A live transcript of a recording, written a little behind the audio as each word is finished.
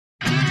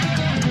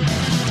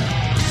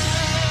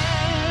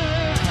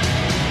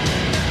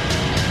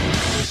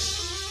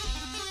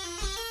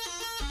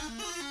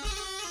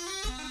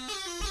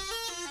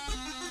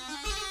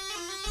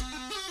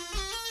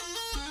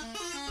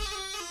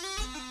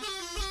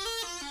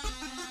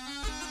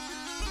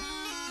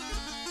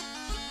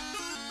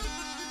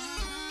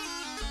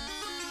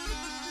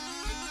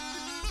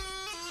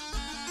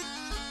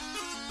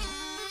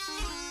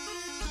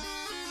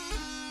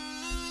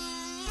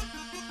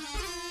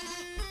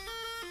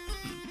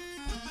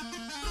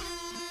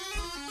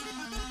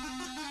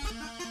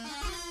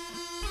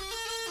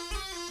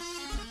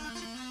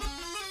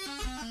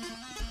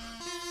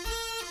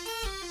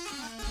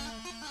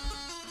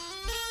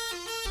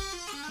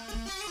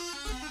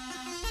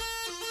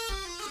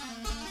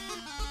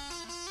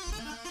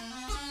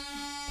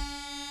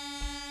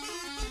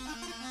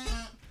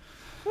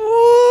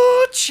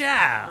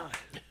Ciao.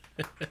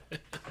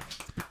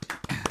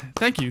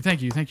 Thank you,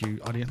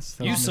 audience.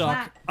 That You was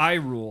suck. I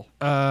rule.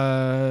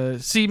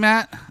 see,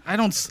 Matt,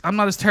 I'm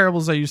not as terrible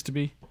as I used to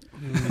be.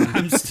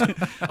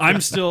 I'm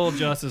still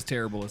just as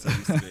terrible as I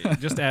used to be.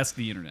 Just ask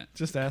the internet.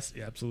 Just ask.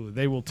 Yeah, absolutely.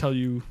 They will tell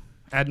you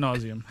ad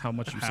nauseum how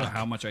much you suck.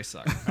 How much I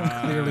suck.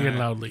 Clearly and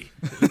loudly.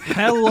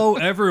 Hello,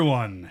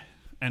 everyone,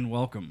 and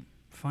welcome,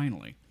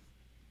 finally,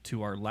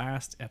 to our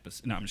last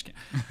episode. No, I'm just kidding.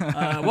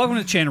 Welcome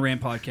to the Chanarant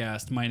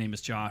Podcast. My name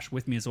is Josh.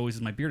 With me, as always,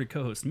 is my bearded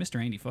co-host, Mr.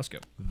 Andy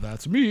Fusco.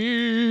 That's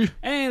me.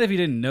 And if you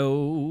didn't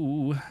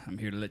know, I'm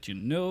here to let you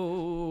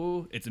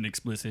know it's an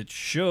explicit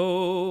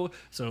show.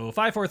 So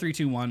 5, 4, 3,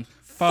 2, 1.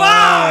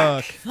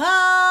 Fuck!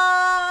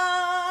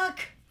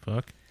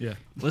 Fuck. Yeah.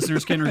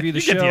 Listeners can review the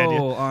You get the idea.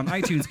 show on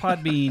iTunes,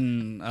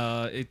 Podbean,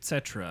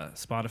 etc.,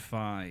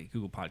 Spotify,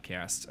 Google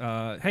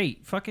Podcasts. Hey,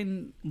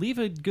 fucking leave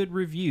a good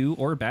review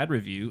or a bad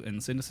review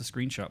and send us a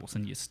screenshot. We'll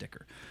send you a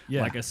sticker.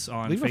 Yeah. Like us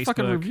on Leave Facebook, a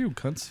fucking review,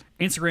 cunts.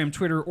 Instagram,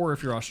 Twitter, or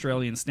if you're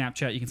Australian,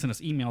 Snapchat. You can send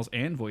us emails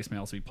and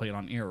voicemails so we play it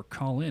on air or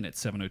call in at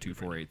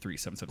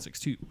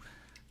 702-483-7762.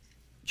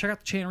 Check out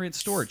the Chanarant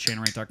store at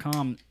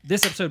chanarant.com.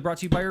 This episode brought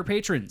to you by our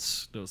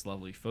patrons, those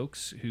lovely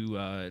folks who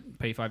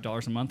pay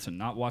 $5 a month to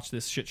not watch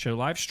this shit show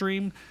live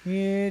stream.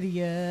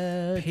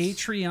 Idiots.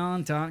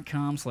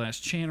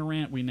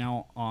 Patreon.com/Chanarant. We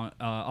now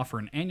offer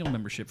an annual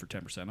membership for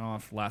 10%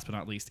 off. Last but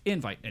not least,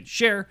 invite and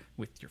share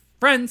with your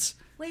friends.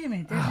 Wait a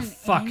minute, there's an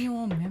fuck.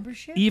 annual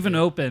membership? Even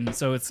open.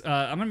 So it's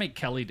I'm going to make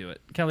Kelly do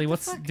it. Kelly,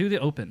 do the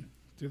open.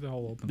 Do the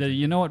whole open.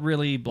 You know what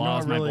really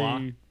blaws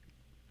my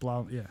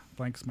blah? Yeah,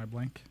 blanks my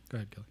blank. Go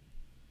ahead, Kelly.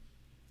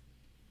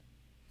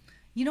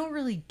 You know what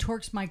really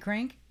torques my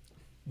crank?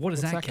 What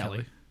is What's that,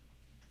 Kelly?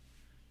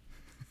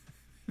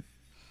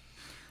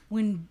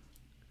 When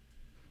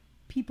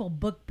people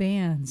book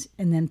bands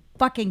and then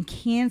fucking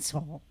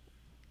cancel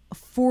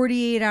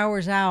 48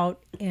 hours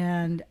out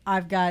and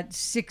I've got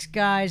 6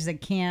 guys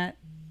that can't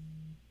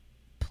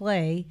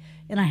play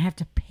and I have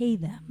to pay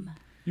them.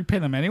 You pay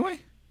them anyway?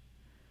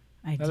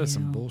 I That do. is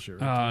some bullshit.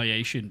 Right Oh, yeah,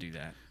 you shouldn't do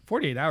that.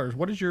 48 hours.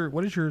 What is your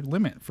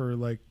limit for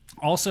like?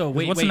 Also,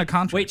 wait, what's in the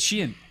contract? Wait,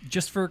 Sheehan,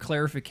 just for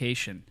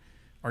clarification,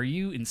 are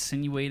you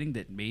insinuating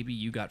that maybe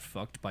you got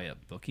fucked by a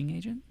booking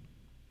agent?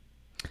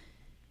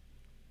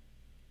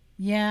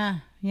 Yeah,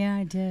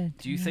 I did.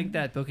 Do you think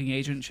that booking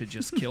agent should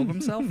just kill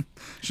themselves?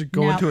 Should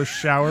go No. into a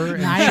shower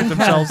and Not shoot even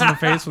themselves in the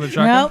face with a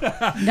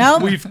shotgun?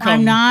 Nope. We've come-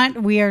 I'm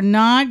not. We are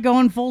not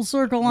going full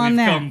circle on We've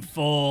that. come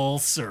full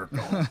circle.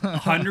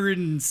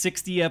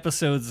 160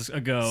 episodes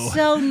ago.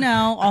 So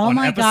no, all On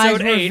my guys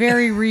episode were 8.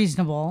 very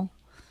reasonable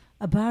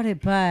about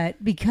it,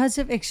 but because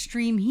of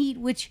extreme heat,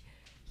 which,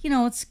 you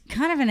know, it's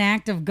kind of an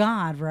act of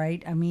God,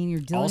 right? I mean, you're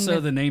dealing Also,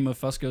 with the name of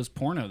Fusco's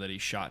porno that he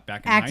shot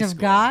back in Act high of school.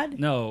 God?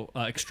 No,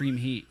 Extreme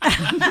Heat. I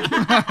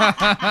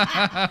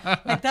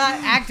thought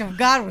act of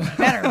God was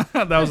better.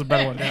 That was a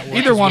better one.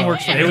 Either one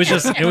works for It you. was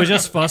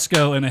just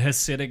Fusco in a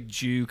Hasidic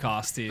Jew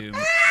costume,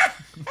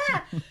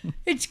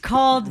 It's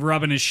called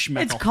rubbing his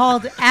schmeckle. it's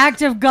called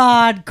Act of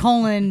God: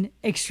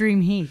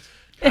 extreme heat.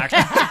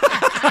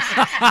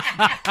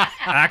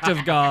 Act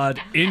of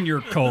God in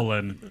your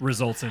colon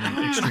results in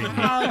extreme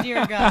heat. Oh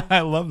dear God.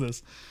 I love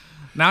this.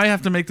 Now I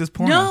have to make this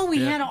porno. No,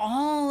 we had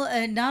all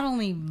not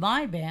only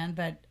my band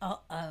but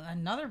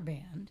another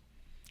band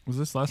Was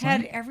this last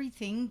had night?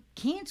 everything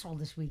canceled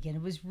this weekend.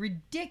 It was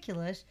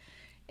ridiculous.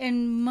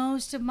 And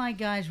most of my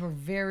guys were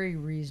very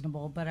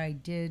reasonable, but I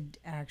did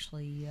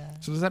actually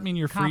So does that mean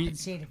you're free?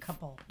 compensate a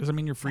couple. Does that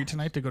mean you're free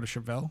tonight to go to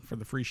Chevelle for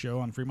the free show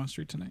on Fremont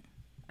Street tonight?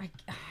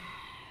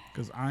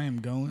 Because I am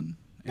going,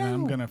 and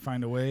I'm No. gonna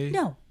find a way.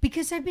 No,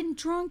 because I've been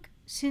drunk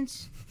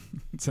since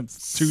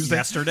Since Tuesday.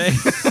 Yesterday,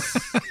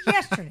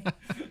 yesterday.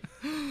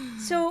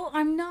 So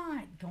I'm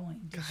not going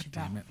to God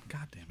damn it!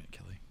 God damn it,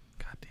 Kelly!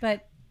 God damn.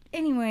 But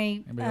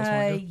anyway, Anybody else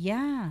wanna go?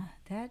 yeah,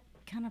 that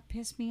kind of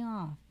pissed me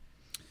off.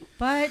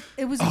 But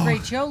it was a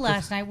great show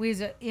last night. We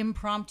was an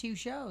impromptu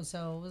show,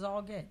 so it was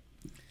all good.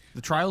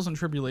 The trials and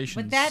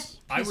tribulations. But that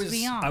pissed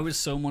me off. I was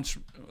so much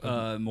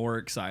more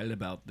excited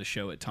about the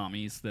show at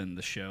Tommy's than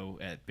the show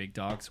at Big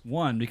Dogs.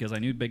 One, because I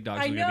knew Big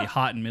Dogs I was going to be know.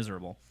 hot and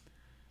miserable.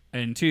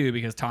 And two,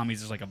 because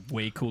Tommy's is like a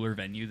way cooler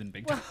venue than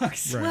Big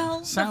Dogs. Right.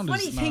 Well, Sound the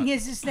is funny thing not-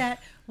 is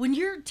that when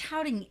you're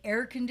touting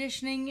air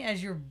conditioning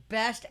as your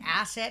best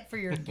asset for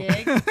your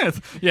gig,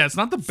 yeah, it's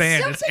not the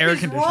band; it's something air is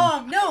conditioning.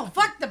 wrong. No,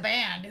 fuck the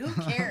band.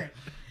 Who cares?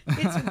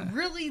 It's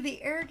really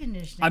the air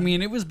conditioning. I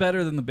mean, it was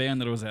better than the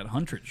band that was at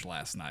Huntridge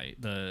last night.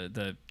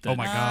 The Oh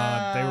my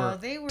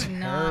God, they were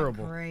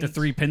terrible. not great. The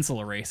 3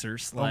 pencil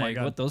erasers. my Like,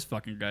 God. what those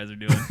fucking guys are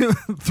doing.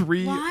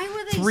 three. Why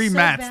were they three so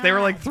mats? They were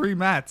bad? like 3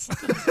 mats.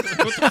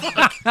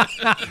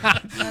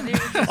 No, they were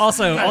just-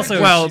 Also,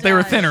 well, they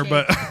were God, thinner,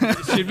 shit.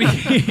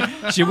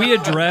 but should we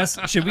address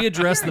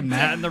the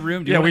mat in the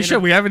room? Do you yeah, wanna we should.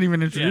 inter- We haven't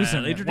even introduced Yeah,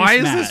 him. Yet. introduce Why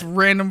is Matt. this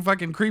random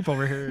fucking creep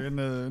over here in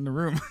the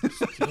room?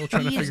 Still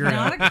trying to He is figure it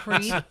out. not a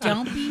creep.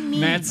 Don't be mean.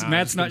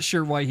 Matt's not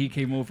sure why he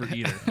came over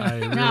either. I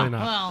really no,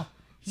 not. well,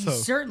 he's So-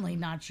 certainly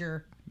not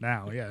sure.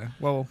 Now, yeah.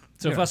 Well,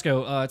 So yeah.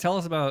 Fusco, tell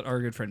us about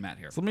our good friend Matt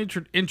here. So let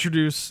me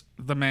introduce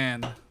the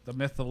man, the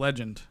myth, the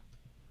legend,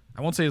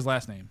 I won't say his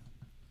last name.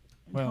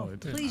 Well,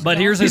 Please But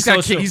don't. here's his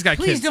social. he's got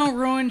Please kids. don't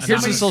ruin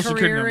Here's his somebody's social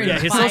security career. number. in Yeah,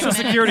 his 5 social minutes.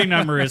 security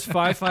number is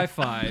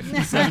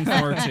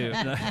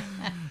 555-742.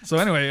 So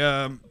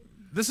anyway,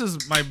 this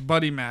is my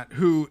buddy Matt,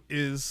 who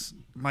is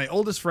my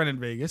oldest friend in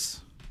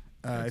Vegas.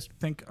 I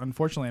think,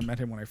 unfortunately, I met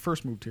him when I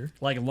first moved here.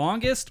 Like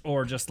longest,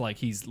 or just like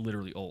he's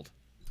literally old?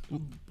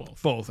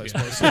 Both, I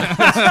suppose.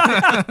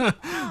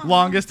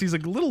 Longest, he's a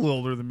little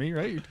older than me,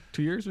 right?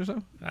 2 years or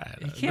so?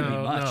 It can't be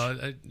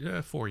much.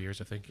 No, 4 years,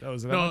 I think. Oh,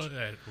 is it that no, much?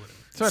 whatever.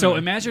 So anyway.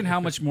 imagine how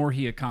much more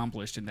he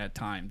accomplished in that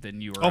time than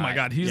you or Oh my I.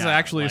 God, he's Yeah,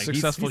 actually a like,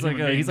 successful he's like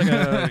human a,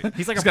 being.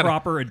 he's like a got a-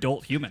 proper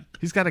adult human.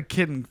 He's got a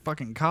kid in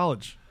fucking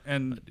college,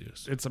 and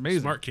it's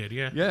amazing. Smart kid,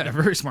 yeah. Yeah,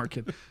 very smart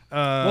kid.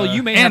 Well,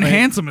 you may and have a-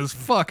 handsome as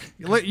fuck.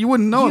 You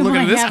wouldn't know it You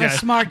looking might at this have guy. a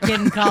smart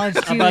kid in college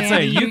too. I'm about to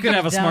say, Andy. you could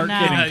have a don't smart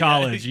kid know. in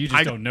college. You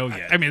just don't know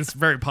yet. I mean, it's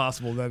very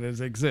possible that it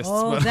exists.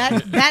 Oh,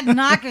 but, that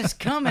knock is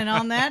coming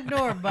on that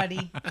door,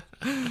 buddy.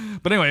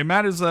 but anyway,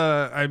 Matt is.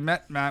 I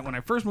met Matt when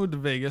I first moved to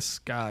Vegas.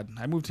 God,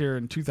 I moved here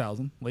in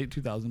 2000, late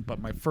 2000. But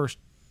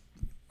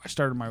I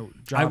started my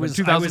job I in was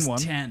 2001.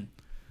 10,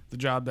 The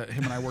job that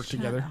him and I worked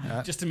together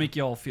at, just to make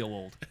you all feel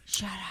old.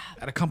 Shut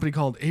up. at a company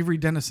called Avery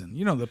Dennison.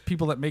 You know, the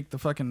people that make the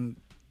fucking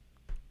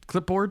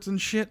clipboards and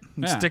shit,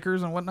 and Yeah.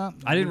 stickers and whatnot.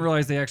 I didn't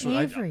realize they actually.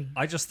 Avery.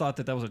 I just thought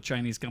that was a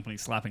Chinese company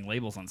slapping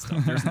labels on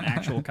stuff. There's an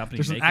actual company.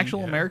 There's an making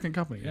actual it. American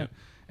company, yeah.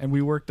 And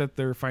we worked at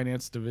their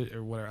finance division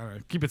or whatever. I don't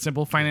know, keep it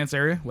simple, finance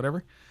area,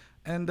 whatever.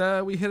 And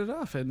we hit it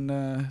off. And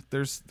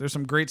there's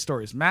some great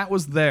stories. Matt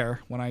was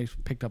there when I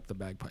picked up the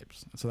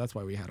bagpipes, so that's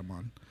why we had him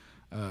on,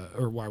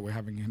 or why we're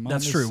having him on.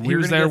 That's is true. He We're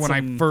was gonna there get when I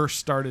some- first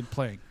started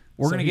playing.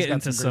 We're So gonna he's get got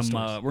into great some.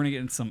 stories. We're gonna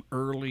get into some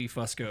early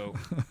Fusco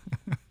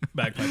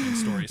bagpiping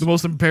stories. The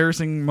most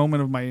embarrassing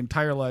moment of my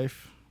entire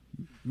life,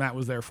 Matt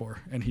was there for,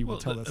 and he will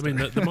tell that I mean,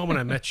 story. the moment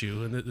I met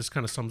you, and this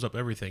kind of sums up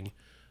everything.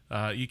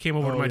 You came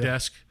over to my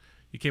desk.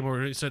 You came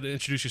over. You said,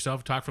 "Introduce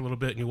yourself." Talked for a little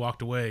bit, and you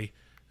walked away.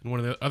 And one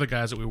of the other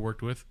guys that we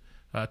worked with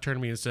turned to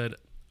me and said,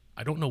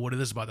 "I don't know what it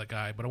is about that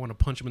guy, but I want to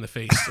punch him in the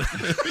face."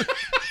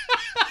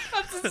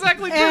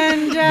 exactly.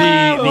 And The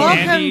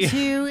welcome Andy-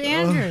 to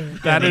Andrew.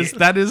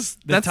 That's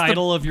The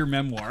title of your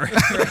memoir.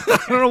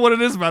 I don't know what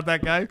it is about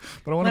that guy,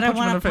 but I want But to I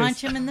punch him in want the to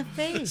face. punch him in the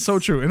face. So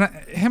true. And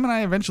him and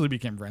I eventually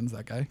became friends,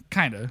 that guy.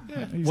 Kind of.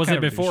 Was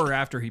it before or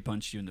after he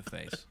punched you in the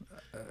face?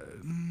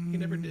 He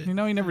never did. You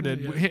know, he never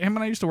did. Yeah. Him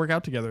and I used to work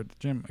out together at the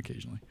gym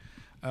occasionally.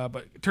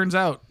 But it turns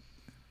out,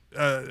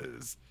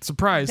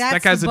 surprise, That's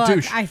that guy's the a book.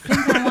 douche. I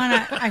think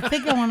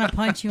I want to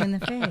punch you in the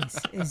face.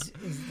 Is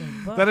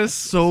the book? That is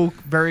so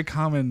very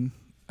common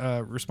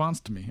response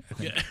to me, I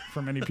think,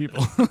 from many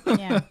people.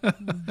 Yeah.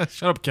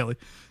 Shut up, Kelly.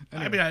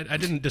 I mean, I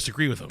didn't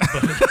disagree with him,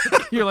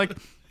 but You're like,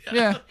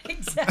 yeah.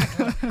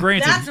 Exactly.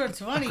 Granted, That's what's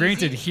funny.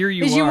 Granted, here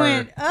you is are. you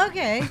went,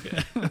 okay.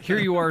 Here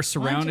you are,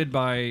 surrounded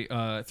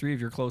by three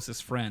of your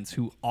closest friends,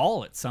 who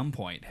all at some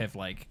point have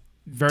like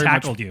Very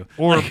tackled much, you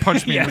or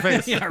punched me in the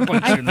face. Yeah, or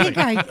punched you in the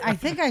face. I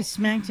think I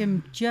smacked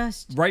him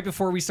just right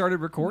before we started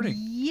recording.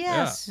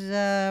 yes,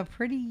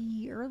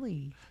 pretty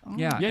early. Oh.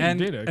 Yeah, Yeah, you and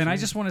did, and actually. I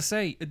just want to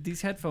say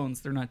these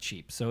headphones, they're not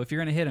cheap. So if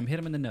you're gonna hit him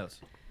in the nose.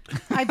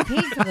 I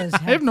paid for those. I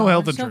have no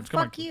health headphones, insurance. So Come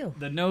on. fuck you.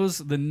 The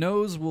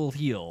nose will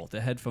heal. The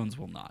headphones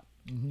will not.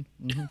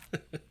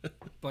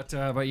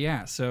 But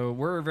yeah, so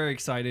we're very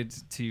excited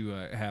to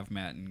have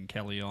Matt and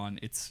Kelly on.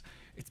 It's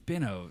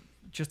been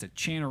just a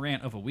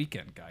chanarant of a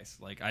weekend, guys.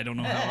 Like, I don't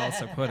know how else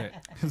to put it.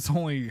 It's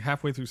only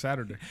halfway through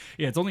Saturday.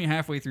 Yeah, it's only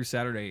halfway through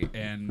Saturday,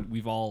 and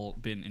we've all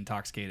been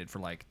intoxicated for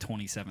like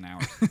 27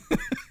 hours.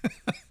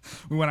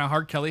 We went out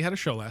hard. Kelly had a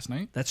show last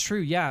night. That's true.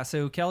 Yeah.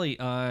 So Kelly,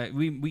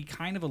 we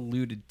kind of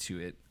alluded to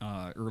it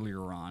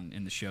earlier on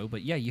in the show,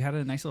 but yeah, you had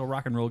a nice little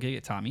rock and roll gig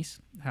at Tommy's.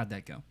 How'd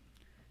that go?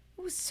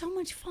 It was so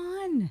much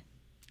fun.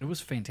 It was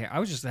fantastic. I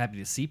was just happy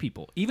to see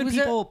people, even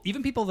Was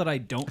even people that I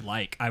don't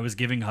like. I was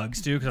giving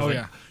hugs to because I was Oh,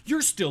 like, yeah.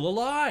 "You're still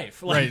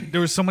alive!" Like, Right.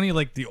 There was so many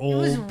like the It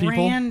was old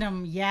people.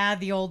 random. Yeah,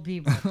 the old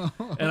people.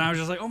 and I was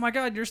just like, "Oh my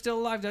god, you're still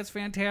alive! That's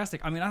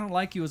fantastic." I mean, I don't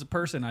like you as a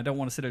person. I don't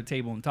want to sit at a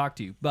table and talk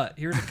to you. But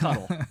here's a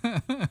cuddle.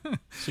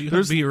 so you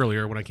heard me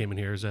earlier when I came in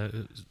here. Is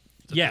that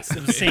Yes, it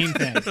was the same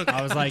thing.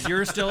 I was like,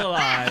 "You're still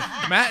alive."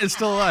 Matt is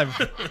still alive.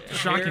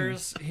 Shocking.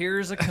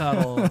 Here's a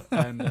cuddle,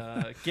 and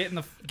get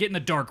in the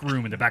dark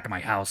room in the back of my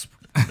house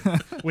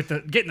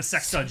get in the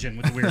sex dungeon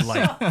with the weird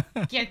light.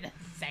 Get the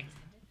sex.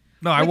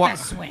 No, I With the walked.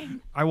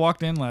 swing. I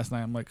walked in last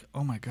night. I'm like,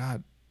 oh my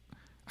god,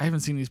 I haven't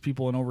seen these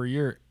people in over a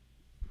year,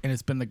 and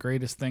it's been the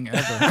greatest thing ever.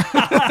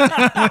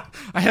 I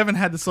haven't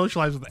had to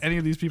socialize with any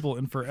of these people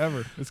in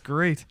forever. It's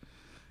great.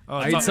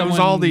 I It had was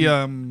all the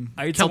I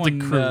had Celtic someone,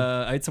 crew.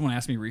 I had someone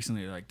ask me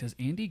recently, like, "Does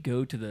Andy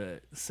go to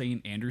the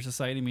St. Andrew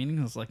Society meeting?"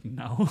 I was like,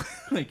 "No."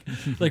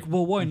 like,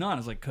 well, why not? I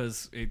was like,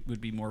 "Cause it would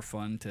be more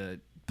fun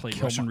to play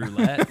Russian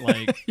roulette."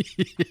 Like,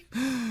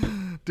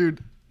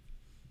 Dude,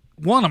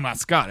 one, I'm not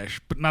Scottish,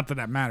 but not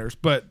that matters.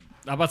 But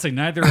I'm about to say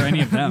neither are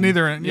any of them.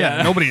 neither,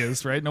 yeah, nobody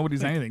is, right?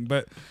 Nobody's anything.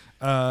 But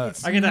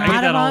It's I get that- I not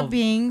get that about all-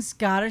 being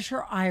Scottish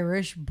or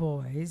Irish,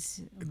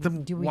 boys.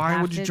 Do we Why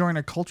have would you to- join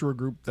a cultural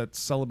group that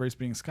celebrates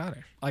being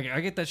Scottish? I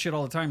get that shit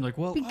all the time. Like,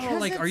 well,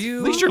 Because like, are it's you?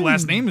 At least your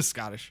last name is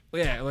Scottish.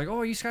 Yeah, like, oh,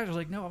 are you Scottish?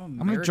 Like, no, I'm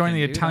American. I'm gonna join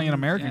the dude. Italian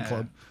American Yeah.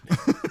 Club.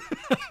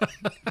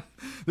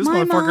 This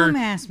My motherfucker. mom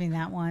asked me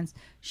that once.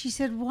 She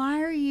said,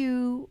 "Why are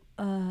you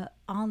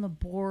on the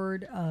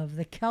board of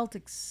the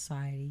Celtic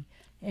Society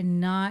and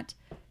not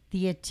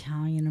the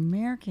Italian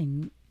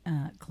American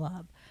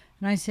Club?"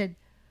 And I said,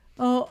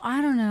 "Oh,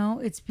 I don't know.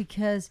 It's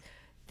because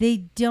they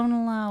don't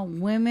allow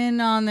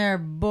women on their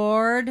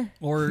board."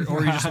 Or you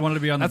just wanted to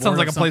be on the That board sounds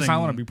like of a place I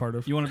something- wanna be part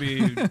of. You want to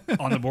be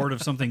on the board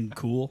of something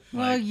cool?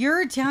 Well,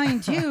 you're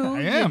Italian too.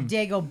 I am. You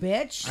dago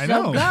bitch. I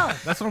so know. go.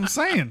 That's what I'm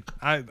saying.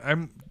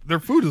 Their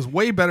food is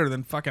way better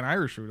than fucking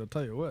Irish food. I'll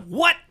tell you what.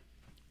 What?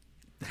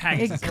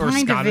 Haggis. It Or kind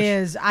of Scottish.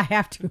 is. I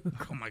have to.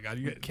 Oh my god,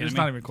 there's kidding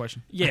not me? even a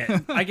question. Yeah,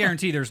 I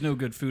guarantee there's no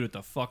good food at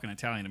the fucking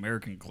Italian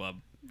American Club.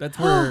 That's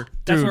where.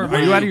 that's Dude, where are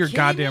my- you out of your kidding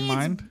goddamn me?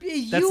 mind?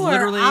 That's You are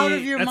literally out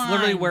of your that's mind.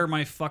 literally where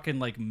my fucking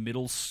like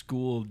middle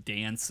school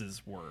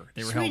dances were.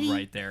 They were Sweetie, held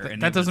right there.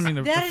 And That it was- doesn't mean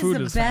the That is food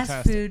the is best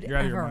fantastic. food You're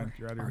out of your ever. mind.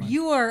 You're out of your mind.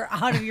 You are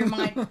out of your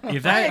mind. if I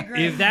that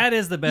agree. if that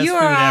is the best You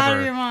food are out ever,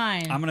 of your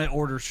mind. I'm gonna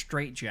order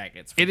straight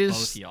jackets for It both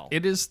is. y'all.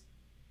 It is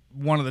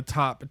one of the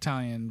top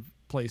Italian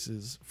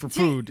places for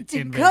food to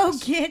in go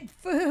Vegas. get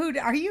food.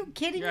 Are you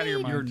kidding You're out of me, your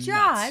mind. You're nuts.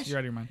 Josh? You're out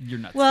of your mind. You're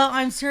nuts. Well,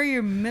 I'm sorry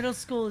your middle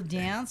school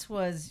dance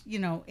was,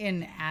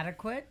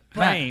 inadequate.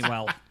 But Hey,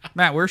 well,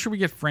 Matt, where should we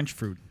get French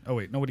food? Oh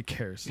wait, nobody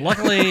cares.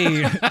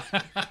 luckily,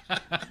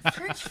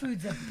 French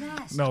food's the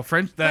best. No,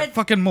 French. That But-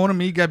 fucking Mon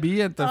Ami Gabi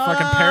at the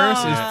fucking Paris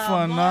is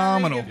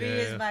phenomenal. Monica B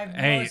is my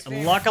hey, most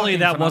favorite. luckily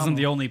that fucking wasn't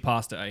the phenomenal. only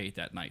pasta I ate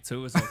that night, so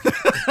it was okay.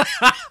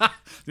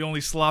 The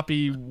only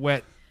sloppy,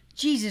 wet.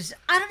 Jesus,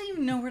 I don't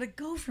even know where to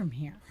go from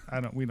here.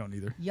 We don't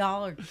either.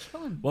 Y'all are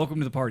killing me. Welcome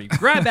to the party,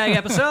 grab bag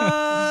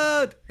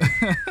episode.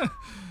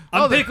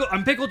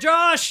 I'm Pickle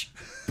Josh.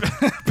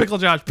 Pickle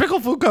Josh, Pickle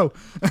Foucault.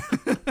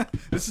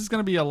 This is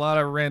gonna be a lot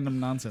of random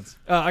nonsense.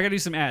 I gotta do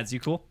some ads. You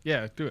cool?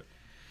 Yeah, do it.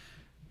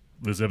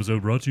 This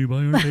episode brought to you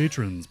by our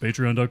patrons.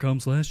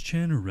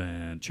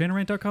 Patreon.com/Chanarant.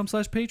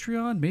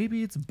 Chanarant.com/Patreon.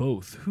 Maybe it's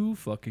both. Who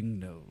fucking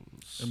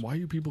knows? And why are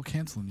you people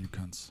canceling you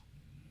cunts?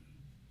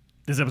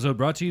 This episode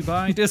brought to you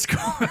by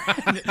Discord.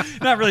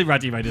 Not really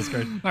brought to you by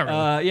Discord. Not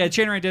really. Yeah,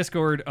 Chanarant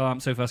Discord.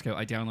 So Fusco,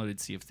 I downloaded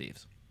Sea of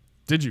Thieves.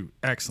 Did you?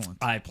 Excellent.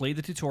 I played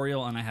the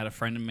tutorial and I had a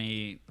friend of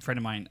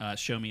mine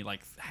show me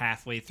like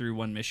halfway through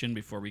one mission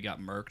before we got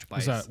murked by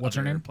Is that- what's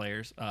her other name?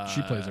 players.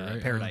 She plays it,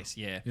 right? Paradise,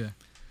 yeah. Yeah,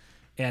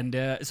 And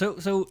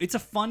so it's a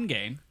fun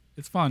game.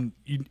 it's fun.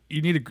 You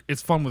need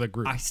it's fun with a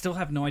group. I still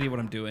have no idea what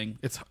I'm doing.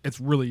 It's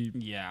really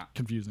Yeah,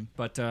 confusing.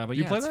 but You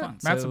yeah, play it's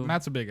that? fun.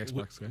 Matt's a big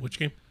Xbox guy. Which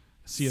game?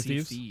 Sea of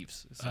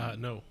Thieves. So,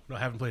 No, I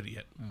haven't played it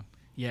yet.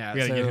 yeah, We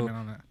gotta so get him in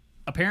on that.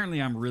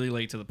 apparently I'm really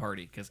late to the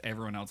party because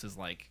everyone else is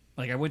like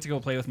I went to go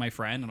play with my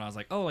friend and I was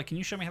like, oh, like can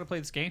you show me how to play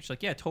this game? She's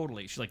like, yeah,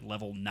 totally. She's like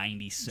level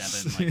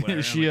 97. Like whatever.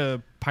 Is she I'm like,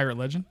 a pirate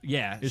legend?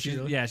 yeah, is she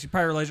really? yeah, she's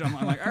Pirate Legend.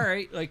 I'm like, all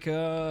right, like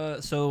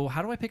so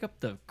how do I pick up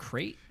the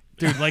crate?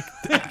 Dude, like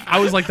I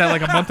was like that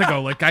like a month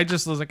ago. Like I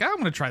just was like, I'm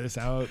gonna try this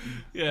out.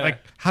 Yeah. Like,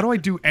 how do I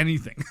do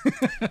anything?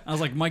 I was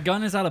like, my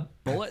gun is out of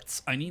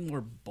bullets. I need more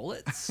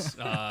bullets.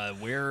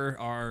 Where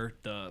are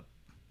the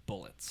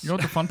bullets? You know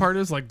what the fun part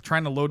is? Like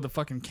trying to load the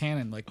fucking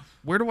cannon. Like,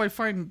 where do I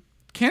find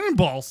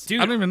cannonballs? Dude.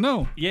 I don't even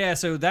know. Yeah,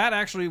 so that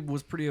actually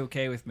was pretty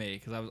okay with me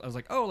because I was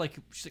like, oh, like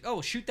she's like,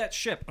 oh, shoot that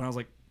ship, and I was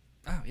like,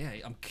 oh yeah,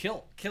 I'm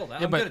kill that. Yeah,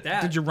 I'm but good at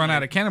that. did you run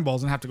out of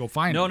cannonballs and have to go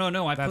find No, them?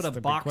 no. I That's put a the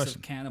big box question.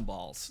 of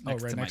cannonballs Oh,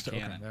 next right to my next to- okay,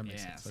 cannon. that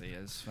makes Yeah, sense. so Okay. yeah,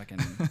 it's fucking.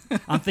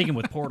 I'm thinking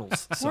with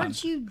portals. Son.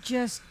 Weren't you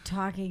just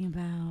talking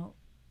about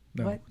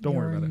No, what don't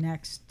your worry about it.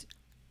 next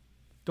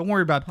Don't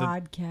worry about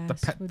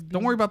podcast would be?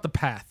 Don't worry about the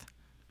path.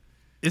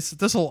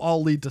 This will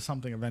all lead to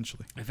something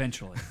eventually.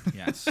 Eventually,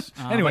 yes.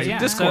 Anyway, but yeah,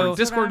 Discord. So, That's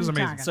Discord what is I'm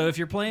amazing. talking so if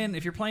you're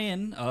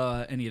playing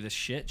any of this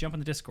shit, jump on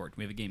the Discord.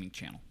 We have a gaming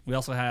channel. We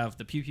also have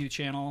the Pew Pew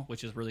channel,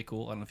 which is really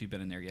cool. I don't know if you've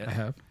been in there yet. I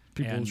have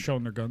people And-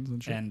 showing their guns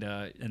and shit.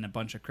 And a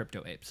bunch of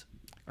crypto apes.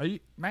 Are you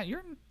Matt? You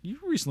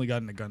recently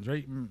got into guns,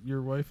 right?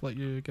 Your wife let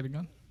you get a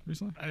gun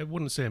recently? I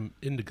wouldn't say I'm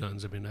into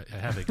guns. I mean, I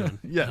have a gun.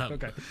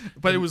 Okay,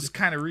 but it was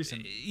kind of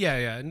recent. Yeah.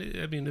 And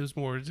I mean, it was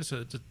more just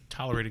it's a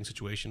tolerating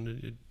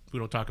situation. We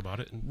don't talk about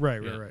it. And,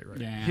 Right. yeah.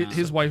 Yeah.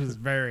 His wife is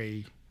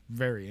very,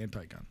 very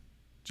anti-gun,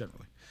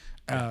 generally.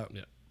 Yeah.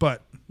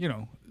 But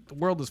the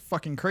world is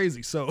fucking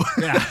crazy, so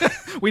Yeah.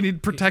 we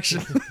need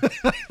protection.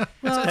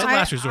 Well, It's a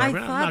last resort. I I'm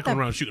not thought going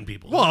the- around shooting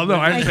people. well, no,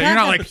 I I'm saying thought you're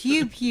not the like.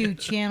 Pew Pew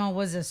channel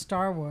was a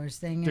Star Wars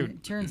thing, Dude, and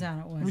it turns out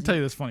it wasn't. Let me tell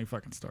you this funny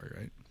fucking story,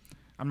 right?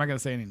 I'm not gonna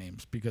say any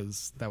names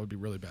because that would be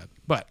really bad.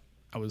 But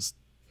I was,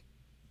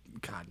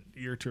 God, a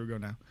year or two ago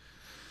now,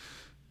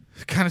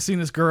 kind of seen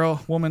this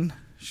woman.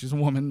 She's a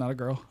woman, not a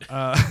girl.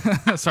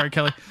 Sorry,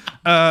 Kelly.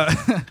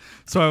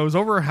 So I was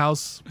over her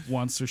house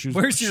once. So she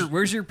was.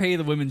 Where's your pay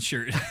the women's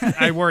shirt?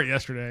 I wore it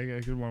yesterday. I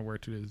didn't want to wear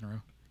it 2 days in a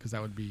row because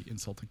that would be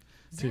insulting.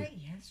 Is too. that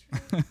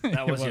yesterday?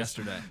 That was was.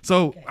 yesterday.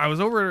 So I was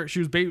over.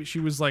 She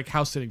was like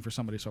house sitting for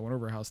somebody. So I went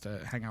over her house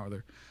to hang out with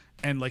her.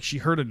 and like she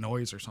heard a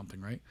noise or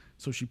something, right?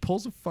 So she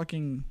pulls a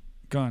fucking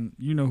gun.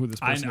 You know who this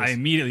person I is.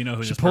 immediately know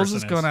who She this pulls person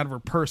this is. gun out of her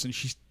purse and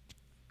she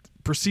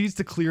proceeds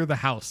to clear the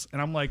house.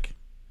 And I'm like,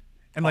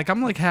 I'm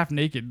like half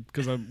naked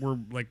because we're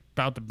like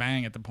about to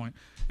bang at the point,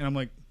 and I'm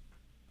like,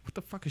 what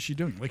the fuck is she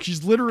doing? Like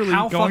she's literally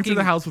going through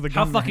the house with a gun.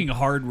 How in her fucking hand.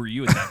 hard were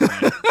you at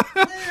that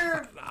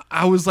point?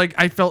 I was like,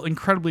 I felt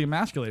incredibly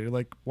emasculated.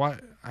 Like, why?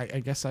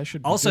 I guess I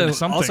should be doing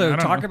something. I don't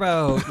talk know.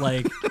 about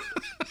like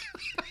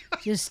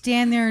Just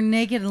stand there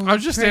naked and look I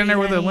was just standing there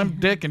with a pretty, limp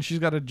honey. dick, and she's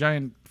got a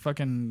giant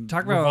fucking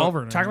talk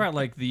revolver. in about her hand.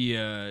 like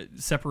the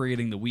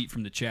separating the wheat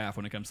from the chaff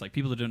when it comes to like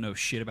people that don't know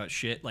shit about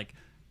shit. Like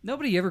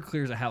nobody ever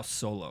clears a house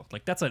solo.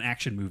 Like that's an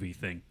action movie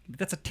thing.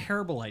 That's a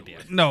terrible idea.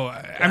 No,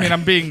 I mean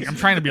I'm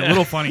trying to be a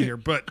little funny here,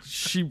 but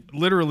she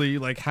literally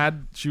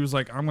she was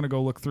like, I'm gonna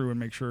go look through and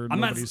make sure I'm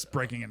not- nobody's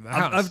breaking into the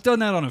house. I've done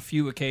that on a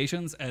few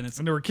occasions, and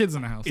and there were kids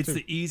in the house it's too.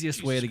 the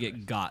easiest way to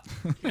get got.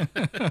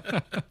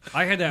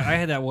 I had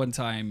that one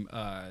time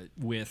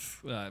with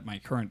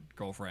my current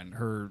girlfriend.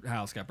 Her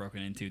house got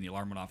broken into and the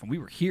alarm went off, and we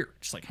were here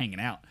just like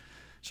hanging out.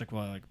 She's like,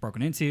 well, like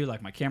broken into,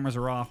 like my cameras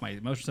are off, my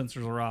motion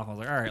sensors are off. I was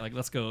like, all right, like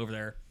let's go over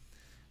there.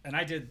 And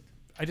I did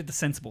the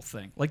sensible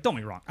thing. Like, don't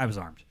get me wrong, I was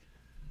armed.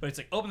 But it's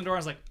like, open the door, I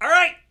was like, all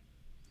right,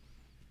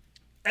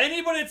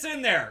 anybody that's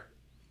in there,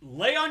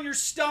 lay on your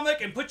stomach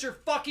and put your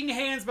fucking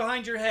hands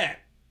behind your head.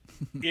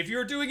 If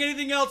you're doing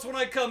anything else when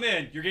I come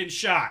in, you're getting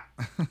shot.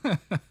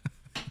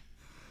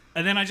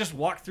 And then I just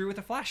walked through with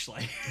a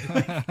flashlight.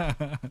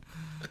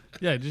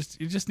 Yeah, it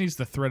just needs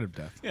the threat of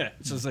death. Yeah,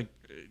 it's just like,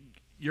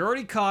 you're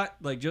already caught.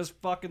 Like, just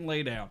fucking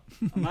lay down.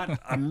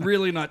 I'm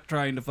really not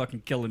trying to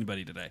fucking kill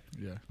anybody today.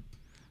 Yeah.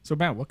 So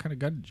Matt, what kind of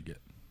gun did you get?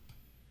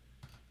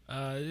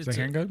 It's Is it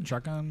a handgun,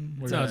 shotgun?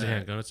 What No, is it's a it?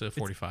 handgun. It's a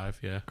 45.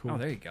 Yeah. Oh,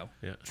 there you go.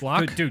 Yeah. Glock?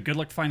 Good, dude, good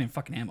luck finding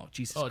fucking ammo.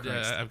 Jesus Oh,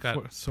 Christ. yeah. I've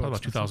got So probably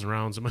about expensive. 2,000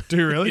 rounds. In my, Do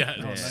you really? yeah,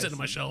 Oh, it's sitting on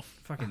my shelf.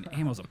 Fucking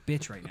ammo's a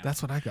bitch right now.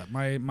 That's what I got.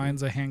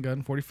 Mine's a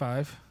handgun,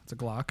 45. It's a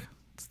Glock.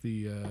 It's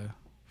the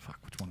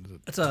which one is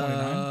it? It's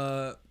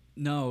 29?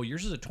 no,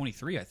 yours is a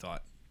 23, I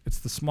thought. It's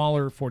the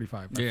smaller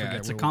 45. I Yeah, forget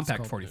it's a what compact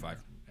called. 45.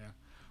 Yeah.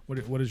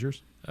 What is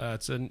yours?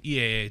 It's an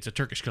EAA. It's a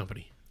Turkish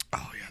company.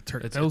 Oh yeah,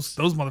 It's-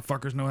 those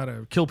motherfuckers know how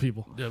to kill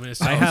people. I mean,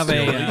 it's I have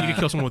you a, can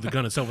kill someone with a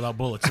gun itself without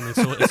bullets. I mean,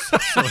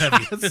 it's so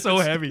heavy. It's so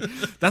heavy.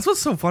 That's what's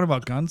so fun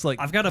about guns.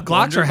 Like I've got a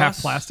Glocks are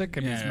half blunderbuss. plastic.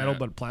 I mean, it's Yeah. metal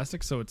but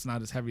plastic, so it's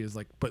not as heavy as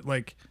but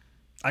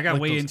I got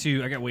Like way those-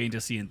 into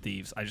seeing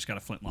thieves. I just got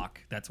a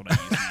flintlock. That's what I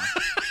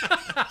use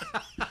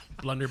now.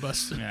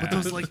 Blunderbuss. Yeah. but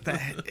those like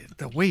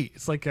the weight.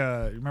 It's like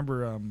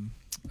remember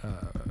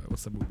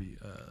what's the movie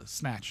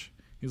Snatch?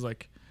 He's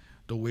like,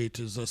 the weight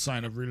is a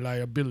sign of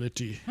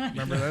reliability.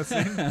 Remember that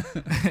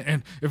scene?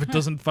 And if it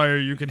doesn't fire,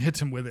 you can hit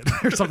him with it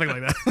or something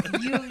like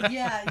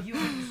that. You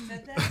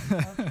understood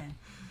that? Okay.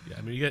 Yeah,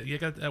 I mean, you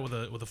got that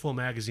with a full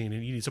magazine,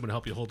 and you need someone to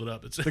help you hold it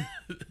up. It's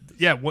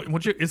Yeah,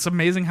 it's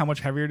amazing how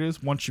much heavier it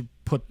is once you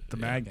put the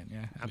mag in.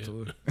 Yeah,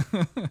 absolutely.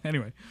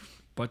 Anyway,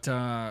 But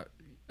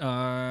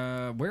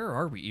where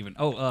are we even?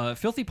 Oh,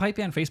 Filthy Pipe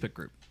Band Facebook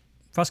group.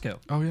 Fusco.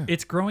 Oh, yeah.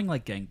 It's growing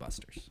like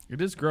gangbusters.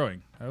 it is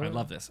growing. I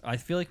love this. I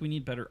feel like we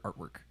need better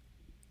artwork.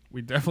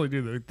 We definitely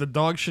do. The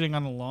dog shitting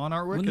on the lawn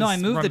artwork. Well, no, I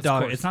has moved run the its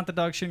dog. course. It's not the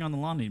dog shitting on the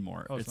lawn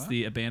anymore. Oh, it's it's not?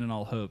 the Abandon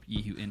All Hope,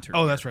 Ye Who Enter.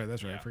 Oh, that's right.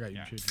 That's right. I Yeah, forgot you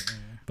yeah. changed it. Yeah,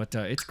 yeah. But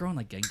it's growing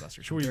like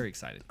gangbusters. Should I'm we- very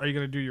excited. Are you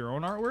gonna do your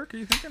own artwork? Are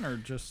you thinking, or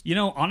just You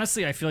know,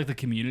 honestly, I feel like the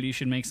community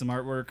should make some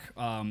artwork.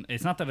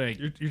 It's not that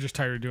you're just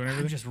tired of doing I'm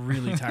everything? just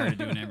really tired of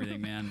doing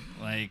everything, man.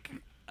 Like,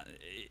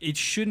 it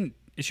shouldn't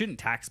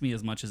tax me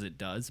as much as it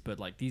does. But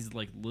like these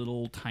like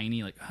little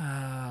tiny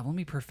let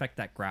me perfect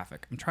that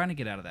graphic. I'm trying to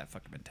get out of that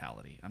fucking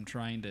mentality. I'm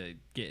trying to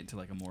get into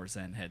like a more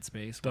zen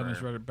headspace. Done where-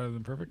 is better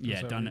than perfect. Is Yeah,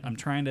 that what done. you- I'm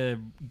trying to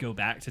go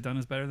back to done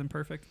is better than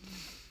perfect.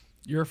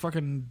 You're a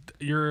fucking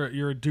you're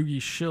a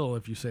Doogie shill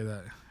if you say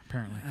that.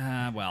 Apparently.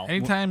 Well,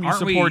 Anytime you aren't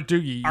support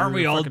Doogie, aren't you're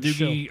we a all fucking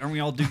Doogie? Aren't we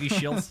all Doogie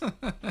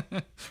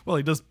shills? Well,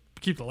 he does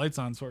keep the lights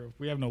on, sort of.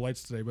 We have no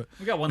lights today, but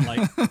We got one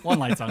light. One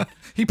light's on.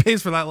 he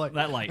pays for that light.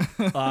 That light.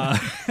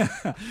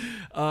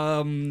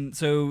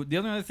 So the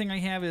other thing I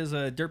have is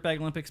Dirtbag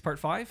Olympics Part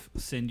 5.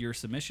 Send your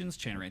submissions,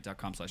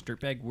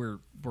 channerant.com/dirtbag. We're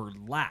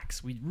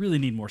lax. We really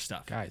need more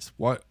stuff. Guys,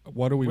 what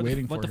are we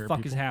waiting for What the here? fuck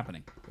people? is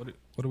happening?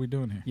 What are we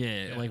doing here?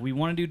 Yeah, like we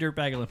want to do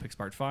Dirtbag Olympics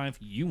Part 5.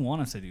 You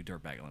want us to do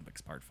Dirtbag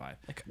Olympics Part 5.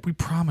 We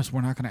promise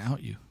we're not going to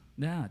out you.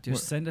 Yeah,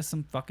 just send us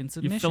some fucking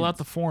submissions. You fill out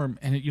the form,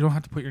 and you don't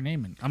have to put your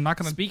name in. I'm not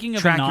going to Speaking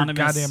of track anonymous-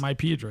 your goddamn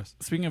IP address.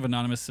 Speaking of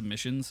anonymous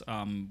submissions,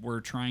 we're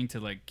trying to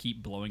like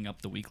keep blowing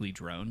up the weekly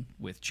drone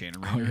with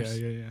Channer Oh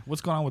Ringers. yeah.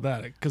 What's going on with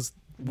that? Because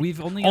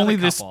We've only got a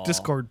this couple.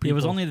 Discord It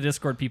was people only the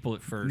Discord people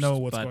at first. know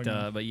what's but, going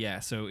on. But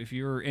yeah, so if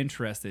you're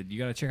interested, you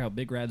got to check out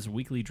Big Rad's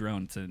weekly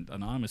drone. It's an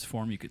anonymous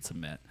form you could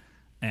submit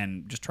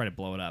and just try to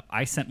blow it up.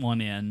 I sent one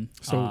in.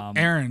 so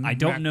Aaron, I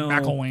don't know.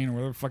 McElwain or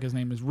whatever the fuck his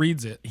name is,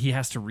 reads it. He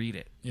has to read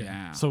it.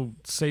 Yeah. So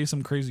say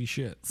some crazy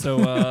shit.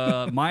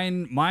 So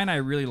mine I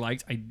really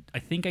liked. I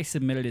think I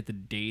submitted it the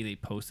day they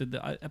posted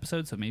the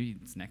episode, so maybe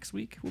it's next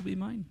week will be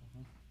mine.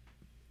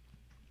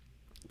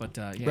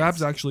 But yeah,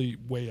 Rab's actually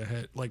way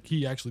ahead. Like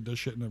he actually does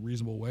shit in a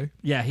reasonable way.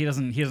 yeah, he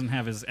doesn't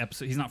have his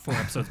episode. He's not 4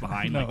 episodes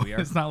behind No, like we are.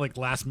 it's not like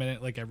last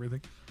minute like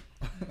everything.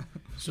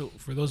 So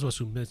for those of us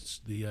who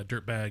missed the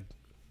Dirtbag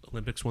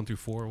Olympics 1 through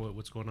 4,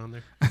 what's going on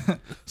there?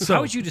 So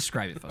How would you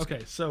describe it, Fusco?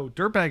 okay, so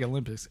Dirtbag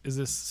Olympics is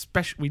this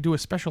special. We do a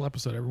special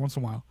episode every once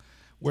in a while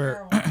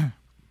where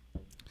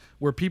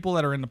where people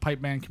that are in the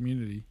pipe band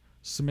community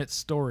submit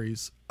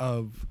stories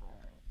of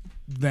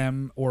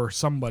them or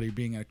somebody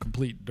being a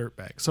complete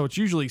dirtbag. So it's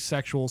usually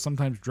sexual,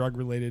 sometimes drug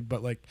related,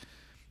 but like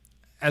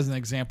as an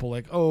example,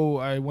 like, oh,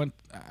 I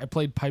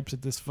played pipes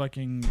at this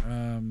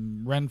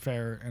fucking Ren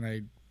Fair and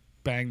I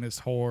banged this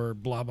whore,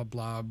 blah blah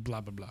blah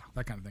blah blah blah,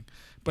 that kind of thing,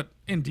 but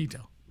in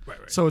detail. Right.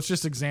 So it's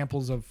just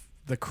examples of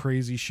the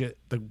crazy shit,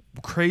 the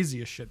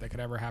craziest shit that could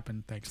ever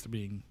happen thanks to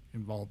being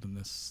involved in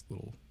this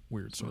little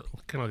weird circle.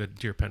 Kind of like a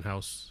Deer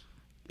Penthouse.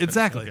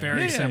 Exactly. Okay.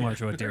 Very Yeah, similar yeah.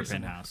 to a Deer Very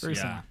similar. Penthouse. Very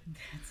Yeah.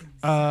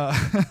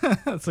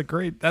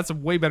 similar. That's a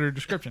way better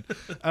description.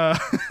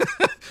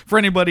 For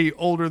anybody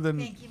older than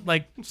Thank you.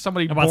 like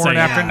somebody I'm about to born say,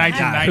 after yeah.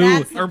 1990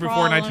 That's the or before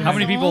problem. 1990. How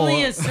many people-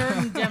 Only a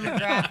certain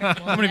demographic.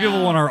 How many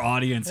people in our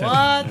audience What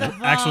have the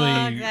fuck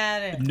actually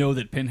that is? know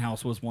that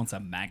Penthouse was once a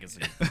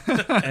magazine?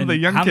 And The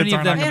young how kids many of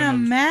aren't them? gonna In a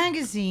know.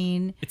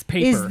 magazine It's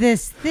paper. is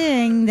this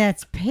thing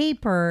that's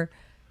paper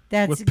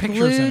that's With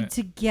pictures in glued it.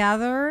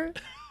 together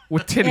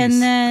with titties.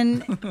 and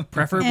then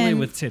Preferably and-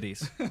 with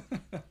titties.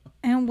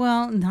 and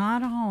well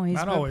not always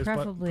Not but always,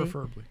 preferably but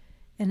preferably.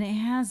 and it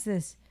has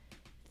this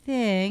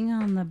thing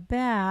on the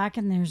back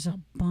and there's a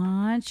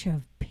bunch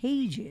of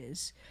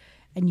pages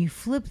and you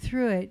flip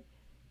through it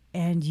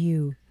and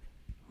you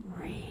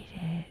read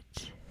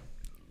it.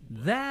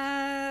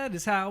 That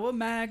is how a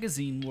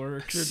magazine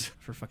works.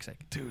 For fuck's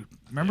sake. Dude,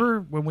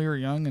 remember when we were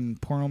young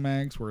and porno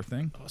mags were a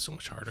thing? Oh, so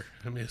much harder.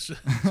 I mean, it's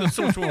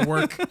so much more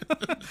work.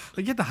 Like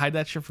you had to hide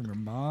that shit from your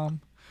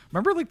mom.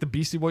 Remember like the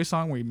Beastie Boys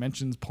song where he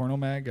mentions porno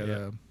mag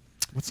at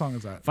what song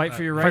is that? Fight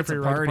for your Fight right for to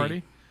Your Right to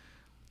party.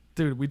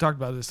 Dude, we talked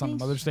about this on the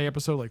Thanks. Mother's Day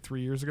episode like 3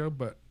 years ago,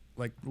 but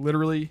like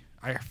literally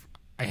I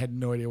had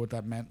no idea what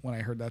that meant when I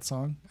heard that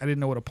song. I didn't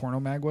know what a porno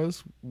mag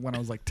was when I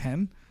was like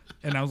 10,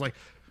 and I was like,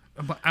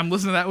 I'm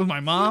listening to that with my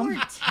You mom.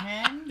 were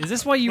 10? Is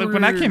this why you Like were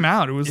when that came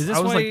out, it was Is this I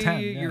was why like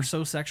 10. yeah. you're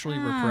so sexually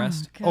Oh,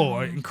 repressed? Oh,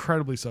 God.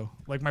 incredibly so.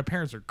 Like my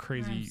parents are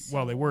crazy. I'm so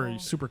Well, they were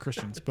old. super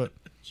Christians, but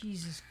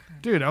Jesus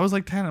Christ. dude, I was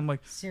like 10. I'm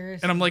like,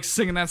 Seriously. and I'm like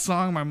singing that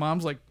song. My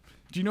mom's like,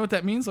 "Do you know what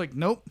that means?" Like,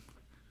 nope.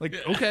 Like,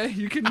 okay,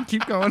 you can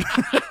keep going.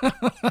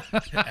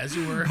 As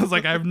you were. I was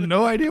like, I have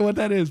no idea what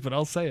that is, but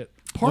I'll say it.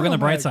 Look on the Porno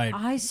bright mag. side.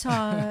 I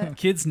saw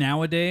Kids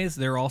nowadays,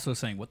 they're also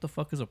saying, "What the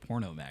fuck is a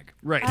porno mag?"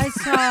 Right. I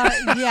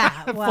saw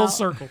yeah, well Full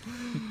circle.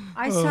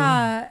 I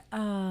saw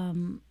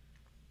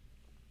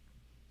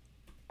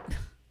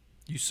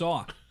You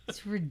saw.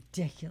 it's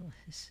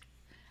ridiculous.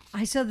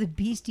 I saw the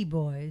Beastie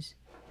Boys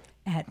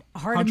at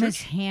Artemis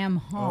Hunters? Ham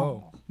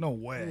Hall Oh, no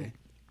way.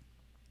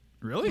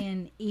 Really?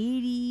 in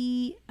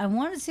 80 I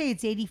want to say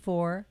it's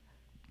 84,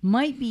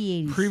 might be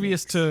 86.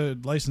 Previous to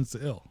License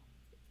to Ill.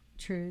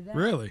 True that.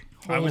 Really?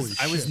 I was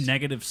Shit.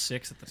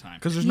 -6 at the time.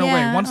 Because there's no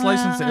way. Once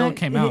License to Ill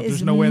came out,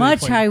 there's no way they much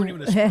played. I, Weren't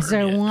even a as I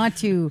sperm yet. want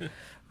to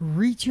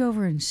reach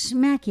over and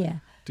smack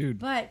you. Dude,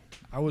 But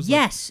I was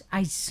yes,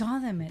 I saw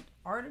them at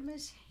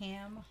Artemis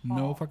Ham Hall. like,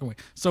 no fucking way.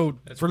 So,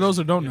 for those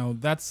who don't know,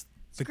 that's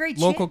the great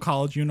local shit.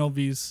 college,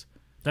 UNLV's.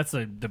 That's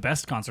the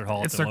best concert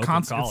hall. It's at the their local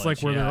concert. college. It's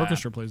like where their yeah.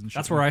 orchestra plays and shit.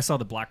 That's where I saw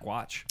the Black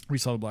Watch. We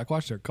saw the Black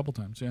Watch there a couple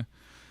times, yeah.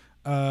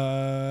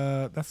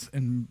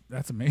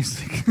 That's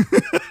amazing.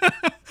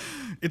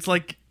 It's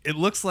like it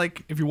looks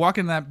like if you walk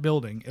in that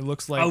building, it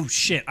looks like Oh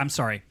shit! I'm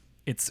sorry.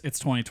 It's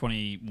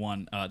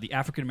 2021. The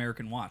African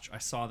American Watch. I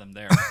saw them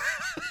there.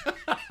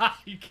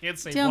 you can't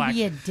say Don't black.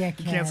 be a dickhead.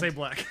 You can't say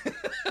black.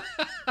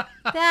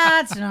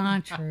 That's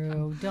not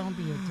true. Don't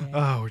be a dick.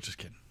 Oh, we're just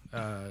kidding.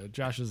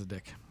 Josh is a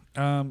dick.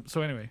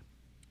 So anyway,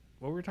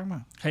 what were we talking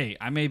about? Hey,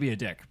 I may be a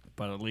dick,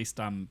 but at least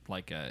I'm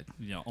like a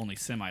only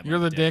semi. You're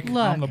the dick.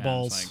 Look. I'm the Yeah,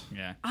 balls. it's like,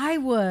 yeah. I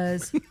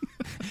was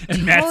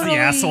And Matt's the totally-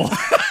 asshole.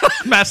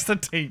 Mass the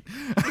taint.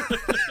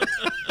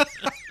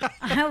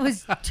 I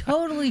was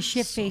totally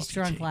shit-faced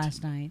drunk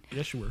last night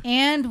Yes, you were.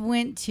 and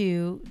went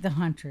to the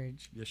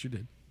Huntridge Yes, you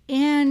did.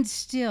 and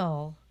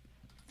still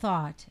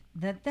thought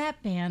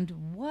that band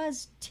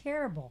was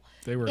terrible.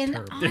 They were And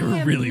terrible. I They were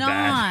am really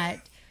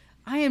bad.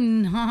 I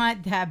am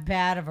not that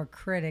bad of a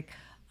critic.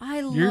 I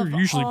You're love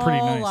usually all pretty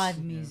nice.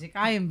 live music.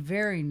 I am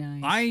very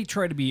nice. I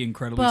try to be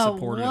incredibly But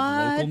supportive what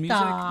of local music.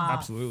 the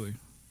Absolutely.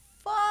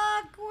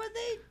 fuck were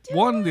they doing?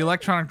 One, the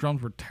electronic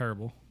drums were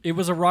terrible. It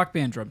was a rock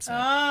band drum set.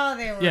 Oh,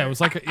 they were. Yeah, it was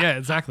like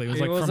exactly. It was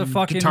It like was from a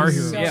fucking Guitar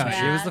Hero. So yeah.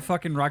 bad. It was the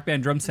fucking rock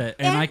band drum set,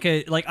 and I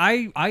could like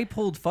I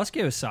pulled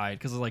Fusco aside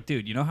because I was like,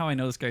 dude, you know how I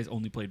know this guy's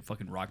only played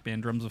fucking rock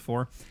band drums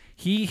before?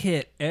 He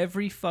hit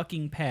every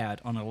fucking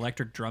pad on an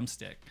electric drum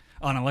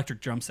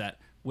set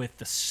with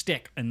the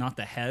stick and not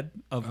the head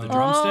of the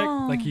drumstick.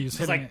 Like he's It's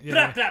hitting like it.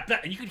 Yeah. blah, blah, blah.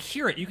 And you could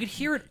hear it. You could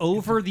hear it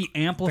over the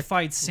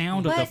amplified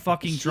sound of the But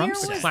fucking here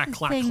drumstick. was Clack, the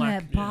clack, thing clack.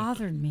 that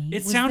bothered me.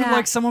 It was sounded that-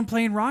 like someone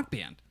playing rock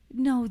band.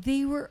 No,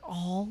 they were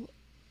all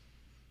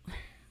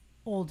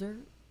older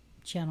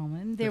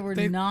gentlemen. They were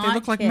They not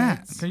look like kids.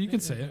 Matt. Okay, you can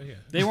say it. Yeah.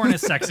 They weren't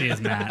as sexy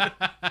as Matt.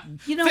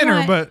 You know Thinner,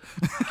 what? but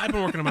I've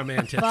been working on my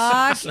man tits.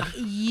 Fuck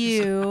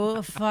you,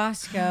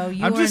 Fosco.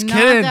 You I'm are just not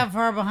kidding. that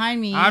far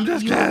behind me. I'm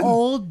just you kidding.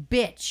 old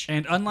bitch.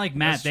 And unlike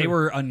Matt, That's they true.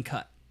 were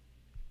uncut.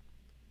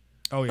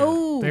 oh yeah,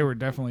 Ooh. they were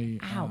definitely.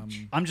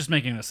 Ouch. I'm just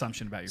making an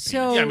assumption about your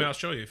So Yeah, I mean, I'll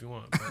show you if you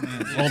want. but-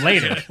 Well,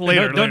 later.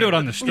 Don't do it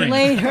on the stream.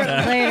 later.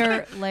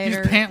 He's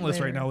pantless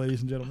later. right now,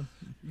 ladies and gentlemen.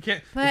 You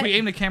can't. But- if we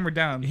aim the camera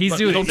down, He's but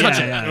doing- Don't touch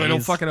yeah, it. yeah, Don't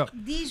he's- fuck it up.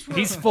 These were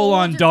He's full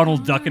on older-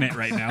 Donald Ducking it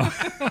right now.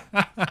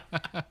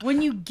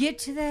 When you get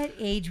to that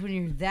age, when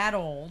you're that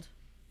old,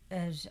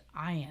 as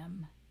I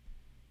am,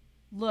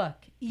 look,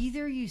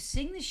 either you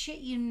sing the shit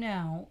you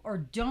know, or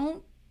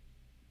don't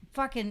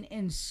fucking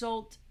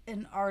insult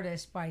an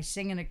artist by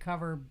singing a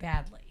cover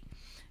badly.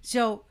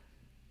 So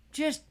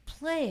just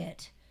play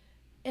it.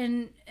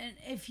 And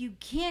if you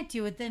can't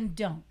do it, then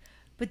don't.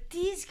 But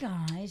these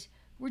guys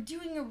were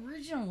doing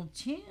original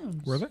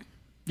tunes. Were they?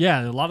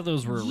 Yeah, a lot of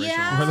those were original.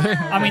 Yeah, Were they?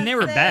 I mean, they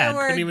were bad.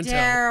 Were Couldn't even tell.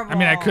 terrible. I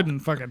mean, I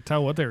couldn't fucking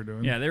tell what they were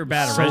doing. Yeah, they were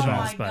bad Oh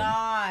originals, my but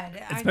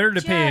God. it's better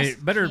to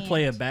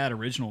play a can't. bad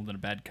original than a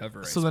bad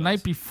cover. I So the suppose.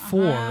 night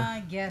before,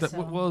 I guess so.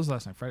 what was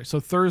last night? Friday. So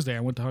Thursday, I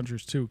went to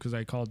Hunter's too because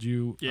I called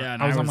you. Yeah,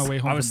 and I was on my way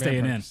home. I was from band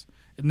staying in. practice.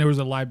 And there was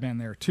a live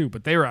band there too,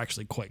 but they were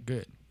actually quite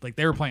good. Like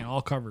they were playing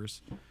all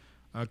covers.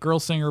 Girl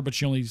singer, but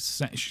she only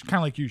sang, she's kind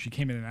of like you. She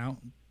came in and out.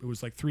 It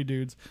was like 3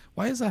 dudes.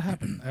 Why does that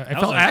happen?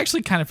 I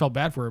actually kind of felt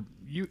bad for her.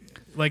 You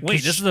like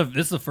Wait, 'cause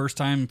this is the first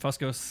time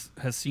Fusco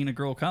has seen a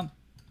girl come.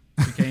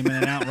 She came in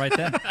and out right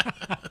then.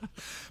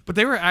 But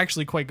they were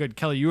actually quite good.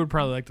 Kelly, you would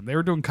probably like them. They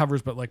were doing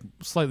covers, but like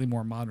slightly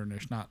more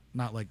modernish, not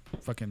like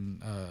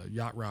fucking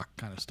yacht rock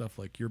kind of stuff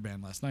like your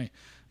band last night.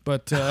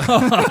 But Ouch.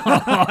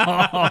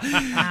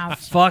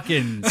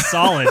 Fucking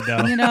solid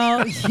though. You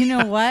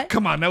know what?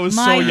 come on, that was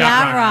My so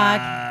yacht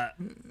rock. rock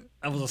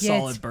That was a gets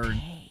solid bird.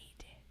 paid.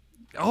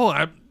 Oh,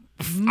 I'm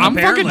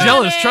Apparently. fucking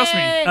jealous. Trust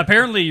me.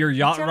 Apparently, your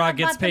yacht It's all rock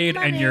gets about the paid,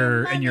 and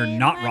your money,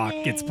 not rock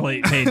gets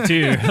paid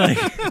too. Like,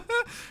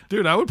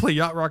 Dude, I would play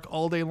yacht rock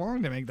all day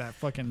long to make that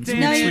fucking sweet,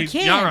 No, you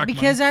sweet yacht rock can't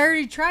because I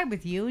already tried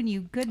with you and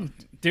you couldn't.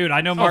 dude,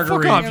 I know money. Oh, fuck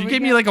Margarita. off. There You we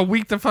gave me go. like a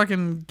week to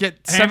fucking get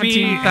Hand me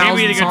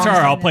 17,000 the songs.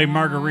 guitar. I'll play There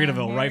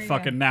Margaritaville right you go.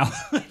 fucking now.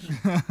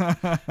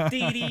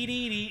 Dee, dee,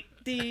 dee, dee,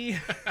 dee.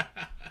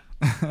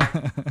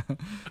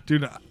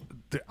 Dude,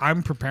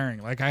 I'm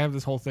preparing. Like I have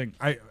this whole thing.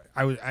 I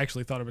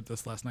actually thought about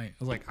this last night. I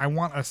was like, I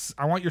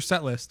want your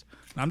set list.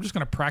 And I'm just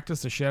gonna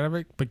practice the shit out of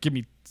it. But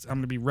I'm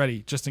gonna be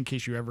ready just in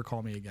case you ever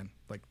call me again.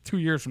 Like 2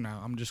 years from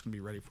now, I'm just gonna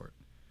be ready for it.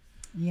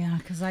 Yeah,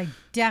 because I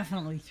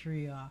definitely threw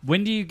you off.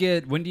 When do you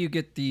get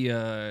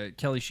the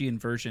Kelly Sheehan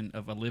version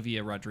of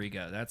Olivia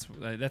Rodrigo?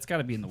 That's got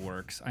to be in the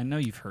works. I know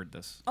you've heard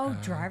this, Oh,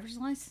 driver's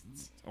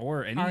license?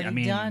 or any. Already I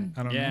mean, done.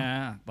 I don't know.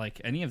 yeah,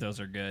 like any of those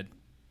are good.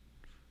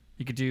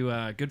 You could do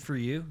 "Good for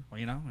You,"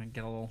 and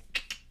get a little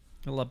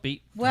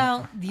upbeat.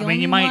 Well, the I only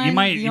mean, you one,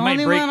 might the break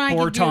only one I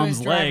poor could do Tom's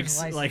is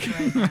driver's legs,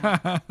 license like-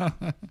 right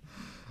now.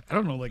 I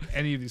don't know like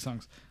any of these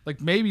songs.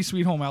 Like maybe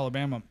Sweet Home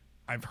Alabama,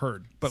 I've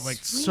heard, but like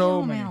Sweet so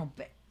Home many.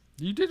 Alabama.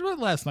 You did it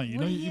last night. You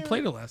What know, do you you-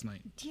 played it last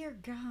night. Dear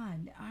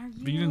God, are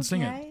you But you didn't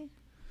sing it. okay?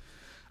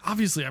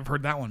 Obviously, I've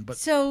heard that one, but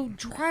So,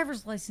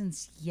 driver's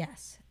license,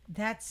 yes.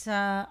 That's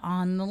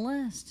on the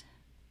list.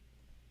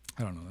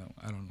 I don't know that one.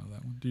 I don't know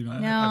that one. Do you know?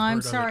 No, that? I'm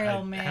heard of sorry, it. I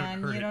old man.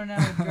 haven't heard You it. don't know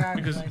the driver's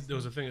Because license. there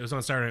was a thing. It was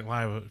on Saturday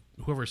Night Live.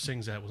 Whoever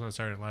sings that was on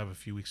Saturday Night Live a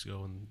few weeks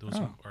ago, and there was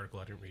some article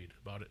I didn't read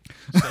about it.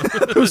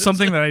 It was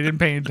something that I didn't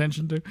pay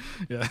attention to.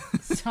 Yeah.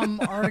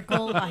 Some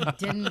article I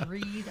didn't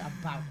read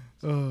about.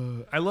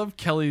 I love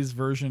Kelly's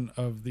version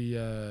of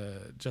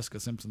the Jessica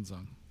Simpson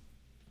song.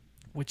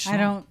 Which I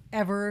don't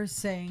ever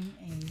sing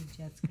a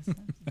Jessica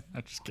Simpson.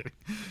 I'm just kidding.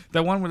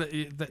 That one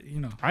with that you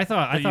know. I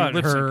thought you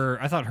lip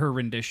sync. her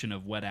rendition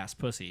of "Wet Ass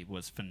Pussy"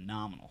 was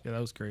phenomenal. Yeah,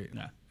 that was great.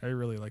 Yeah. I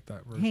really like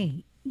that version.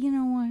 Hey, you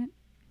know what?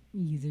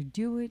 You either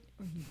do it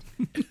or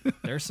you don't.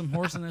 There's some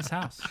whores in this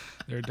house.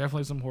 There are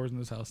definitely some whores in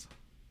this house.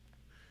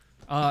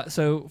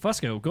 So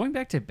Fusco, going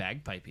back to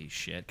bagpipey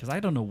shit, because I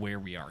don't know where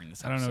we are in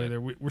this I episode. don't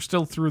know either. We're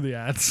still through the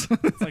ads.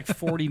 It's like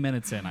 40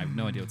 minutes in. I have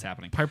no idea what's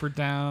happening. Piper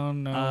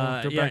down. No.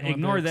 Dirtbag Yeah,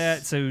 ignore Olympics.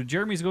 that. So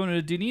Jeremy's going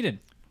to Dunedin.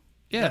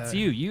 Yeah. That's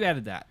you. You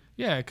added that.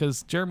 Yeah,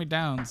 because Jeremy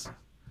Downs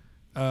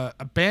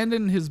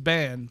abandoned his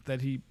band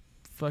that he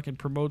fucking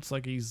promotes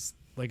like it's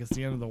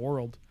the end of the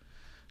world,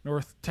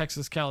 North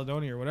Texas,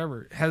 Caledonia, or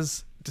whatever,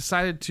 has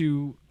decided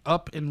to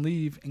up and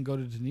leave and go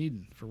to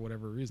Dunedin for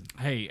whatever reason.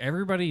 Hey,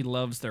 everybody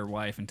loves their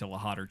wife until a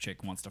hotter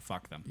chick wants to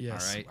fuck them.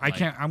 Yes, All right. I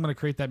can't. I'm gonna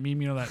create that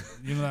meme. You know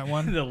that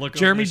one. The look over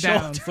Jeremy the shoulder.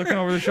 Downs looking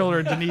over the shoulder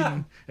at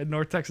Dunedin in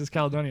North Texas,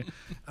 Caledonia.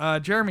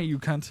 Jeremy, you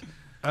cunt.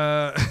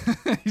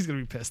 He's gonna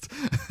be pissed,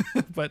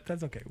 but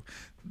that's okay.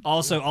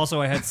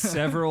 Also, I had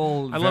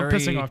several. I love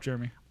pissing off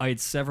Jeremy. I had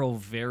several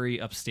very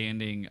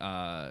upstanding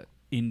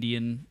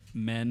Indian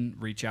men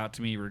reach out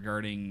to me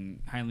regarding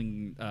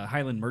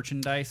Highland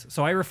merchandise.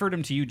 So I referred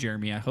them to you,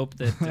 Jeremy. I hope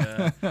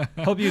that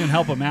hope you can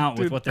help them out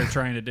with what they're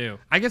trying to do.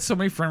 I get so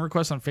many friend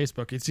requests on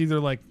Facebook. It's either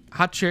like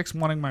hot chicks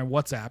wanting my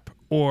WhatsApp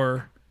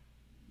or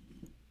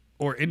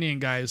or Indian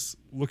guys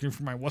looking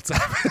for my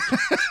WhatsApp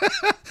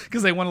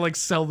because they want to like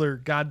sell their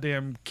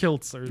goddamn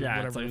kilts or Yeah,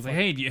 whatever. it's like,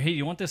 hey, do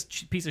you want this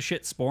piece of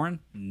shit Sporran?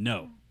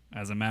 No.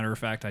 As a matter of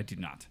fact, I do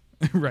not.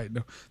 Right?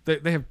 No,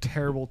 they have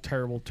terrible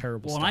Well,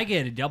 stuff. and I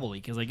get it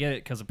doubly because I get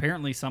it because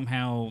apparently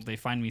somehow they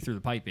find me through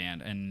the pipe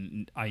band,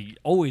 and I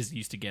always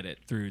used to get it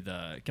through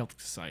the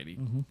Celtic Society.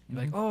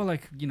 Like, oh,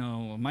 like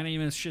my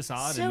name is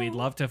Shazad, So- and we'd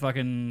love to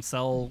fucking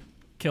sell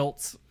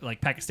kilts,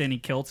 like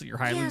Pakistani kilts at your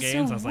Highland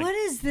games. So I was like, what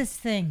is this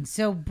thing?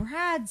 So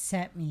Brad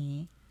sent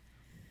me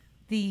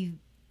the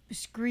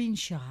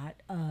screenshot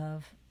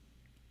of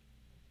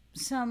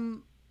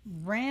some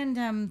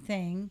random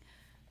thing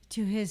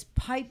to his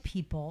pipe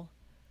people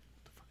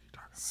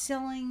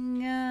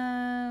selling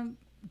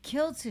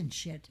kilts and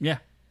shit. yeah,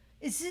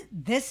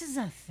 This is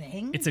a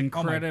thing? it's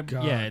incredible.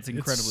 God. Yeah, it's It's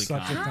incredibly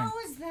such a common. thing. How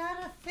is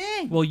that a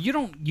thing? Well, you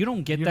don't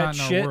get You're that not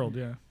in our shit. world,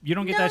 yeah. You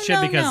don't get no, that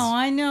shit because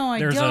I know I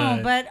there's don't,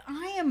 a- but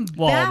I am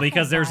well, baffled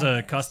because there's by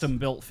a this. custom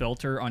built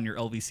filter on your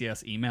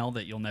LVCS email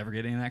that you'll never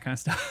get any of that kind of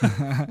stuff.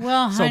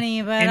 Well, So,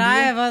 honey, but India- I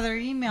have other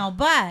email,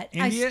 but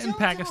India I and still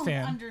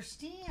Pakistan don't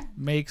understand.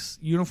 Makes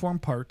uniform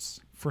parts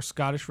for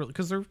Scottish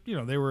because they're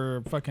they were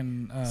a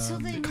fucking So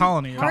they make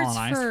colony parts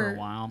Colonized for a for-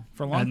 while.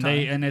 for a long and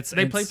time.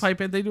 They play pipe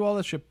band, they do all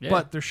that shit, Yeah.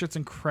 but their shit's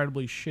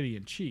incredibly shitty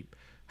and cheap.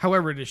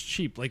 However, it is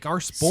cheap. Like our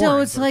sporns So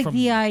it's are like from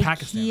the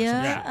Pakistan or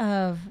something. IKEA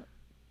of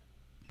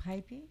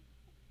piping?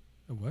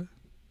 What?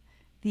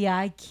 The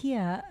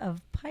IKEA of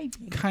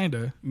piping.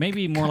 Kinda.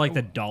 Maybe more like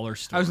the dollar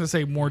store. I was gonna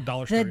say more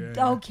dollar store. The,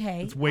 yeah.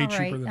 okay. It's way all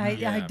cheaper right. than I,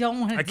 that. I Yeah. don't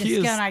want to IKEA's-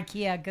 discount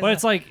IKEA because but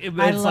it's like I it's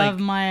love like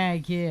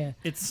my IKEA.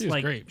 it's It's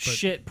like great, but-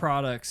 shit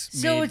products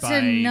So made it's by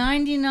a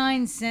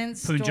 99-cent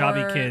store.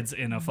 Punjabi kids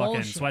in a fucking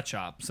bullshit.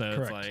 sweatshop. So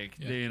Correct. it's like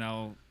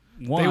Yeah.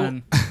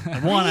 one,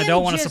 I I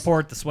don't want to just-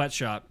 support the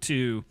sweatshop.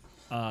 Two,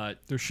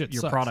 Their shit your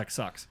sucks. product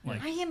sucks.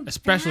 Like I am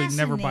Especially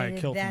never buy a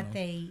fascinated kilt from that those.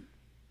 they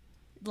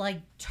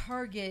like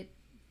target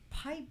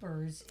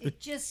pipers.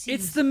 It just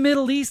seems it's the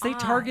Middle East. They odd.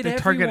 target They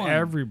everyone. target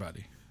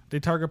everybody. They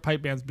target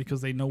pipe bands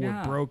because they know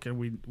Yeah. we're broke and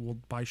we will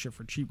buy shit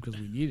for cheap because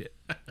we need it.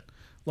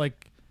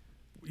 Like,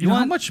 you know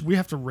how want- much we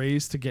have to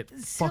raise to get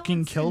So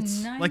fucking it's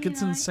kilts? Like,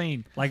 it's 99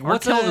 insane. Like Our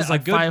what's kilt a, is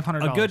like a good,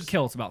 $500. A good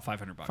kilt's about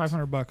 $500.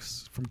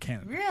 $500 from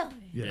Canada. really.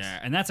 Yes. Yeah,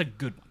 and that's a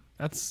good one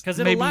That's because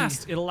it'll maybe-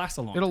 last. It'll last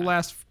a long. It'll time.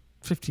 last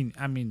 15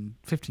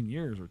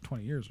 years or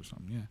 20 years or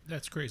something. Yeah.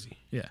 That's crazy.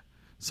 Yeah.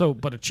 So,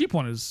 but a cheap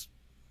one is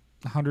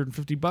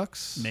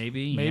 $150.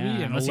 Maybe, yeah.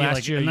 unless It'll you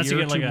last you a unless you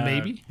year get or like two, a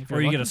maybe. if or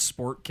you're you get a lucky.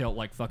 sport kilt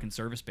like fucking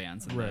service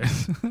bands. And Right.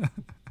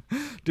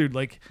 Dude,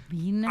 like,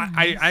 Be nice.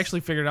 I actually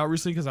figured it out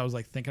recently because I was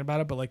like thinking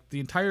about it, but like the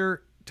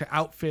entire to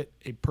outfit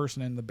a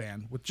person in the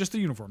band with just a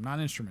uniform, not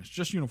instruments,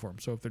 just uniform.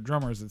 So if they're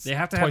drummers, it's They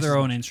have to have twice their as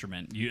own much,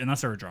 instrument,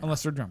 unless they're a drummer.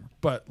 unless they're a drummer.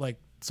 But like,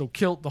 so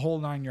kilt the whole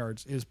 9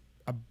 yards is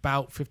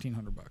about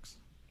 $1,500.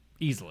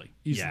 Easily.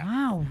 Easily. Yeah.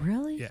 Wow,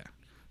 really? Yeah,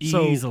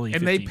 Easily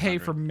and they pay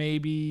 $1,500. for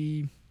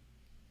maybe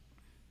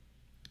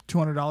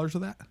 $200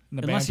 of that. And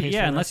the Unless band you, pays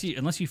for the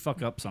unless rest. you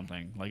fuck up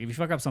something. Like if you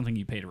fuck up something,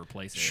 you pay to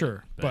replace it.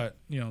 Sure, but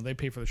they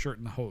pay for the shirt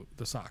and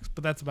the socks.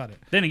 But that's about it.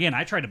 then again,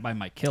 I tried to buy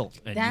my kilt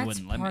and you That's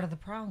wouldn't let part me. of the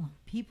problem.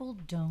 People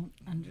don't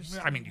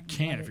understand. I mean, you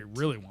can what if you it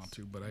really want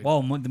to, but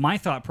Well, my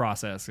thought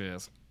process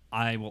is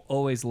I will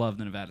always love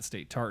the Nevada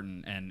State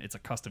tartan, and it's a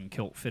custom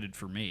kilt fitted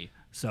for me.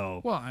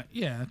 So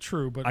yeah,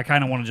 true, but I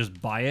kind of want to just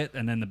buy it,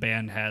 and then the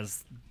band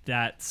has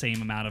that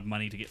same amount of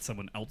money to get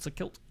someone else a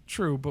kilt.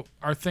 true, but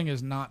our thing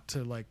is not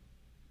to like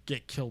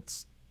get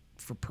kilts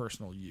for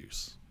personal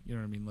use. You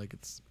know what I mean? Like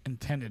it's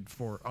intended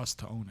for us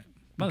to own it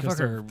because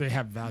Motherfucker, they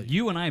have value.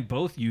 You and I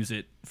both use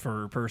it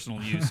for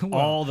personal use Well,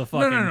 all the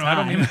fucking no,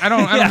 time. I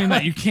don't mean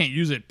that you can't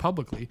use it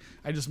publicly.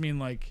 I just mean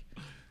like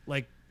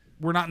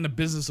we're not in the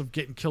business of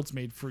getting kilts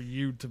made for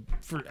you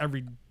for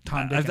every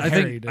Tom, Dick, and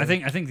Harry. I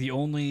think the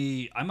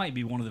only I might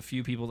be one of the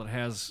few people that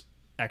has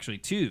actually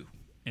two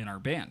in our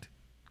band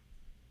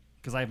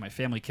because I have my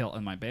family kilt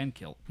and my band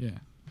kilt. Yeah,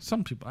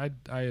 some people. I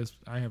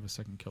have a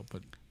second kilt,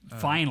 but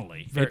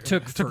Finally, very- it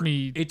took it took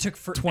me it took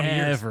 20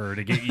 years. forever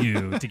to get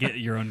you to get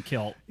your own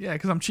kilt, yeah,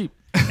 because I'm cheap.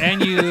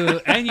 and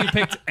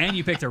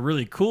you picked a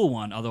really cool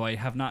one. Although I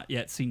have not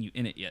yet seen you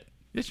in it yet.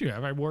 Yes, you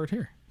have. I wore it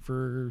here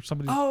for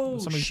somebody's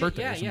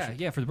birthday. or some shit.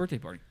 yeah, for the birthday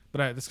party.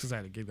 But that's because I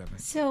had a gig that night.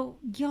 So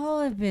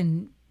y'all have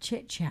been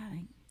chit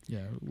chatting, Yeah,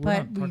 we're but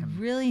not we talking.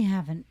 really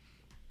haven't.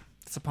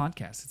 It's a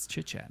podcast. It's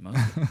chit chat.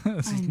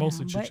 This I is know,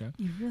 mostly but chit chat.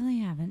 you really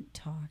haven't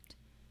talked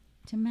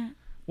to Matt.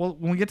 Well,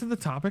 when we get to the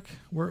topic,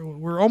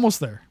 we're almost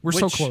there. We're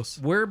so close.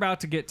 We're about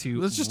to get to.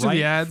 Let's just right do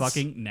the ads.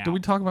 Fucking now. Did we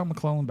talk about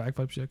McClellan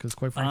bagpipes yet? Because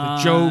quite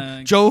frankly,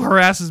 Uh, Joe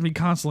harasses me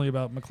constantly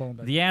about McClellan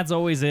bagpipes. The ad's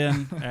always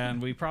in,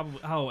 and we probably.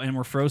 Oh, and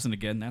we're frozen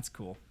again. That's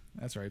cool.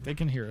 That's right. They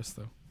can hear us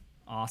though.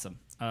 Awesome.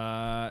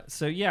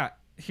 So yeah,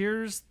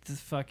 here's the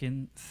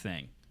fucking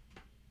thing.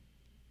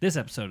 This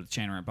episode of the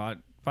Channel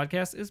Rant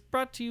Podcast is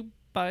brought to you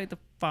by the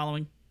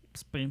following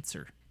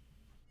sponsor.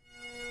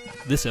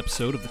 This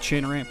episode of the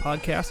Channel Rant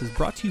Podcast is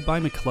brought to you by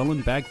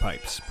McClellan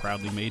Bagpipes,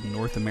 proudly made in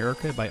North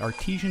America by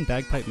artesian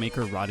bagpipe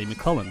maker Roddy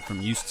McClellan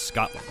from Eust,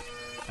 Scotland.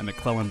 At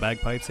McClellan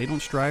Bagpipes, they don't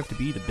strive to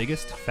be the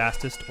biggest,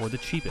 fastest, or the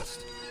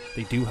cheapest.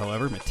 They do,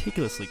 however,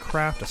 meticulously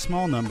craft a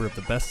small number of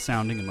the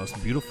best-sounding and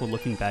most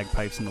beautiful-looking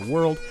bagpipes in the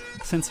world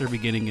since their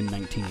beginning in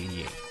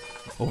 1988.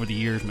 Over the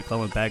years,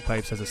 McClellan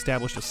Bagpipes has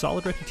established a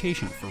solid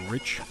reputation for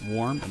rich,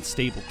 warm, and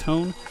stable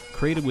tone,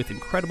 created with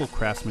incredible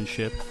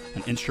craftsmanship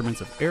and instruments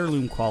of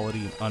heirloom quality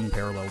and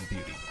unparalleled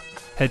beauty.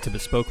 Head to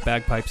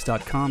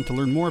BespokeBagpipes.com to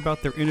learn more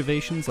about their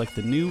innovations like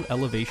the new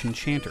Elevation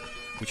Chanter,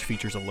 which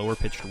features a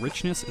lower-pitched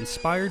richness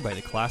inspired by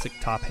the classic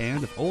top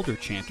hand of older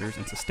chanters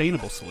and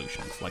sustainable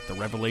solutions like the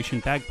Revelation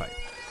Bagpipe,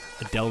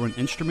 a Delrin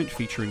instrument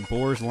featuring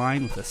bores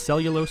lined with a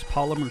cellulose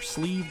polymer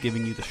sleeve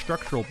giving you the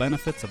structural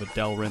benefits of a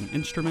Delrin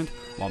instrument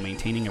while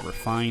maintaining a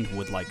refined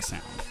wood-like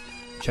sound.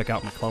 Check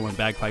out McClellan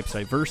Bagpipes'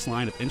 diverse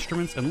line of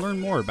instruments and learn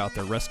more about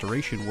their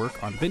restoration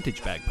work on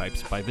vintage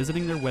bagpipes by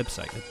visiting their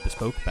website at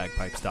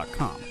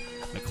BespokeBagpipes.com.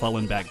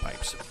 McClellan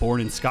Bagpipes,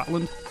 born in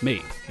Scotland,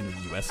 made in the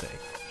USA.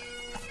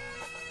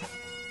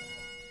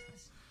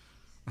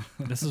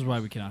 This is why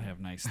we cannot have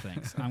nice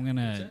things. I'm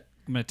gonna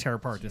tear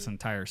apart this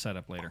entire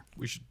setup later.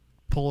 We should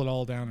pull it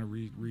all down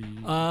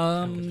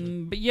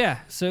and But yeah,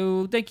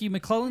 so thank you,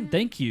 McClellan.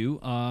 Thank you,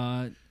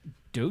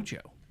 Dojo.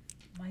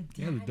 My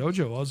Yeah, the dad-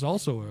 dojo was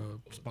also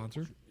a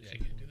sponsor. Yeah, I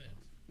can't do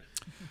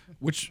that.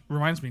 Which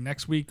reminds me,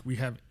 next week we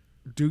have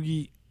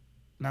Doogie,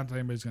 not that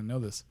anybody's going to know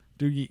this,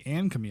 Doogie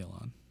and Camille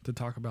on to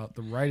talk about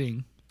the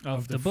writing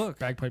Of the book.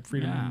 Bagpipe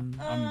Freedom.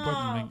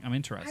 Yeah. I'm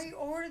interested. I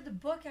ordered the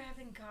book. I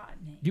haven't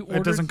gotten it. You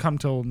It doesn't come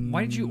till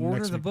Why did you order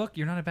next the week. book?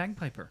 You're not a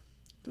bagpiper.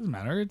 Doesn't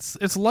matter.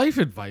 It's life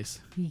advice.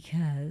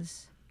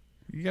 Because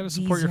You got to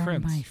support these your are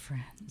friends. my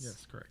friends.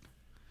 Yes, correct.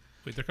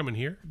 Wait, they're coming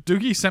here?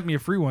 Doogie sent me a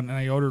free one, and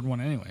I ordered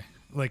one anyway.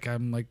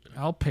 I'm like,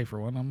 I'll pay for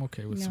one. I'm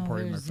okay with No,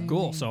 supporting my there's friends.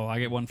 Cool. So I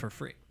get one for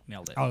free.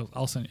 Nailed it.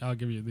 I'll send. I'll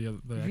give you the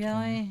extra one.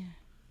 Really?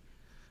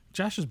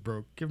 Josh is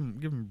broke. Give him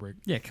a break.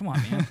 Yeah, come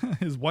on,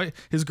 man.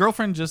 His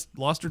girlfriend just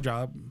lost her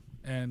job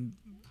and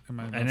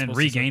then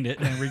regained it.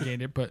 and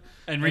regained it, but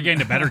And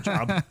regained a better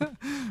job.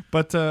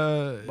 but But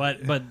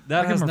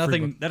that I has give him a free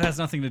nothing. book. That has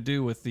nothing to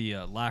do with the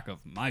lack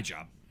of my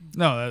job.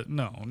 no,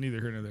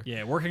 neither here nor there.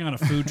 Yeah, working on a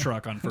food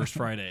truck on First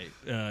Friday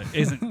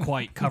isn't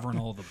quite covering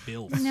all the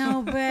bills.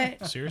 No,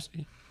 but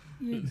Seriously?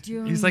 you're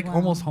doing He's like well.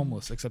 almost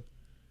homeless, except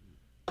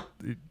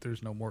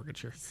there's no mortgage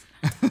here.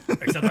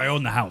 Except I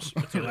own the house.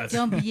 So that's,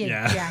 Don't be a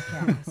Yeah.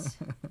 jackass.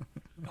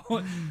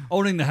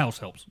 owning the house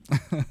helps.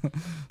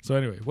 So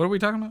anyway, what are we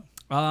talking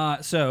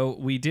about? So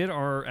we did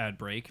our ad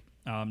break.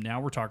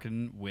 Now we're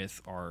talking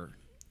with our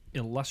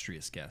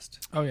illustrious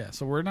guest. Oh yeah,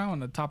 so we're now on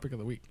the topic of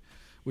the week,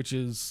 which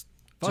is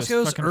just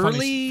Fusco's fucking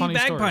early funny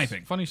bagpiping.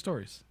 stories. Funny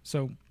stories.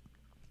 So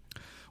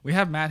we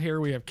have Matt here.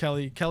 We have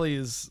Kelly. Kelly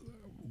is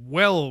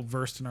well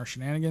versed in our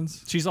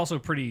shenanigans. She's also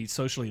pretty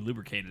socially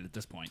lubricated at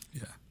this point.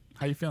 Yeah.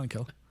 How you feeling,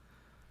 Kelly?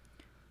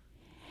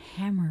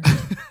 Hammered.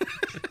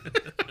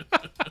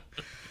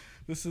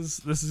 This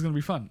is gonna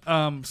be fun.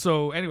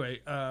 So anyway,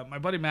 my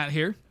buddy Matt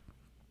here,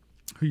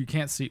 who you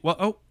can't see.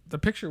 Well, the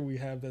picture we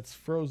have that's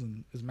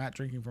frozen is Matt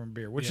drinking from a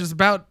beer, which is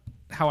about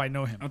how I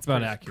know him. That's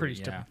about Pretty- accurate. Pretty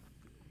Yeah. typical.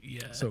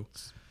 Yeah. So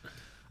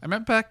I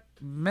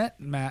met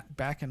Matt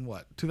back in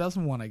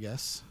 2001, I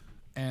guess,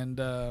 and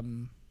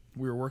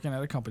we were working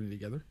at a company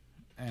together,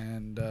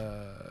 and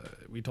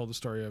we told the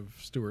story of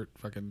Stuart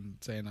fucking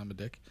saying I'm a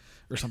dick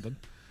or something.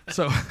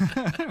 So,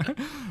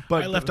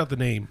 but I left out the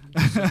name.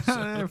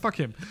 fuck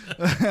him.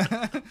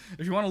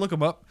 If you want to look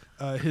him up,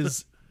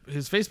 his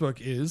Facebook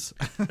is.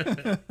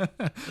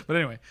 But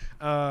anyway,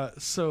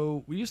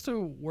 so we used to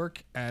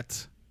work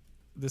at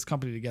this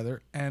company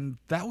together, and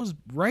that was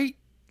right.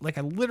 Like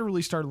I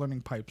literally started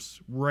learning pipes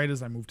right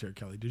as I moved here,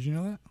 Kelly. Did you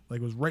know that? Like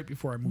it was right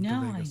before I moved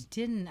No, to I Vegas.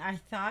 didn't. I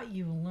thought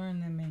you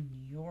learned them in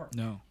New York.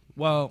 No.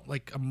 Well,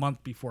 like a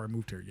month before I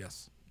moved here,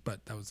 yes.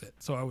 But that was it.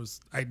 So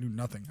I knew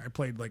nothing. I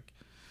played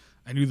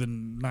I knew the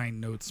 9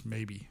 notes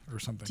maybe or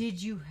something.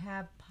 Did you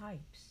have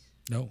pipes?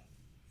 No,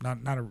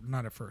 not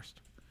at first.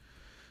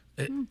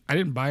 I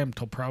didn't buy them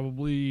till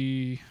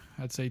probably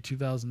I'd say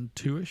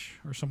 2002ish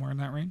or somewhere in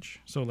that range.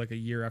 So like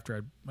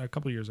a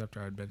couple of years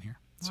after I'd been here.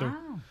 So,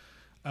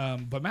 Wow.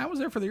 but Matt was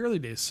there for the early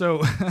days.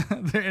 So,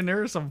 and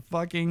there are some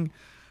fucking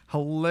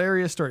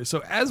hilarious stories.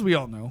 So as we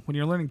all know, when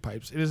you're learning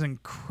pipes, it is an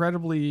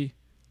incredibly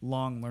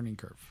long learning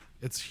curve.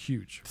 It's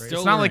huge. Right? Still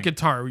It's not like learning.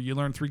 guitar where you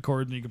learn 3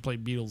 chords and you can play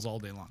Beatles all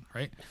day long,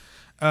 right?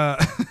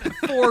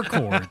 4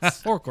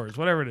 chords. 4 chords,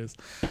 whatever it is.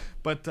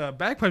 But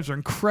bagpipes are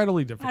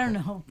incredibly difficult. I don't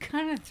know.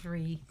 Kind of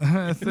 3.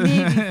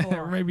 Maybe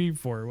 4. Maybe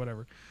 4,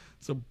 whatever.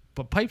 So,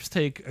 but pipes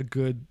take a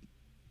good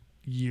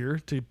year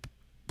to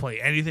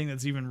play anything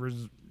that's even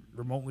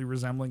remotely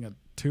resembling a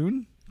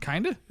tune,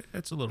 kind of.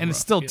 It's a little And rough. it's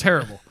still Yeah.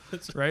 terrible,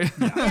 right?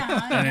 Yeah,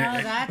 I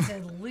know. That's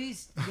at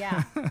least,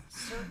 yeah,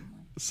 certainly.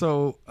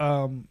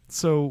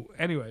 So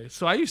anyway,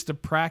 so I used to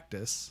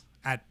practice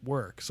at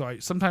work. So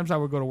sometimes I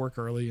would go to work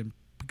early, and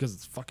because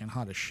it's fucking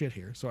hot as shit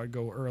here, so I'd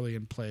go early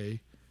and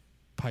play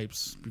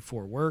pipes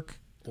before work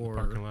or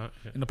Parking lot.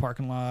 Yeah. in the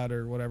parking lot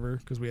or whatever,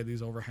 because we had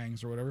these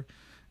overhangs or whatever.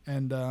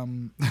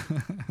 And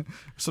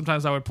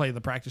sometimes I would play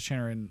the practice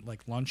chanter in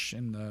like lunch,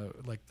 and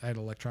like I had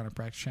an electronic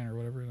practice chanter or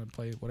whatever, and I'd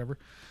play whatever.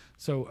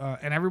 So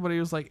and everybody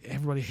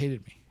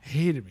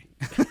hated me.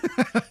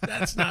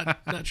 That's not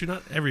true.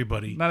 Not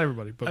everybody. Not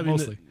everybody, but I mean,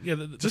 mostly.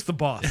 Just the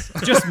boss.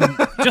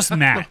 just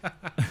Matt.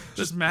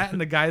 Just Matt and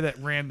the guy that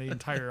ran the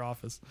entire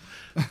office.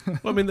 Well,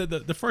 I mean,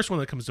 the first one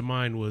that comes to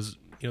mind was,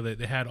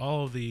 they had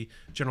all of the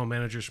general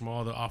managers from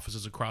all the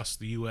offices across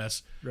the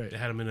U.S. Right. They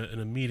had them in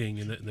a meeting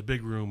in the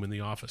big room in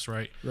the office,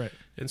 right? Right.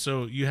 And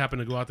so you happen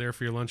to go out there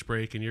for your lunch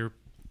break, and you're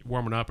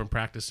warming up and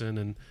practicing.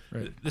 And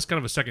Right. this is kind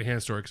of a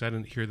secondhand story because I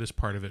didn't hear this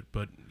part of it,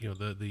 but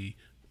the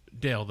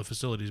Dale, the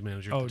facilities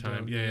manager at the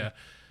time, Dale,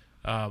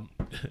 yeah.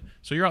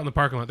 So you're out in the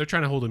parking lot. They're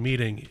trying to hold a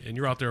meeting, and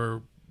you're out there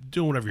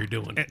doing whatever you're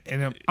doing.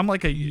 And I'm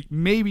like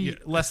maybe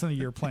less than a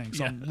year playing,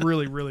 so I'm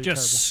really, really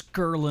Just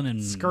skirling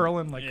and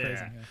skirling like crazy.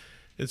 Yeah.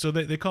 And so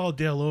they call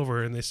Dale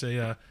over and they say,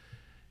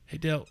 hey,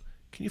 Dale,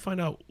 can you find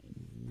out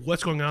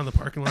what's going on in the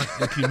parking lot?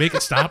 And can you make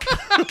it stop?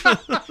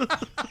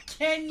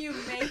 Can you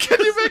make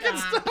it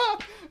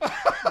stop?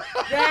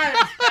 That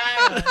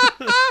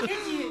is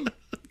fabulous.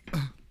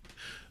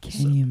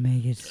 Can you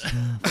make it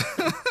stop?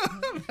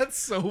 That's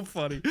so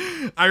funny.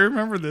 I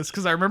remember this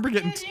because I remember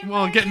getting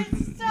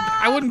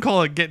I wouldn't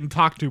call it getting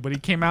talked to, but he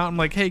came out and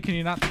like, hey, can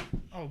you not?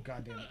 Oh,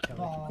 goddamn it, Kelly!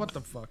 What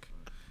the fuck?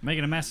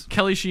 making a mess.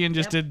 Kelly Sheehan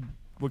just did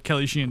what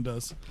Kelly Sheehan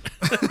does.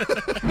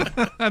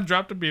 I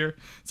dropped a beer.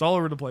 It's all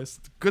over the place.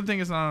 Good thing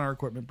it's not on our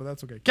equipment, but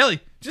that's okay. Kelly,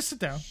 just sit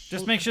down.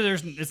 Just make sure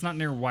it's not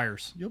near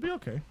wires. You'll be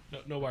okay.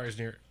 No wires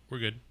near it. We're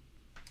good.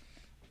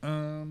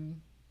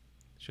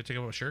 Should I take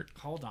off my shirt?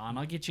 Hold on,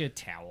 I'll get you a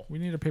towel. We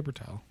need a paper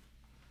towel.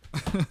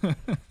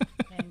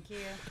 Thank you.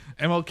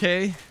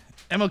 MLK,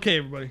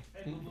 everybody.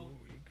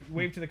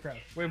 Wave to the crowd.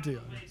 Wave to the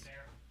audience.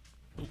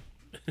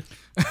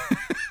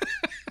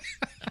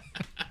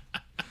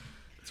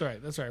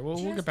 That's all right.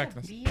 We'll get back to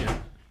this.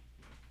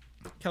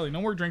 Kelly,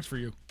 no more drinks for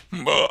you.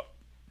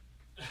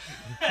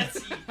 As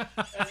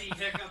he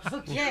hiccups.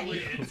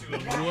 Okay.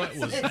 What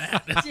was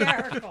that?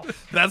 Hysterical.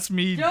 That's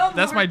me. No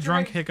That's more my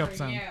drunk drinks hiccup for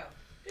sound. you.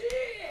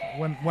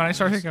 When I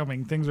start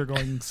hiccuping, things are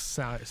going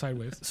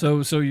sideways. So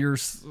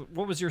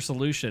what was your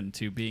solution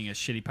to being a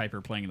shitty piper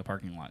playing in the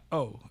parking lot?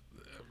 Oh,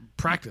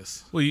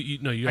 practice. Well, you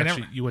I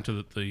actually never- you went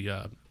to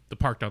the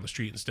park down the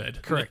street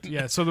instead. Correct.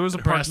 Yeah. So there was a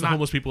park. Harassed the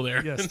homeless people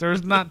there. Yes,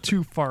 there's not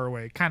too far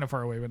away. Kind of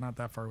far away, but not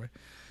that far away.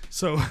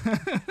 So,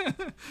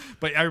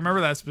 but I remember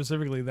that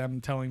specifically.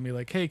 Them telling me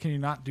like, "Hey, can you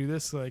not do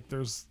this?" Like,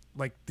 there's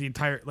like the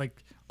entire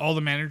all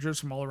the managers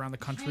from all around the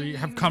country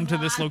have come to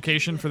this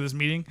location for this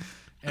meeting.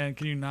 And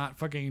can you not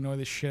fucking annoy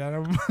the shit out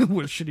of them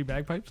with shitty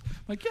bagpipes? I'm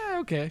like, yeah,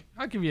 okay.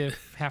 I'll give you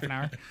half an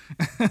hour.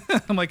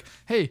 I'm like,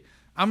 hey,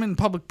 I'm in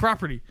public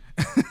property.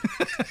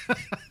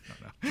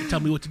 Tell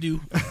me what to do.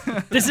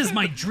 This is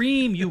my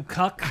dream, you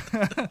cuck.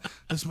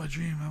 That's my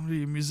dream. I'm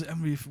gonna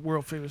be a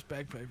world famous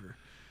bagpiper.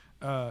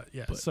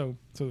 So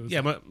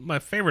Yeah, my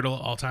favorite of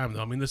all time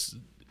though. I mean, this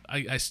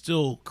I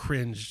still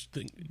cringe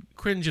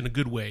in a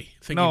good way.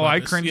 No, about I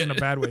this. cringe Yeah. in a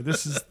bad way.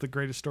 This is the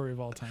greatest story of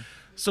all time.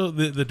 So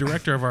the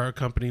director of our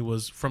company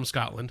was from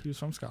Scotland. He was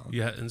from Scotland.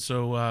 Yeah, and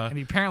so And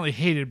he apparently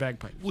hated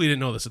bagpipes. we didn't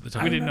know this at the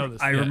time. We didn't know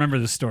this. I remember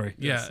this story.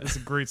 Yeah, It's a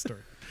great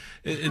story.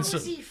 and so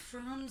Is he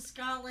from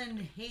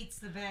Scotland? Hates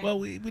the bag. well,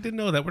 we didn't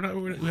know that. We're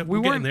We getting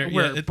weren't there.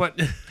 aware, Yeah, but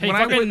Hey, when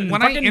fucking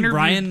I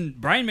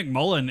interviewed, Brian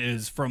McMullen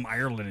is from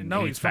Ireland and no,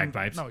 hates he's from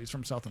bagpipes. No, he's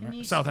from South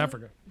you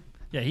Africa.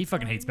 Yeah, he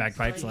fucking hates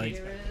bagpipes. Like,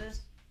 Here it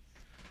is.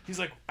 He's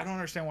like, I don't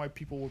understand why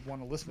people would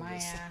want to listen to My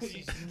this. ass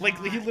is Like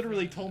he not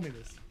literally good. told me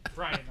this.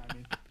 Brian, I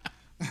mean.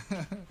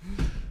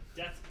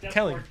 that's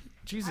Kelly,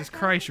 Jesus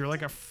Christ, you're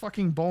like a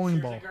fucking bowling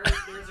ball.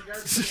 There's a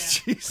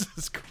garbage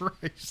Jesus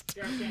Christ.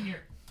 can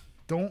here.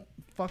 Don't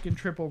fucking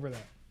trip over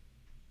that.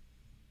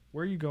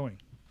 Where are you going?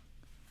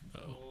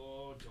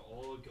 Oh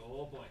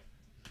boy.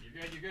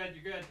 You're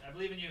good. I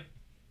believe in you.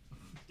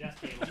 Death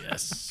table.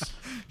 yes.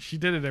 She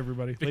did it,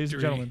 everybody. Ladies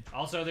and Victory. gentlemen.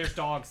 Also, there's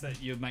dogs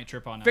that you might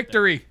trip on. out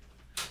Victory.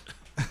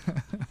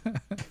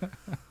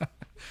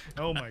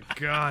 Oh my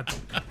God.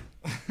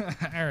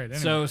 All right. there.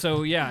 So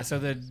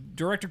the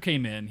director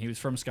came in. He was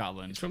from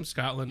Scotland. He's from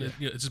Scotland.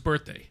 It's his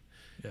birthday.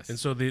 yes. And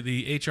so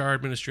the HR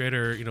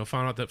administrator,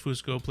 found out that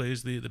Fusco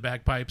plays the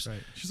bagpipes. Right.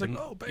 She's like, And,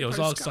 oh, was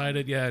all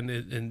excited, yeah,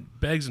 and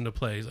begs him to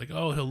play. He's like,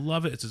 oh, he'll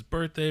love it. It's his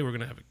birthday. We're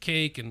gonna have a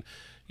cake, and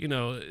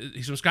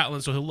he's from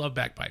Scotland, so he'll love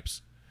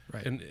bagpipes.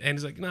 Right. And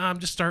he's like, nah, I'm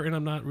just starting. We're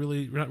not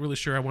really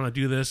sure I want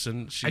to do this.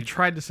 And she, I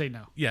tried to say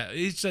no. yeah,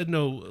 he said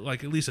no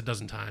like at least a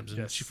dozen times, and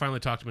Yes. she finally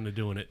talked him into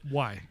doing it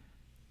Why?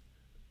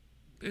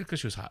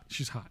 because she was hot.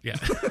 She's hot. Yeah,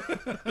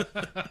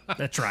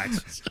 That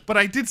tracks. But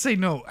I did say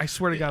no. I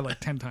swear to God, like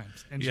 10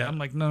 times. And Yeah. I'm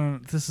like, no,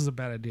 this is a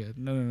bad idea.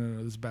 No,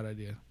 this is a bad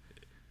idea.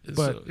 And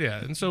But- so,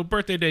 and so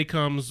birthday day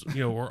comes.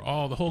 We're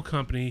the whole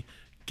company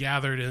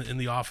gathered in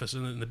the office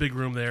in the big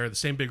room there, the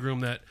same big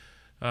room that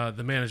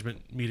the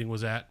management meeting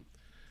was at,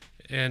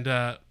 and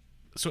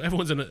so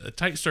everyone's in a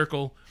tight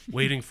circle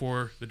waiting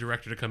for the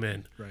director to come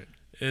in. Right.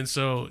 And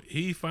so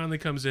he finally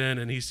comes in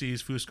and he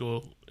sees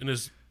Fusco in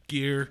his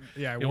gear.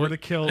 Yeah, I you know, wore with- the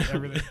kilt,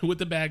 everything. with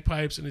the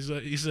bagpipes, and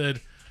he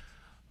said,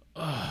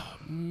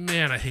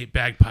 Man, I hate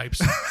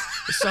bagpipes.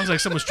 It sounds like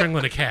someone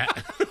strangling a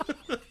cat.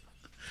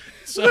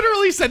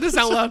 Literally said this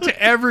out loud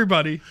to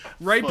everybody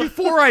right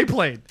before I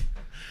played.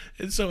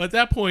 And so at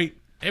that point,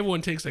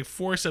 everyone takes like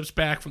 4 steps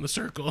back from the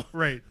circle,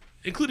 Right.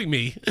 including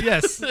me.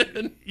 Yes.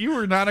 You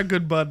were not a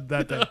good bud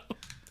that day.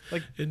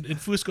 Like, And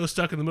Fusco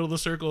stuck in the middle of the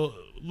circle,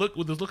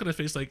 with this look on his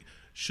face like,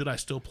 should I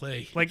still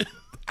play? like,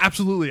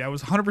 absolutely. I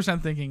was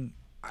 100% thinking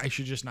I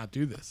should just not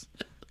do this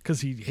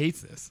because he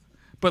hates this.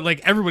 But like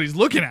everybody's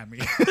looking at me.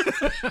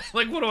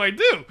 Like, what do I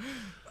do?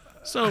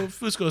 So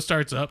Fusco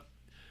starts up.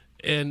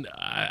 And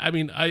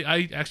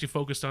I actually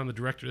focused on the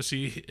director to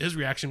see his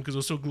reaction because it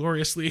was so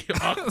gloriously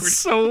awkward.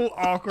 So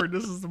awkward.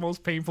 This is the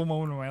most painful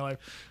moment of my life.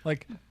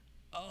 Like,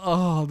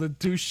 oh, the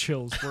douche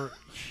chills were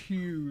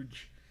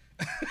huge.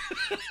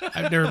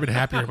 I've never been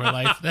happier in my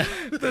life.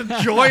 The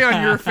joy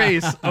on your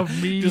face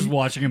of me Just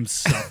watching him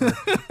suffer.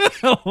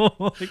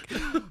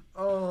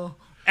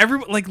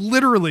 like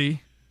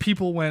literally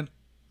people went,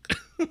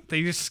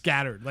 they just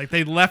scattered. Like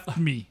they left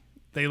me.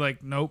 They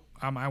like, nope,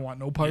 I want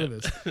no part of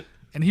this.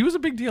 And he was a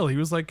big deal. He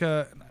was like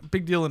a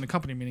big deal in the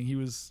company, meaning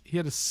he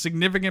had a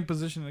significant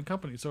position in the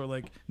company. So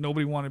like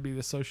nobody wanted to be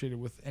associated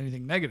with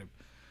anything negative.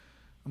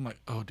 I'm like,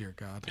 oh dear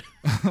God.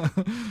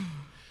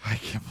 I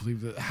can't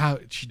believe that how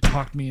she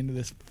talked me into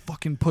this.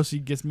 Fucking pussy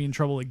gets me in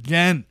trouble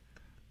again.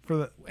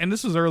 And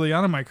this was early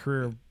on in my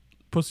career of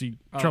pussy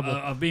trouble.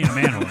 Of being a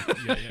man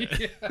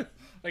whore. Yeah.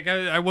 Like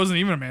I wasn't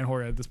even a man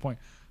whore at this point.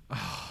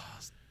 Oh,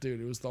 dude,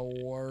 it was the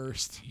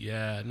worst.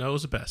 Yeah, no, it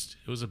was the best.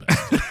 It was the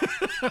best.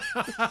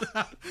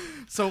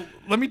 So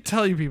let me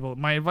tell you, people,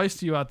 my advice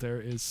to you out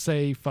there is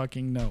say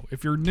fucking no.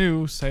 If you're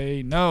new,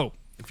 say no.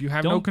 If you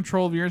have no Don't-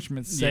 control of your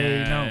instrument,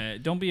 say no.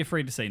 Don't be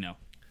afraid to say no.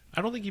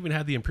 I don't think you even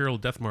had the Imperial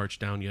Death March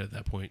down yet at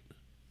that point.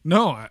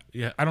 No,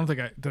 Yeah. I don't think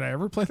did I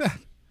ever play that?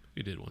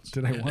 You did once.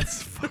 Did I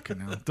once? Fucking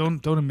hell.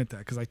 Don't admit that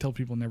because I tell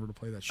people never to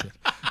play that shit.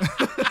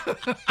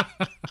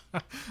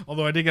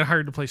 Although I did get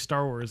hired to play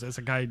Star Wars as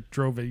a guy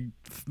drove a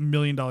 $1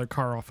 million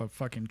car off a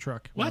fucking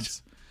truck. What?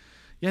 Once.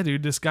 Yeah,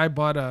 dude. This guy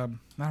bought not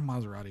a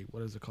Maserati.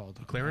 What is it called?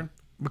 McLaren?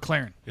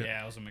 McLaren.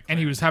 Yeah, it was a McLaren. And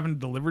he was having it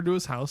delivered to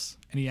his house,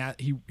 and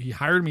he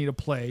hired me to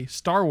play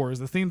Star Wars,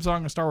 the theme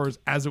song of Star Wars,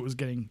 as it was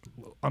getting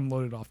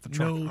unloaded off the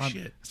truck. No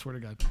shit. I swear to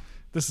God,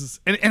 this is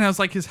and I was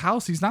like, his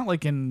house. He's not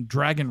like in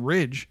Dragon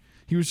Ridge.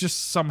 He was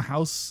just some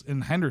house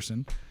in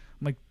Henderson.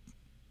 I'm like,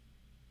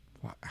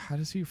 how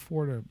does he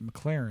afford a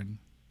McLaren?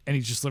 And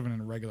he's just living in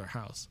a regular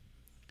house.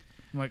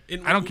 I'm like,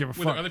 I don't give a Were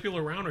fuck. there other people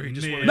around, or he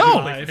just wanted No,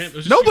 to play for him? It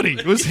was just nobody. you.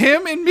 It was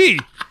him and me,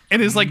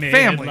 and his like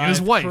family, and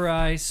his Midlife wife.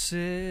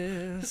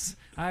 Crisis.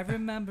 I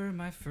remember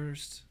my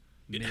first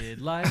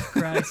midlife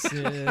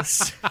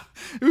crisis.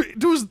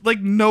 There was like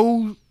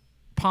no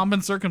pomp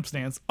and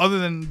circumstance other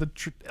than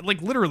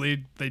like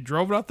literally they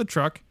drove it off the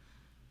truck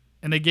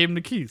and they gave him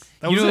the keys.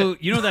 That was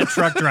it. You know that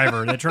truck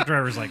driver. That truck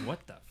driver's like,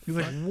 what the? He's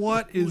like,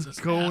 what is this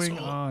going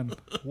asshole? on?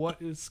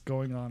 What is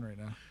going on right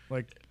now?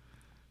 Like,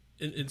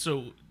 And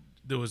so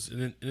there was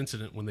an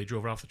incident when they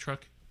drove it off the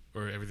truck,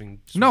 or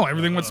everything. no,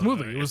 everything went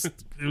smoothly. okay.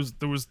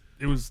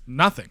 It was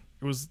nothing.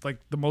 It was like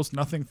the most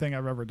nothing thing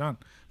I've ever done.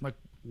 I'm like,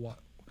 what?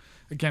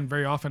 Again,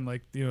 very often,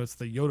 like, you know, it's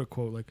the Yoda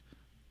quote, like,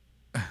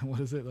 what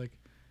is it? Like,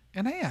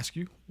 and I ask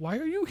you, why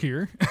are you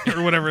here?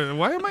 Or whatever.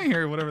 Why am I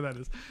here? Whatever that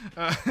is.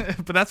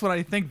 But that's what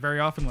I think very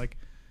often. Like,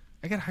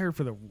 I get hired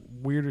for the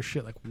weirdest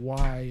shit. Like,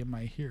 why am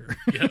I here?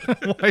 Yeah.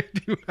 Why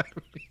do you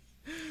have me?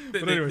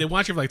 Anyway. They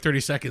watch you for like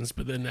 30 seconds,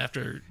 but then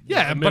after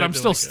Yeah, a but minute, I'm they're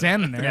still like,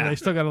 standing there. Yeah. They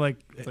still gotta like,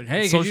 Like,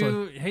 hey,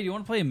 socialize. do you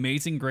want to play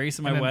Amazing Grace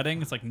at my And then-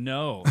 wedding? It's like,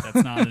 no,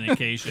 that's not an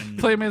occasion.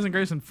 Play Amazing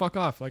Grace and fuck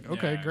off. Like,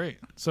 okay, Yeah. great.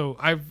 So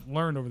I've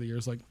learned over the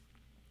years, like,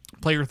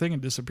 play your thing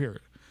and disappear.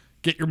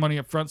 Get your money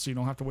up front so you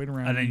don't have to wait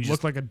around And then and you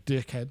look just- like a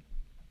dickhead.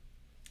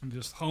 And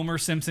just Homer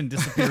Simpson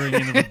disappearing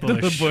into the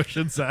bush. the bush,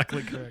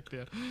 exactly correct.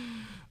 Yeah.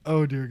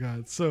 Oh dear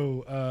God.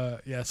 So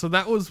yeah. So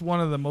that was one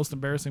of the most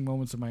embarrassing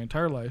moments of my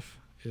entire life.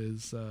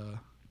 Is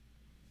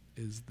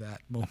that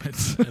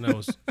moment? And I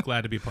was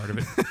glad to be part of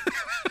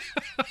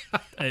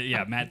it.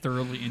 Yeah, Matt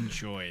thoroughly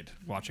enjoyed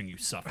watching you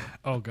suffer.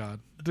 Oh God.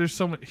 There's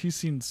so many. He's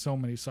seen so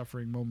many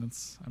suffering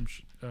moments.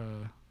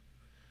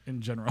 In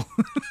general.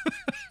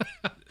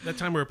 That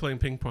time we were playing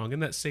ping pong in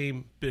that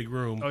same big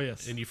room. Oh,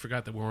 yes. And you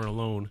forgot that we weren't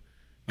alone.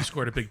 You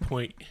scored a big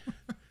point.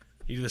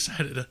 You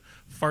decided to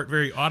fart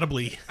very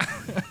audibly,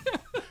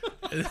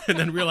 and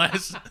then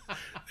realized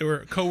there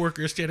were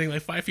coworkers standing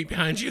like 5 feet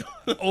behind you.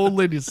 Old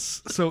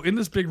ladies. So in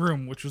this big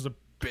room, which was a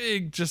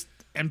big, just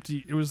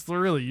empty. It was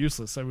really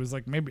useless. I was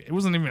like, maybe it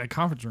wasn't even a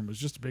conference room. It was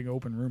just a big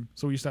open room.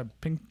 So we used to have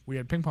we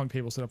had ping pong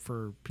tables set up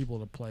for people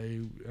to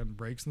play and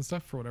breaks and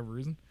stuff for whatever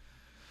reason.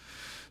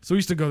 So we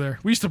used to go there.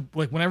 We used to,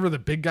 like, whenever the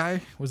big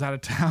guy was out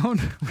of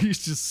town, we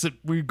used to sit,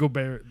 we'd go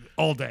there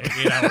all day.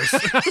 8 hours.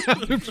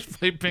 Just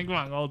play ping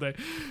pong all day.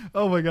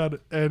 Oh my God.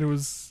 And it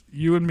was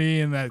you and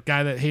me and that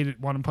guy that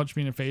wanted to punch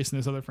me in the face and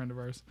this other friend of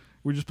ours.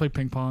 We'd just play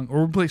ping pong.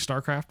 Or we'd play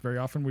StarCraft very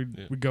often.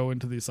 We'd go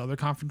into this other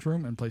conference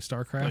room and play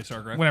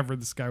StarCraft. Whenever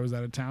this guy was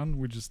out of town,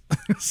 we'd just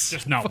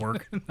not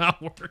work. Not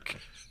work.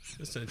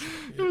 Essentially.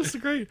 It was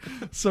great.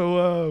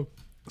 So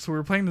So we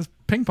were playing this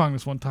ping pong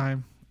this one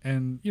time,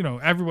 and you know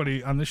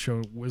everybody on this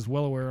show was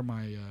well aware of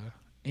my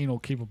anal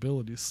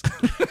capabilities.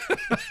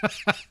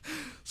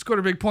 Scored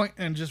a big point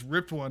and just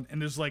ripped one,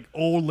 and there's like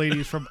old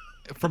ladies from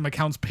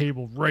accounts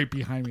payable right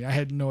behind me. I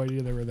had no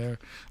idea they were there.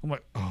 I'm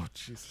like, oh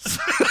Jesus.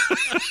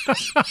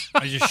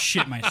 I just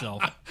shit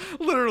myself.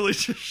 Literally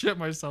just shit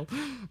myself.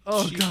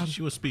 Oh God.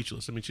 She was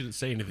speechless. I mean, she didn't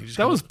say anything.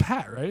 That was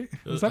Pat, right?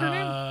 Was that her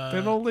name?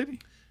 That old lady?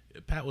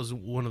 Pat was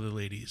one of the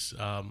ladies,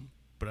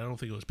 but I don't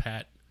think it was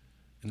Pat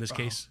in this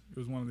case. It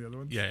was one of the other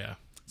ones? Yeah.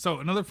 So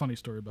another funny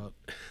story about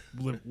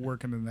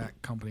working in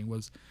that company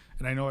was,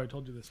 and I know I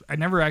told you this, I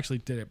never actually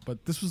did it,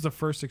 but this was the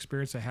first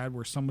experience I had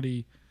where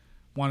somebody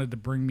wanted to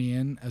bring me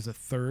in as a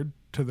third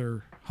to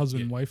their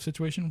husband-wife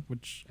situation,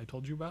 which I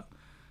told you about.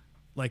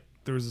 Like,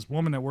 there was this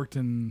woman that worked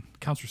in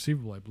accounts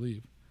receivable, I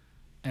believe,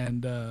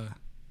 and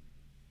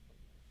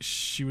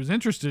she was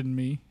interested in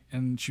me,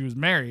 and she was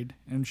married,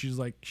 and she's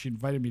like, she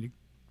invited me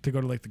to go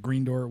to like the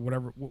Green Door or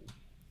whatever.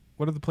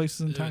 What are the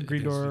places in town?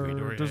 Green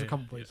Door. There's a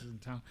couple places in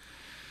town.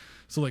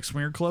 So like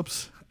swinger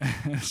clubs.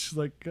 And she's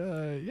like,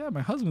 yeah,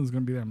 my husband's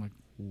gonna be there. I'm like,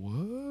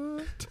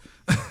 what?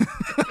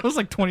 I was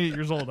like 28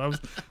 years old. I was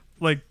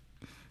like,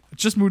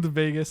 just moved to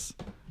Vegas.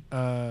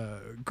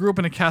 Grew up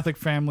in a Catholic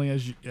family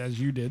as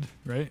you did,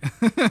 right?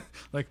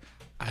 Like,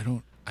 I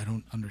don't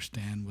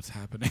understand what's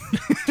happening.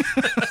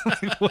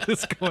 Like, what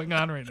is going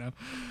on right now?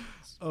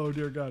 Oh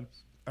dear God.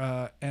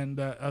 And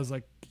I was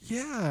like,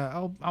 yeah,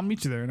 I'll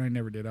meet you there, and I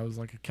never did. I was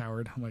like a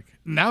coward. I'm like,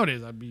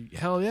 nowadays I'd be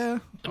hell yeah.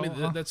 I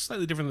mean, that's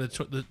slightly different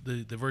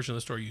than the version of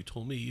the story you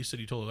told me. You said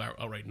you told her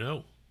outright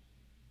no.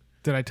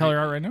 Did I tell her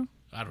out right now?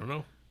 I don't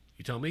know.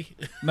 You tell me.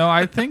 No,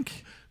 I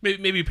think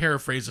maybe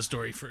paraphrase the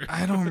story for.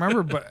 I don't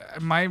remember,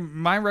 but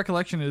my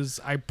recollection is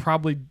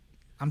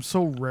I'm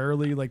so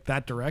rarely like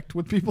that direct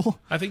with people.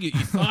 I think you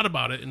thought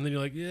about it, and then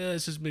you're like, yeah,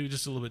 this is maybe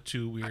just a little bit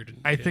too weird.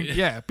 I think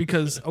yeah,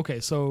 because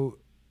okay, so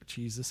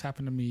geez, this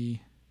happened to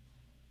me.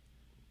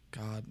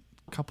 God,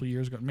 a couple of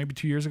years ago, maybe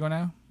 2 years ago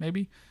now,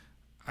 maybe.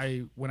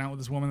 I went out with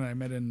this woman that I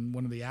met in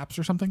one of the apps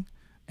or something,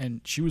 and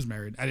she was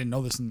married. I didn't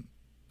know this, and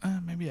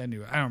maybe I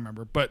knew it. I don't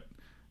remember, but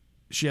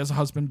she has a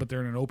husband, but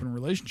they're in an open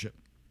relationship.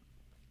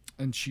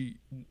 And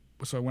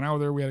so I went out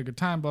with her. We had a good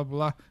time, blah, blah,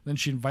 blah. Then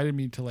she invited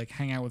me to like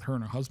hang out with her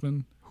and her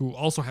husband, who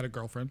also had a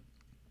girlfriend.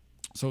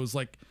 So it was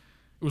like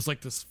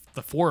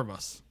the four of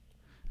us.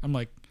 I'm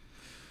like,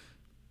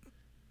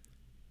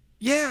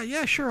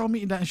 yeah, sure, I'll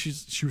meet you down.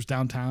 She was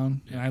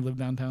downtown, and I live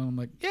downtown. I'm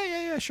like,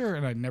 yeah, sure.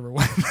 And I never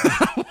went.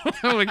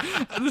 I'm like,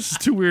 this is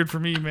too weird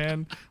for me,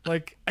 man.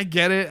 Like, I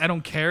get it. I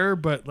don't care,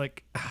 but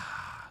like,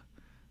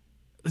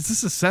 is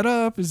this a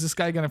setup? Is this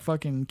guy going to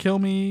fucking kill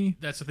me?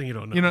 That's the thing you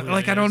don't know. You know,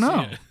 like, I don't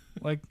know. Yeah.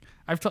 Like,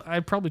 I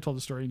probably told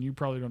the story, and you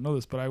probably don't know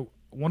this, but I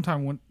one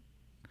time went.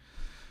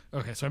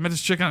 Okay, so I met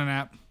this chick on an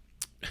app.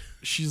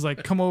 She's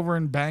like, come over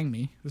and bang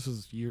me. This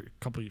was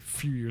a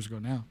few years ago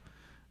now.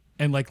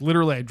 And like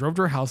literally I drove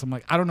to her house. I'm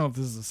like, I don't know if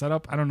this is a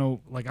setup. I don't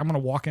know. Like, I'm going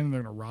to walk in and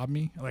they're going to rob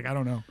me. Like, I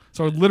don't know.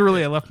 So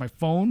literally I left my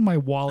phone, my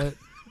wallet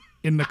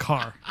in the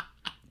car.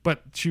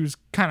 But she was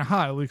kind of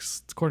hot, at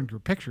least according to her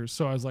pictures.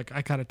 So I was like,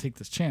 I got to take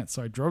this chance.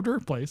 So I drove to her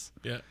place.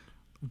 Yeah.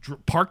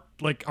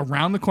 Parked like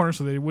around the corner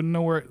so they wouldn't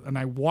know where. And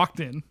I walked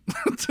in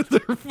to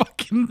their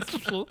fucking,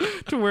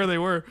 to where they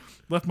were.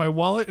 Left my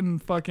wallet and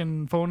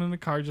fucking phone in the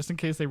car just in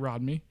case they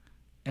robbed me.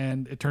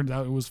 And it turns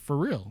out it was for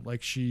real.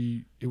 Like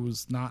it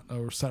was not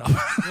a setup.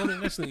 Well,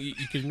 that's the thing.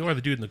 You can ignore the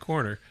dude in the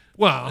corner.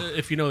 Well,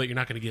 if you know that you're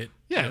not going to get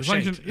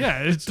shanked.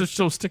 It's just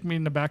she'll stick me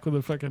in the back with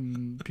a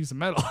fucking piece of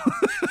metal.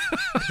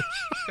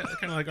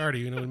 Kind of like Artie,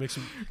 you know, he makes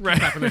him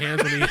clapping their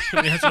hands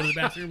when he has to go to the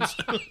bathrooms.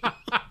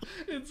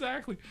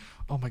 Exactly.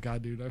 Oh my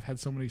God, dude, I've had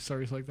so many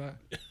stories like that.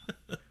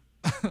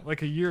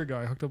 Like a year ago,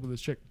 I hooked up with this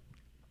chick,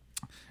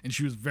 and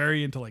she was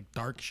very into like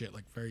dark shit,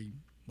 like very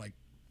like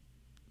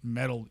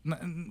metal.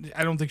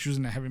 I don't think she was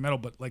into heavy metal,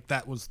 but like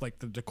that was like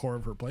the decor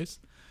of her place.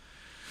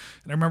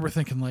 And I remember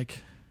thinking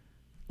like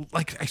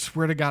I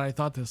swear to God, I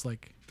thought this,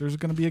 like, there's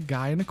gonna be a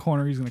guy in the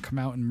corner, he's gonna come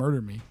out and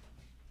murder me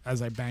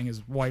as I bang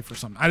his wife or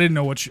something. I didn't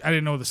know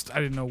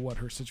what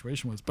her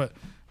situation was, but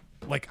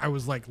like I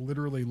was like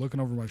literally looking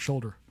over my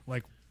shoulder,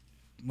 like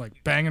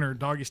banging her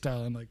doggy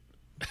style, and like,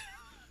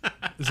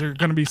 is there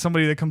gonna be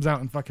somebody that comes out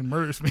and fucking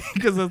murders me?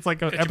 Because it's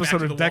like an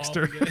episode of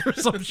Dexter or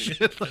some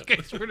shit. Like,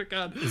 I swear to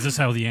God. Is this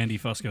how the Andy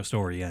Fusco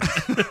story ends?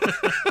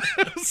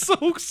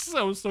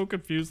 so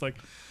confused. Like,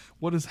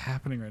 what is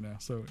happening right now?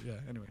 So yeah.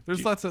 Anyway,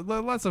 there's lots of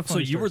funny So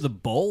you stories. were the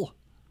bull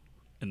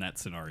in that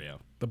scenario.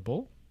 The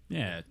bull?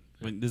 Yeah.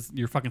 When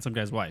you're fucking some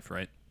guy's wife,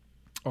 right?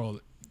 Oh,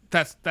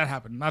 that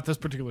happened. Not this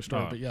particular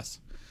story, Oh. but yes.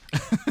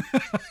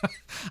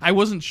 I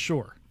wasn't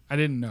sure. I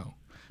didn't know,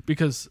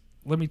 because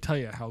let me tell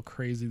you how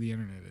crazy the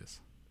internet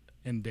is,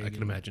 and dating I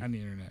can imagine. on the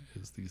internet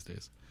is these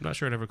days. I'm not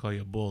sure I'd ever call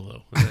you a bull,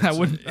 though. I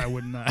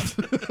would not.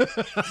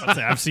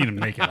 I've seen him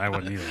naked. I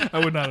wouldn't either.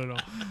 I would not at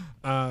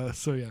all.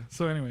 So yeah.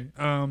 So anyway.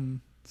 Are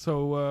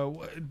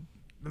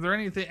there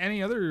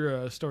any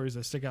other stories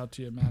that stick out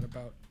to you, Matt,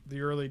 about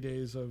the early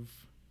days of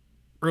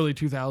early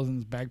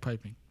 2000s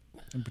bagpiping?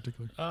 in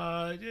particular?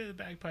 Yeah,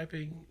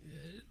 bagpiping.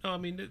 No, I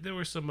mean there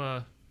were some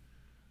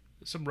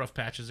rough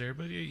patches there,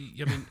 but I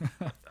mean,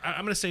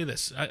 I'm going to say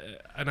this,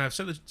 and I've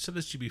said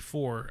this to you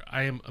before.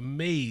 I am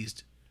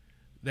amazed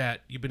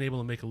that you've been able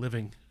to make a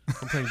living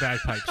from playing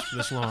bagpipes for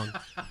this long.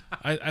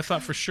 I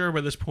thought for sure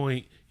by this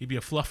point you'd be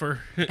a fluffer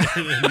in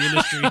the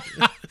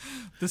industry.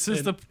 This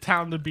is the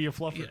town to be a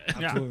fluffer.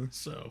 Yeah. Absolutely.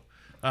 So,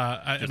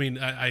 I mean,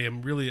 I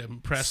am really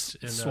impressed.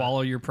 And,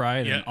 Swallow your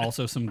pride yeah. and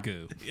also some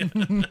goo.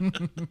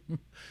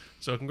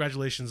 So,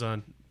 congratulations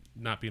on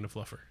not being a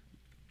fluffer.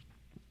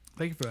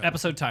 Thank you for that.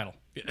 Episode title.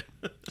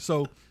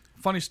 So,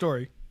 funny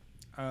story.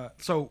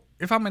 So,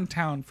 if I'm in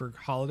town for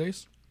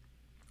holidays,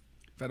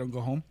 if I don't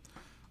go home,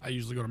 I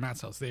usually go to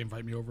Matt's house. They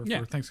invite me over Yeah.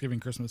 for Thanksgiving,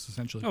 Christmas,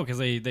 essentially. Oh, because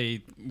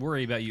they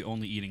worry about you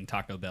only eating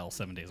Taco Bell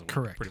 7 days a week.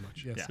 Correct. Pretty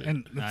much. Yes. Yeah.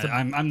 And,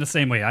 I'm the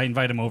same way. I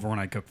invite him over when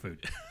I cook food.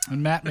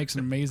 and Matt makes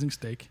an amazing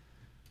steak.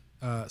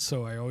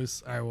 So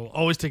I will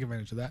always take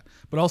advantage of that.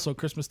 But also,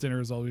 Christmas dinner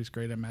is always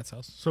great at Matt's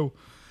house. So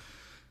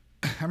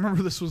I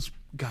remember this was,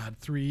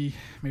 maybe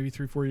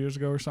 3-4 years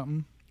ago or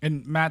something.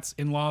 And Matt's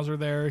in-laws are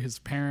there. His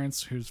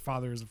parents, whose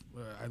father is,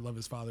 I love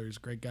his father. He's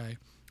a great guy.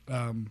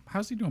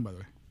 How's he doing, by the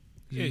way?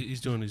 Yeah,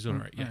 he's doing all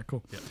right. Yeah,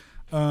 cool.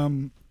 Yeah.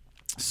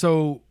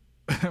 So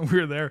we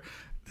were there.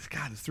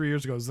 God, it's 3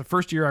 years ago. It was the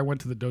first year I went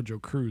to the Dojo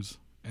cruise,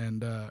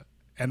 and I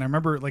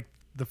remember like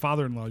the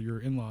father-in-law, your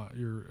in-law,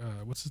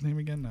 what's his name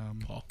again?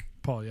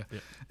 Paul, yeah.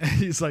 And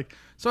he's like,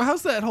 so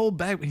how's that whole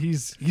bag?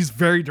 He's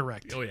very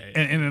direct. Oh, yeah.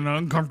 In an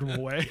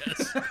uncomfortable way.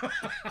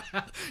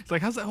 It's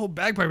like, how's that whole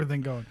bagpiper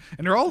thing going?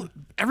 And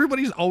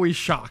everybody's always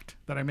shocked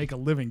that I make a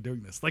living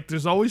doing this. Like,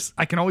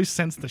 I can always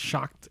sense the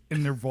shock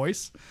in their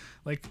voice.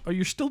 Like, oh,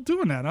 you're still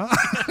doing that,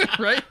 huh?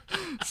 Right?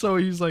 So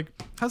he's like,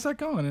 how's that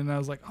going? And I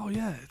was like, oh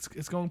yeah,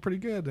 it's going pretty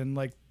good. And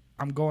like,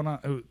 I'm going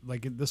on,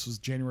 this was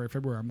January,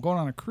 February. I'm going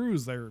on a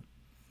cruise there.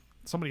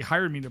 Somebody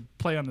hired me to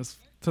play on this,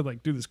 to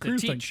like do this To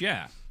cruise teach, thing.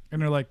 yeah.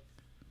 And they're like,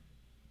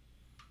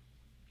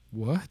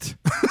 what?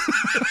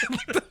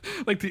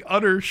 Like the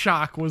utter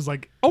shock was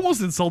like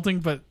almost insulting,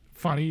 but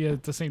funny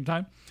at the same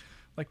time.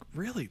 Like,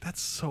 really? That's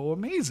so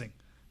amazing.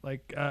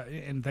 Like,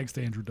 and thanks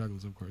to Andrew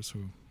Douglas, of course,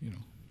 who,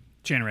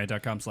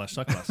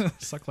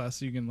 Chanarad.com/suckclass. suck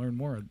class. You can learn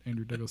more at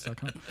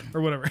andrewdouglas.com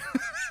or whatever.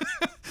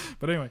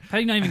 But anyway, How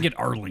do you not even get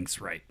our links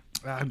right?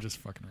 I'm just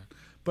fucking around.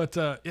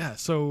 But yeah,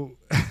 so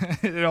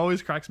it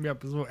always cracks me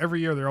up. Every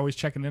year they're always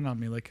checking in on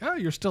me, like, oh,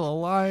 you're still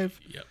alive.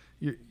 Yep.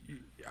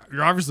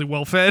 You're obviously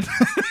well fed.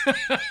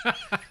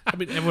 I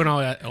mean, everyone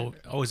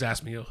always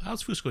asks me,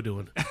 how's Fusco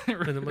doing?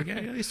 And I'm like, yeah,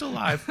 he's still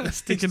alive.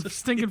 Stinking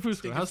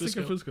Fusco. How's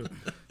Stinking Fusco?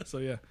 So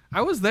yeah,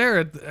 I was there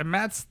at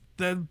Matt's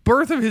the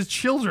birth of his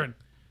children.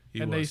 He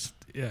and was.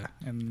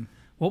 and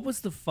What was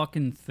the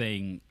fucking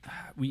thing?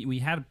 We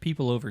had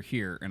people over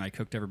here, and I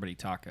cooked everybody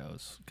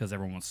tacos because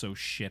everyone was so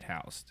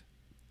shit-housed.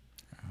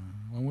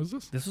 when was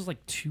this? This was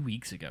like 2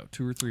 weeks ago,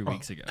 2 or 3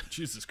 weeks ago.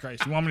 Jesus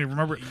Christ! You want me to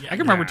remember? I can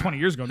remember 20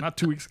 years ago, not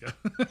 2 weeks ago.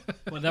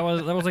 Well, that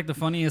was like the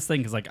funniest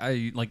thing because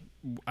I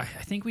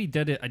think we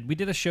did it. We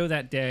did a show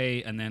that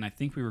day, and then I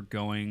think we were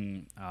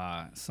going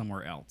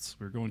somewhere else.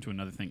 We were going to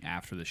another thing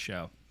after the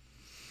show,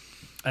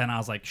 and I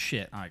was like,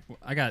 "Shit!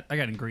 I got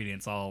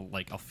ingredients. I'll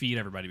feed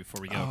everybody before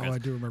we go." Oh, 'cause I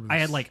do remember I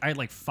this. had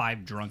like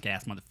 5 drunk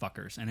ass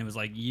motherfuckers, and it was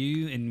like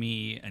you and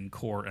me and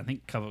Court. I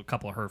think a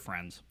couple of her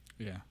friends.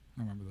 Yeah,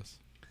 I remember this.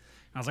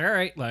 I was like, all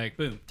right, like,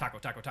 boom, taco,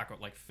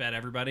 like, fed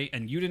everybody,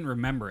 and you didn't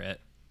remember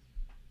it.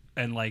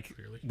 And, like,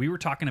 we were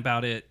talking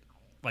about it,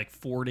 like,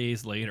 4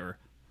 days later.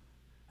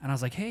 And I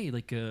was like, hey,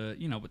 like,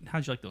 but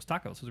how'd you like those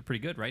tacos? Those are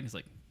pretty good, right? And he's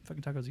like,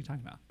 fucking tacos are you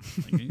talking about?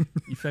 Like,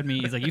 you fed me,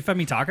 he's like, you fed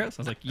me tacos? I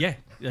was like, yeah,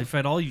 I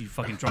fed all you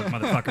fucking drunk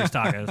motherfuckers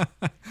tacos.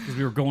 Because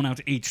we were going out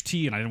to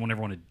HT, and I didn't want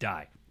everyone to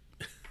die.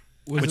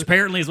 Which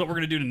apparently is what we're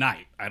going to do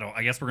tonight.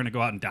 I guess we're going to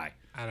go out and die.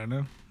 I don't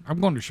know. I'm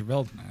going to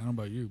Chevelle tonight. I don't know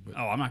about you, but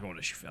Oh, I'm not going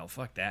to Chevelle.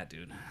 Fuck that,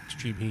 dude.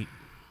 Extreme heat.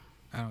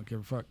 I don't give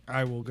a fuck.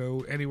 I will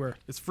go anywhere.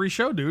 It's free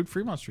show, dude.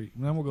 Fremont Street.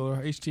 And then we'll go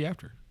to HT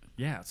after.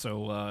 Yeah,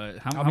 so I'll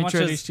how meet much you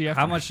at does, HT after.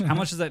 how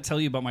much does that tell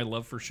you about my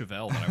love for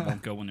Chevelle that I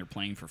won't go when they're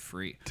playing for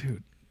free?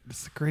 Dude,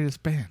 it's the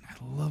greatest band. I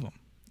love them.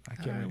 I I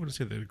can't. wait. wouldn't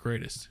say they're the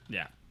greatest.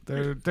 Yeah.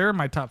 They're in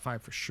my top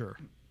 5 for sure.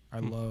 I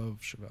love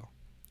Chevelle.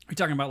 Are you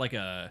talking about like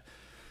a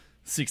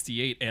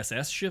 68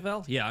 SS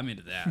Chevelle? Yeah, I'm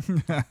into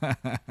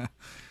that.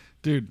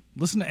 Dude,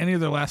 listen to any of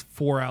their last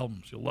 4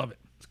 albums. You'll love it.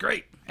 It's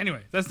great.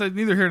 Anyway, that's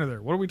neither here nor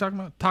there. What are we talking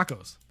about?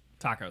 Tacos.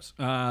 Tacos.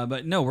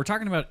 But no, we're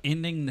talking about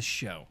ending the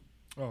show.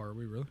 Oh, are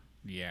we really?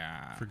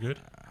 Yeah. For good?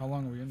 How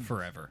long are we in?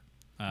 Forever.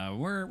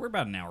 We're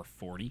about an hour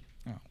 40.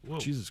 Oh, Whoa.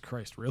 Jesus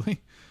Christ,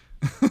 really?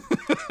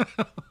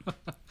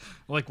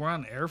 Like we're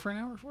on air for an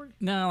hour 40?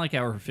 No, like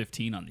hour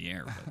 15 on the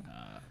air.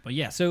 But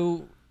yeah,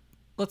 so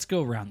let's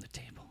go around the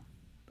table.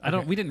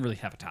 We didn't really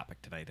have a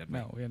topic today, did we?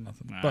 No, we had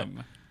nothing. But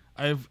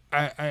Um,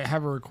 I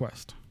have a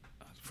request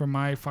for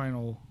my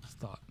final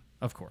thought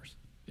of course.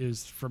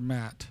 is for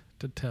Matt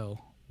to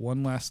tell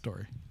one last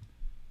story,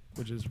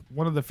 which is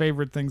one of the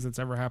favorite things that's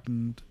ever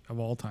happened of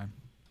all time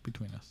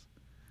between us,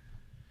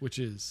 which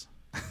is,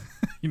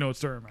 you know what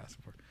story I'm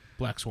asking for?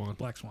 Black Swan.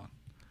 Black Swan.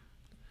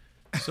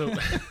 So,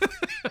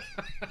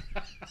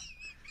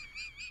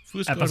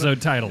 Fusco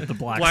Episode titled The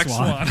Black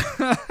Swan.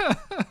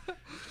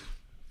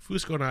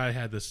 Fusco and I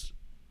had this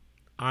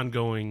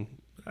ongoing,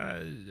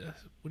 what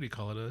do you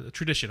call it? A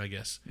tradition, I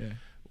guess. Yeah.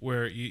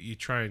 Where you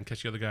try and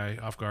catch the other guy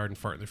off guard and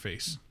fart in their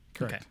face.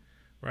 Correct. Okay.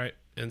 Right?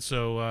 And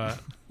so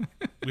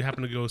we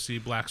happened to go see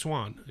Black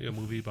Swan, a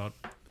movie about...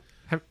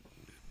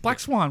 Black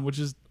Swan, which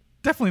is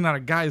definitely not a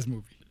guy's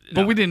movie.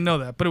 No. But we didn't know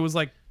that. But it was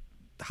like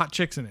hot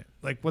chicks in it.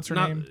 Like, what's her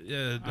not, name?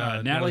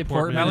 Natalie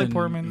Portman. Natalie and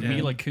Portman.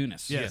 Mila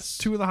Kunis. Yes.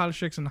 Two of the hottest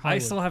chicks in I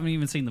Hollywood. still haven't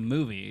even seen the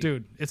movie.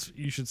 Dude,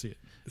 you should see it.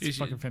 It's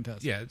fucking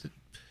fantastic. Yeah.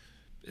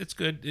 It's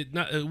good.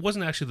 It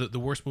wasn't actually the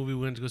worst movie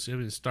we went to go see. It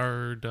was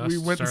Stardust. We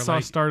went and saw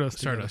Starlight. Stardust.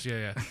 Stardust,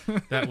 yeah.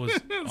 That was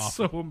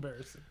awful. So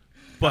embarrassing.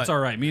 But, That's all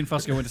right. Me and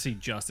Fusco went to see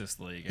Justice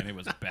League, and it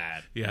was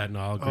bad. yeah, no,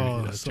 I'll agree.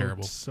 Oh, That's so,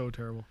 terrible. So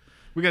terrible.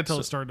 We got to tell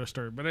the Stardust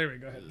story. But anyway,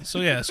 go ahead. So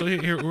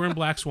here we're in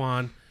Black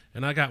Swan,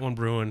 and I got one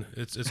brewing.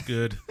 It's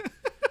good.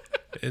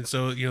 And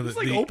so It's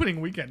like opening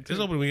weekend. It's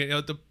Too. opening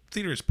weekend. The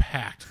theater is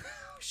packed,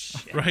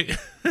 right?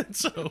 And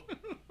so,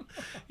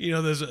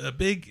 there's a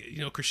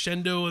big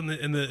crescendo in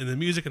the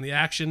music and the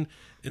action,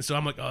 and so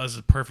I'm like, oh, this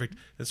is perfect.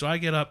 And so I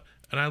get up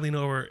and I lean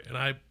over and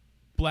I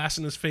blast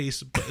in his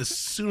face, but as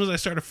soon as I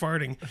started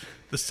farting,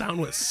 the sound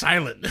went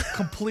silent.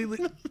 Completely.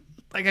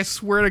 Like, I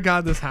swear to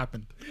God, this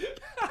happened.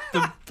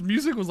 The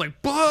music was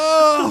like,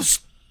 boss.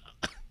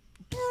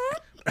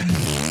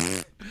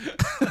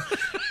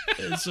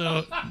 And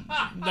so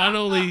not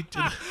only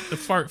did the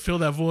fart fill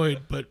that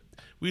void, but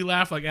we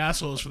laughed like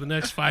assholes for the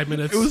next 5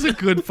 minutes. It was a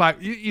good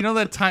fight. You know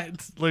that time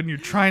when you're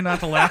trying not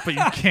to laugh, but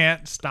you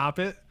can't stop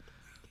it?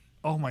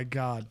 Oh, my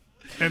God.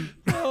 And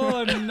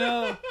Oh,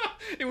 no.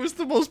 it was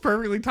the most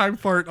perfectly timed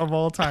fart of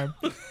all time.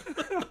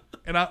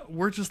 And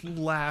we're just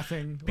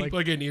laughing. People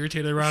are getting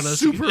irritated around us.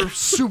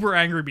 super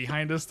angry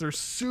behind us. They're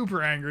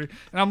super angry,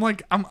 and I'm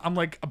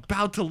like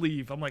about to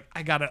leave. I'm like,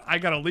 I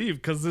gotta leave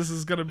because this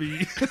is gonna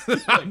be.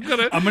 I'm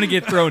gonna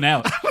get thrown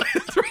out.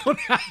 thrown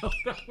out.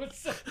 That was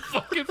so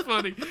fucking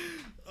funny.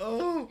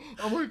 Oh,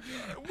 I'm like,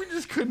 we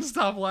just couldn't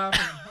stop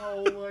laughing.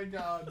 Oh my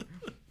God.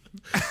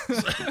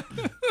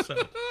 So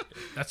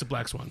that's a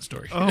Black Swan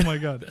story. Oh my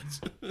God.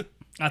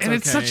 That's And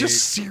it's such okay. a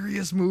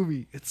serious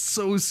movie. It's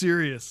so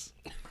serious.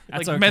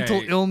 That's like okay.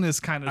 mental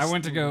illness kind of. I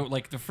went to go,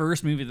 the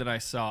first movie that I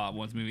saw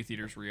once movie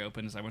theaters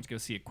reopened is I went to go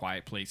see A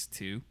Quiet Place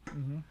 2,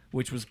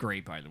 which was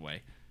great, by the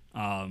way.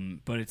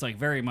 But it's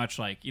very much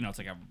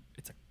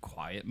it's a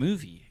quiet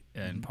movie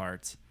in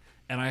parts.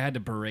 And I had to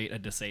berate a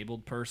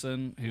disabled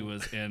person who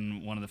was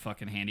in one of the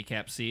fucking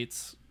handicap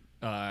seats.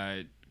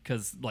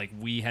 Because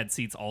we had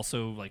seats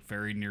also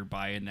very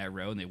nearby in that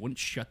row, and they wouldn't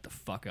shut the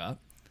fuck up.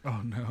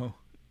 Oh no!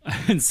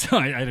 And so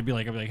I had to be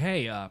like,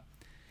 hey,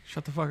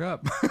 Shut the fuck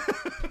up.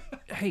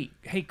 hey,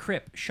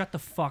 Crip, shut the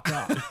fuck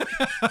up.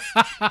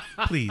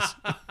 Please.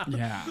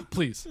 Yeah.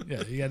 Please.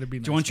 Yeah, you got to be.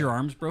 Do you want your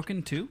arms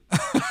broken too?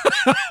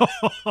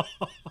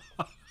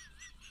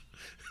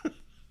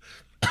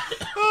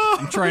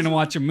 I'm trying to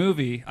watch a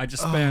movie. I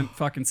just spent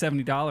fucking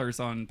 $70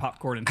 on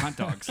popcorn and hot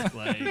dogs.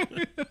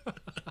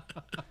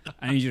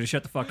 I need you to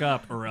shut the fuck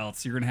up, or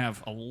else you're gonna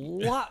have a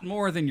lot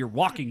more than your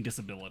walking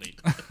disability.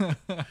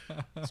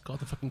 It's called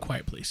The fucking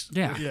Quiet Place.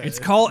 Yeah, it's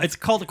called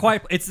a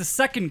quiet. It's the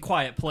second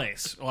Quiet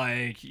Place.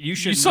 You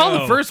should. You saw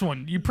know. the first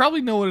one. You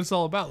probably know what it's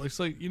all about. It's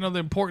the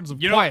importance of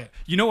quiet.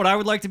 You know what I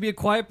would like to be a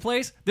quiet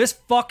place? This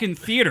fucking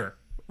theater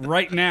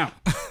right now.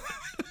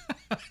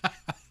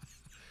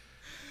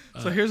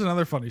 So here's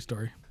another funny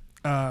story.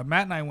 Matt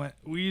and I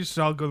we used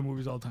to all go to the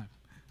movies all the time.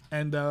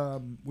 And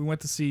we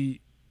went to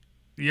see,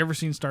 you ever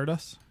seen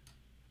Stardust?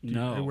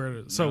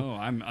 No, So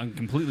I'm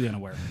completely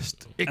unaware.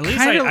 It At least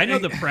kinda- I know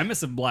the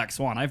premise of Black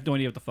Swan. I have no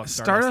idea what the fuck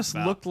Stardust is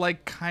about. looked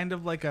like kind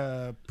of like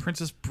a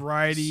Princess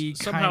Bride-y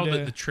Somehow kind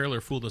of. the trailer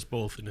fooled us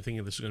both into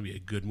thinking this was going to be a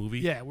good movie.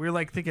 Yeah, we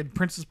were thinking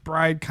Princess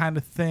Bride kind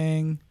of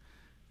thing.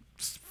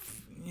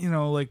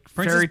 Princess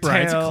fairy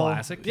Bride's tale. a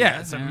classic.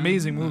 Yeah, it's an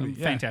amazing movie.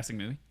 Yeah. Fantastic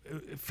movie.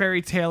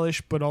 Fairy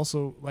tale-ish, but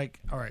also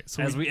all right.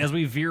 So As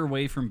we veer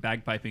away from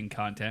bagpiping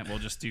content, we'll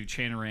just do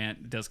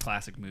Chanarant does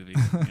classic movies.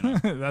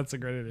 That's a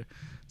great idea.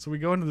 So we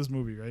go into this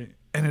movie, right?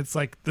 And it's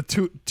the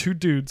two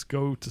dudes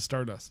go to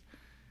Stardust.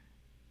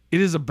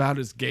 It is about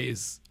as gay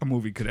as a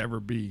movie could ever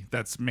be.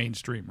 That's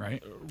mainstream,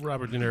 right?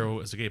 Robert De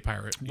Niro is a gay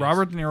pirate. Yes.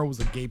 Robert De Niro was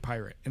a gay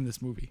pirate in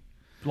this movie.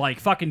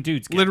 Fucking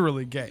dudes. Gay.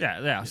 Literally gay.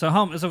 Yeah. So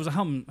it was a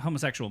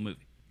homosexual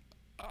movie.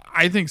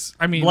 I think.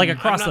 I mean,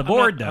 Across the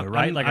board, though,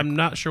 right? I'm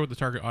not sure what the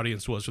target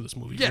audience was for this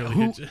movie. Yeah,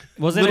 really.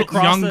 Was it little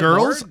across young the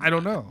girls? board? I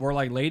don't know. Were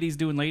ladies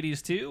doing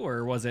ladies too,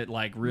 or was it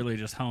really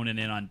just honing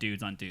in on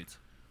dudes on dudes?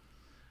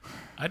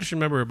 I just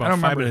remember I about don't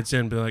 5 remember. minutes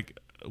in, being like,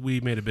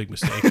 we made a big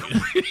mistake.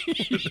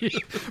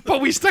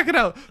 But we stuck it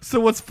out. So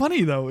what's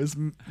funny though is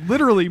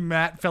literally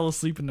Matt fell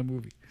asleep in the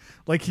movie.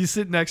 He's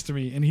sitting next to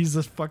me and he's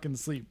just fucking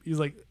asleep. He's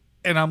like,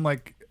 and I'm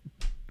like,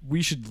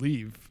 we should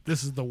leave.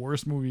 This is the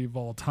worst movie of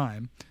all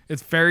time.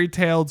 It's fairy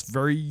tale. It's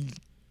very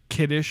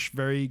kiddish,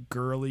 very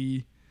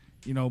girly.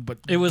 but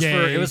It was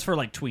gay. for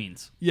like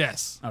tweens.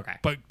 Yes. Okay.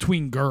 But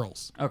tween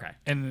girls. Okay.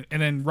 And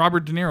then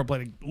Robert De Niro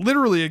played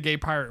literally a gay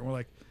pirate, and we're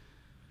like,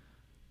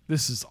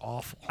 this is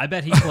awful. I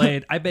bet he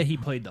played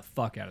the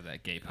fuck out of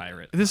that gay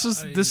pirate. This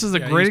is a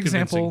yeah, great he's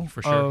convincing, example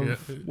for sure,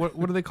 of yeah.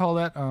 what do they call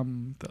that?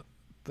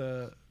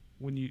 The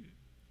when you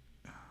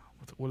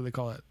what do they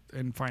call it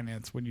in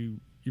finance when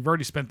you've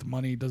already spent the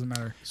money, it doesn't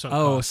matter.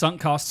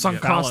 Sunk cost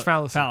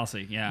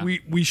fallacy. Yeah.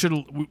 We should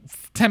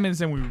 10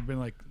 minutes in we would have been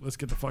like, let's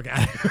get the fuck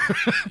out of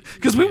here,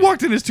 because we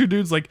walked in as two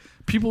dudes, like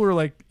people were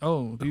like,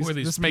 oh,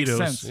 this makes pedos?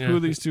 sense. Yeah. Who are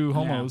these two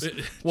homos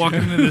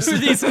walking into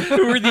this?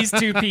 Who are these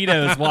two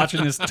pedos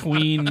watching this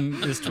tween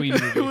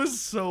movie? It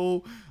was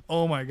so,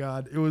 oh my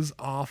god, it was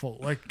awful.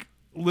 Like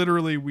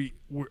literally,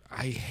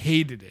 I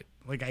hated it.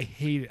 Like I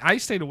hated it. I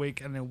stayed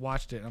awake and then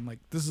watched it. And I'm like,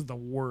 this is the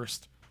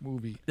worst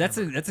movie. That's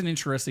an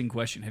interesting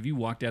question. Have you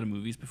walked out of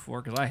movies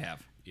before? Because I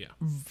have. Yeah.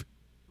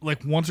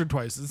 Like once or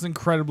twice. It's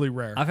incredibly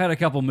rare. I've had a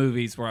couple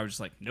movies where I was just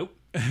like, nope.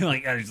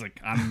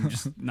 I'm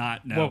just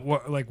not. No.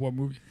 What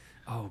movie?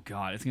 Oh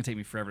god, it's gonna take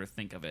me forever to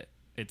think of it.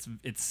 It's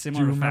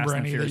similar Do you to remember Fast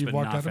and any that Furious, you've but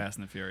walked not out of? Fast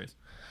and the Furious.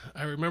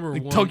 I remember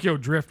Like one. Tokyo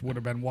Drift would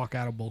have been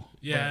walk-outable.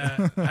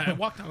 Yeah, I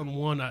walked out on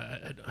one.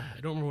 I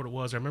don't remember what it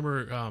was. I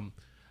remember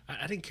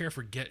I didn't care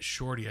for Get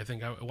Shorty. I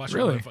think I watched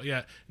Really? it. Yeah.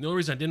 And the only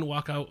reason I didn't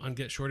walk out on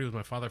Get Shorty was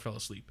my father fell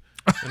asleep,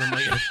 and I'm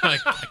like,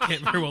 I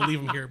can't very well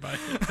leave him here. But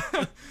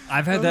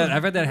I've had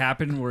that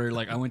happen where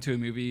like I went to a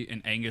movie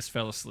and Angus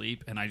fell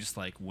asleep and I just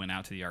like went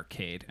out to the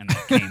arcade and I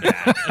came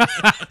back.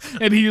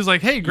 And he was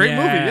like, hey, great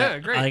movie. Yeah,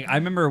 great. Like I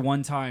remember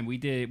one time we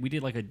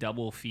did like a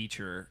double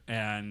feature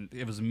and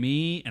it was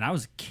me and I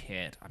was a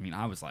kid. I mean,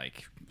 I was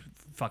like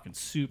fucking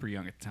super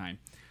young at the time.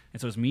 And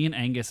so it was me and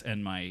Angus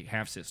and my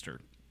half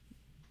sister.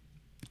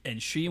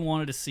 And she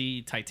wanted to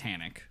see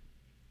Titanic,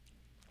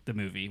 the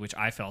movie, which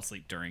I fell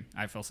asleep during.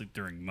 I fell asleep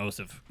during most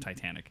of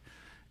Titanic.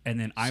 And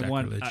then I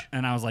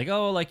was like,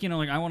 oh, like,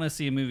 I want to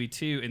see a movie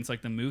too. And it's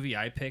like the movie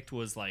I picked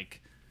was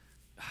like,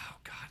 oh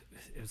God,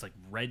 it was like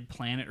Red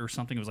Planet or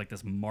something. It was like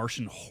this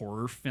Martian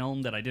horror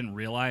film that I didn't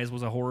realize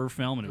was a horror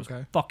film, and it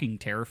was fucking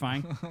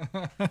terrifying.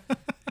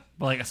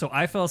 But like, so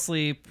I fell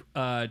asleep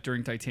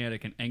during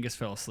Titanic, and Angus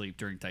fell asleep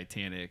during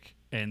Titanic.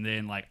 And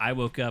then like I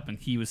woke up and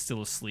he was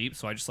still asleep,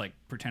 so I just like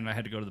pretended I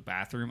had to go to the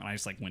bathroom, and I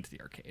just like went to the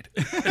arcade.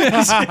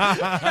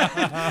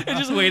 I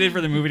just waited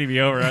for the movie to be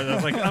over. I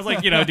was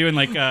like doing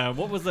like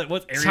what was that?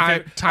 What's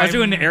Area? I was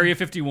doing Area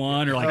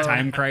 51 or like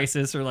Time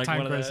Crisis or like Time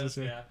one Crisis,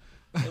 of those. yeah.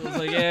 It was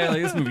like, yeah,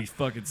 like this movie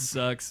fucking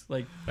sucks.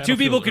 Like two Battlefield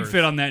people could Earth.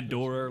 fit on that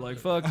door. Like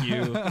fuck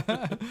you.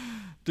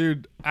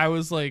 Dude, I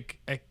was like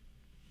a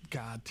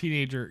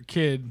teenager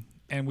kid,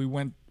 and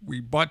we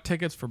bought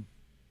tickets for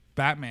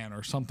Batman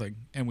or something,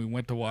 and we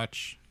went to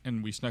watch,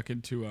 and we snuck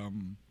into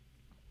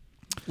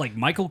Like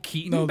Michael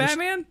Keaton No, this-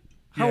 Batman?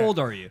 How yeah. old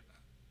are you?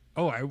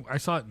 I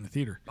saw it in the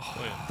theater.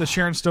 The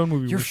Sharon Stone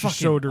movie You're where she fucking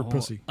showed her old.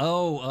 pussy.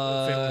 Fatal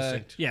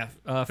Instinct. Yeah,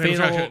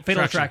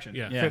 Fatal Attraction.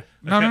 Yeah. Yeah.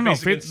 No,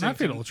 Basic not Instinct.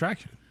 Fatal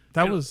Attraction.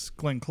 That was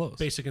Glenn Close.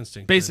 Basic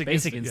Instinct. Basic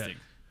Basic Instinct.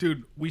 Instinct.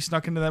 Dude, we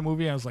snuck into that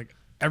movie. I was like,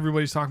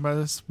 everybody's talking about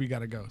this. We got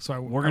to go. So I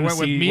We're I gonna went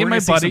see with me we're and my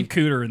gonna see buddy some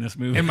cooter in this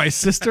movie. and my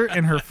sister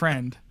and her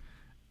friend,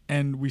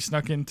 and we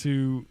snuck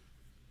into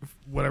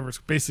whatever's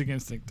Basic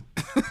Instinct.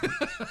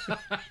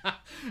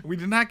 we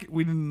did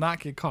not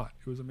get caught.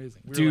 It was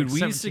amazing. We were Dude, like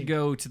we used to 17.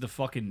 go to the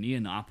fucking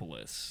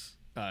Neonopolis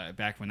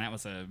back when that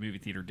was a movie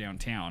theater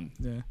downtown.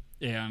 Yeah.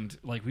 And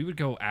like we would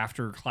go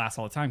after class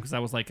all the time because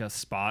that was like a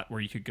spot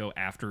where you could go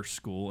after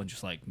school and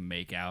just like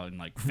make out and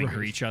like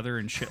finger each other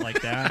and shit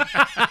like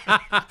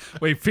that.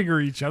 Wait,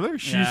 finger each other?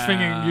 She's Yeah.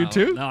 fingering you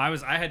too? No, I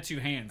had two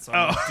hands, so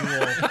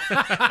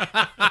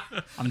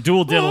I'm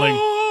dual diddling.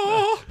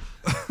 Oh.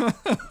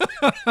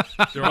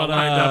 They're all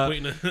lined up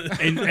waiting.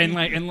 and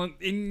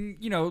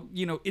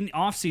in the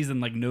off season,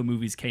 like no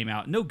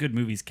good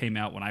movies came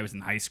out when I was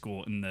in high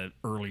school in the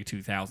early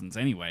 2000s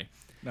anyway.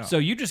 No. So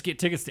you just get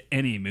tickets to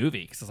any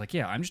movie because it's like,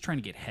 yeah, I'm just trying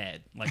to get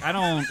head. Like I'm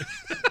not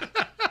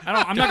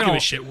Don't give gonna a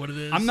shit what it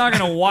is. I'm not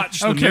gonna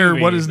watch. I don't the care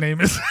movie. what his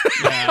name is.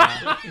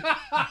 Yeah.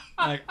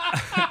 Like,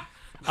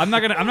 I'm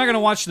not gonna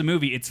watch the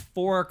movie. It's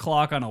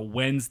 4:00 on a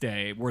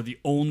Wednesday. We're the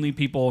only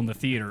people in the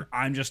theater.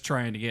 I'm just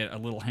trying to get a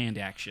little hand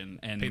action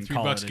and Pay $3,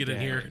 call it a get in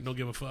day. here, and don't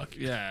give a fuck.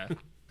 Yeah.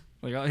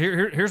 Like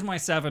here's my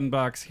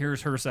 $7.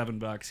 Here's her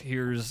 $7.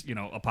 Here's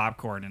a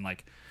popcorn and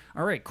like,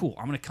 all right, cool.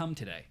 I'm gonna come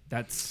today.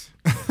 That's.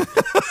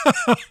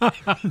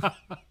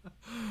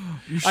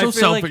 You're I so feel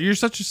selfish. like- You're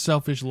such a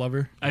selfish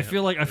lover. I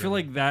feel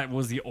like that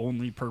was the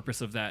only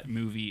purpose of that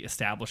movie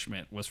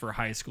establishment was for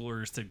high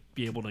schoolers to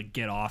be able to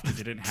get off because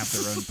they didn't have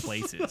their own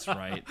places,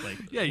 right? Like,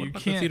 Yeah, you What about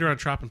the can't. theater on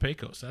Trop and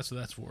Pecos? That's what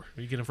that's for.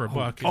 You get them for a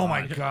buck. Oh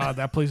my god,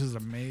 that place is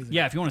amazing.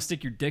 yeah, if you want to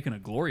stick your dick in a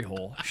glory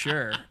hole,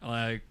 sure.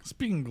 Like,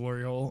 Speaking of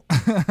glory hole,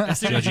 as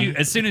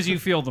soon as you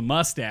feel the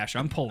mustache,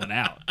 I'm pulling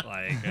out.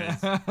 Like,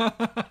 it's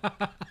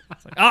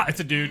like, it's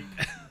a dude.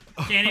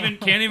 Can't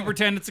even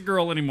pretend it's a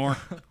girl anymore.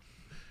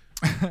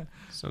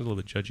 Sounds a little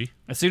bit judgy.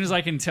 As soon as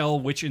I can tell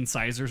which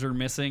incisors are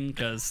missing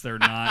because they're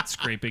not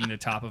scraping the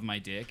top of my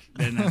dick,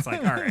 then it's like,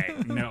 all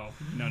right, no.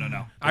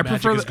 I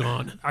magic prefer is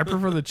gone. I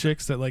prefer the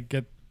chicks that like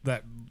get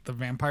the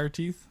vampire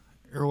teeth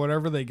or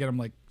whatever. They get them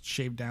like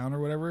shaved down or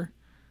whatever.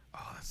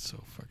 Oh, that's so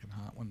fucking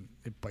hot when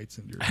it bites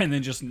into your. And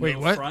then just Wait,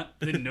 no what? front,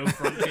 then no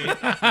front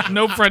teeth.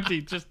 No front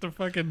teeth, just the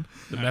fucking.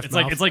 The meth It's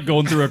mouth. like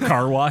going through a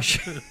car wash.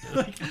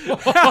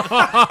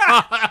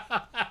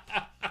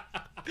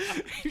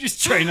 You're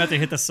just trying not to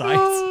hit the sides.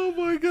 Oh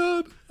my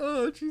god!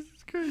 Oh Jesus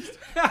Christ!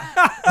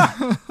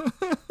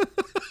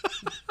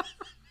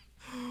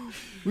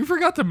 We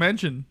forgot to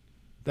mention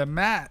that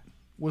Matt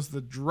was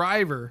the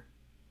driver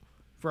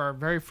for our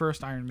very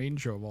first Iron Maiden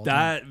show of all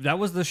time. That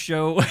was the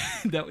show.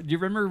 That you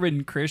remember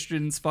when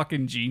Christian's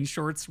fucking jean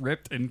shorts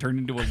ripped and turned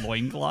into a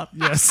loincloth?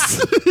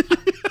 Yes.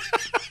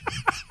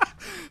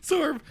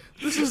 So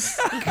this is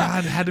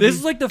God had to This be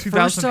is like the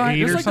first time.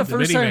 2008 This is or like the something.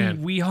 first Minivan.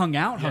 time we hung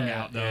out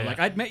Yeah, though. yeah. Like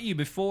I'd met you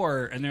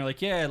before, and they're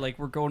like, "Yeah, like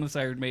we're going to this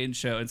Iron Maiden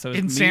show." And so it was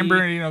in me, San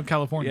Bernardino,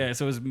 California. Yeah,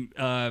 so it was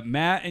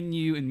Matt and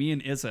you and me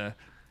and Izza.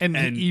 and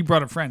and- he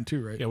brought a friend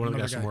too, right? Yeah, one of the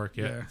Another guys from guy. work,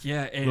 yeah.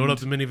 Yeah, and Load up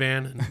the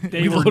minivan. And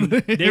they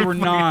loaded- they were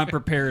not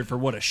prepared for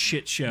what a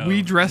shit show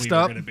We dressed were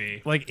up gonna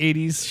be. like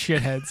 80s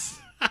shitheads.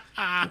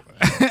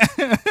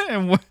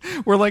 And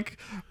we're like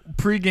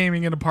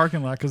pre-gaming in a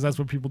parking lot because that's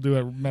what people do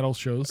at metal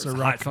shows or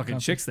rock Hot fucking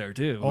concerts. chicks there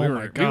too. Oh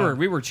my God.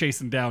 we were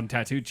chasing down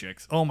tattooed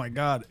chicks. Oh my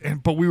god!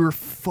 But we were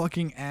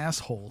fucking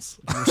assholes.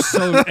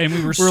 And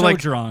we were so like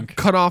drunk.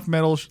 cut off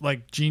metal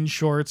like jean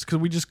shorts because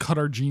we just cut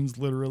our jeans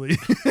literally.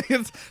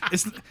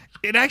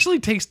 It actually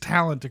takes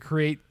talent to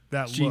create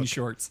that Jean look.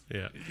 shorts.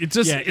 yeah. It's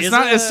just Yeah, it's is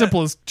not as a-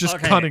 simple as just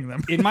Okay, cutting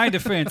them. In my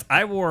defense,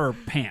 I wore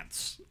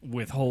pants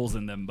with holes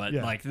in them, but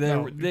Yeah. like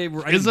No. they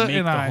were. I didn't Izza make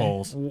and the I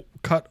holes.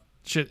 cut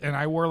shit, and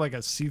I wore like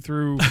a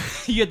see-through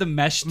You had the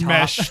mesh top.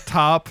 mesh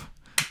top.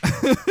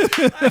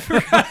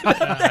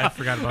 I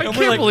forgot about I that.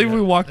 can't believe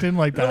we walked in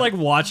like We're that. like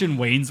watching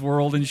Wayne's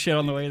World and shit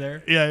on the way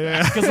there.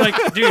 yeah. Because like,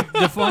 dude,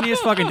 the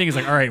funniest fucking thing is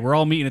like, all right, we're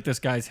all meeting at this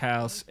guy's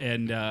house,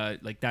 and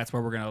like that's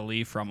where we're gonna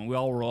leave from, and we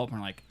all roll up and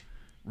we're like,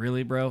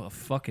 really, bro, a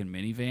fucking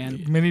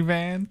minivan?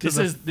 Minivan. To This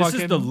the is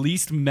fucking, the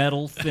least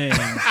metal thing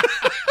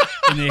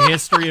in the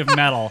history of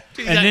metal.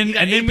 You And got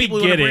then eight we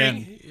people you get wanna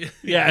in. bring?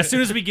 Yeah, as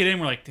soon as we get in,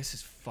 we're like, this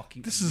is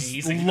fucking This is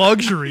amazing.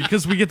 luxury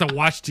because we get to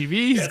watch TV.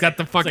 He's got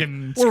the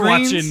fucking. We're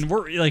screens. watching.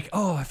 We're like,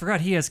 oh, I forgot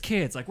he has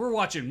kids. Like, we're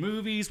watching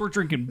movies. We're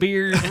drinking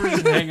beers. We're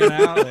just hanging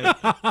out.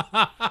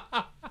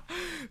 Like,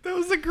 That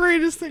was the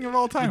greatest thing of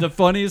all time. the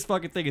funniest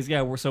fucking thing is,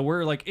 yeah,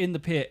 we're like in the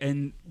pit,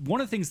 and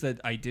one of the things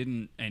that I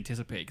didn't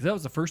anticipate because that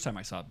was the first time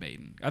I saw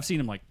Maiden. I've seen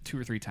him like 2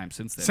 or 3 times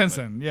since then. Since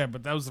but then, yeah,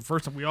 but that was the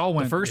first time we all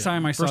went. the first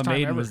time I saw First time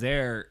Maiden ever. was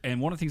there,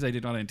 and one of the things I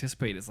did not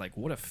anticipate is like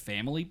what a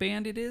family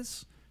band it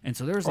is. And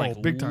so there's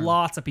like big time.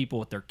 lots of people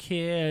with their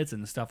kids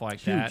and stuff like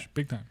Huge, that.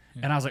 big time.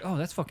 Yeah. And I was like, "Oh,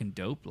 that's fucking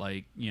dope!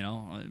 Like, you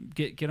know,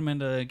 get them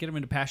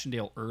into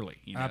Passchendaele early.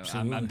 You know,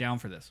 Absolutely. I'm down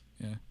for this."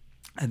 Yeah.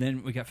 And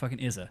then we got fucking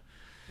Izza,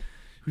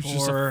 Who's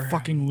just a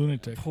fucking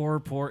lunatic.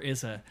 poor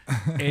Izza,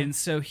 and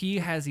so he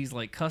has these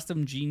like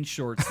custom jean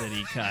shorts that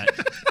he cut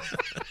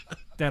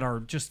that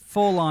are just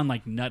full on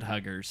like nut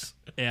huggers.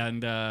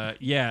 And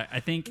yeah, I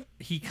think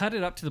he cut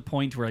it up to the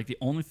point where like the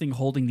only thing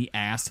holding the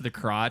ass to the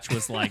crotch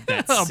was like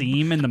that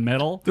seam in the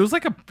middle. There was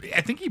like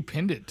I think he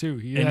pinned it too.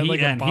 He And had he, like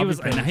a and he bobby was,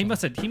 pin and or he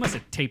something. must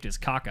have taped his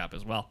cock up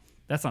as well.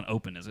 That's not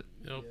open, is it?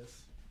 Nope.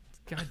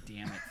 God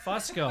damn it,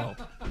 Fusco!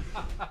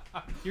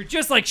 You're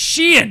just like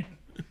Sheehan.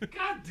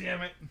 God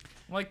damn it!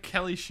 Like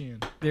Kelly Sheehan.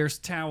 There's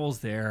towels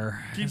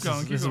there. Keep going,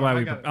 keep This is going. why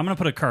I got it. I'm gonna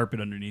put a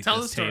carpet underneath Tell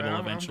the this story. table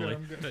I'm eventually.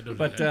 good. Don't do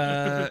But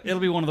that. it'll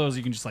be one of those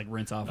you can just like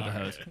rinse off with a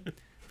hose.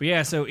 But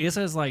yeah, so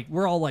Izza's like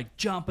we're all like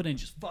jumping and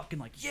just fucking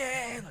like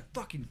yeah, like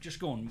fucking just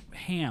going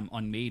ham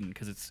on Maiden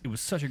because it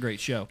was such a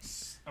great show.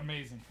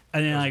 Amazing.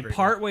 And then was like great.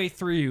 partway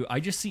through, I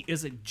just see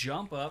Izza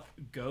jump up,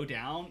 go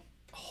down,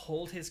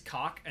 hold his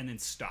cock, and then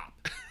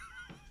stop.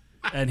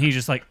 And he's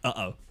just like,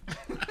 uh-oh.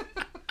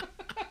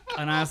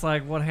 And I was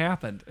like, what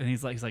happened? And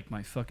he's like,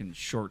 my fucking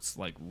shorts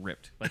like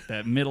ripped. Like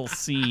the middle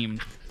seam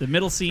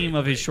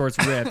of his shorts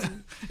ripped.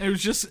 It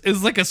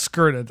was like a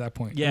skirt at that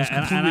point. It Yeah, was and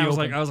I completely was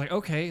open. like,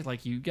 okay,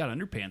 like you got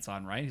underpants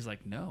on, right? He's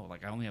like, no,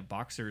 like I only have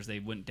boxers. They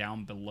went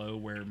down below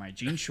where my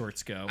jean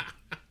shorts go.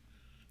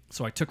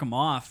 So I took them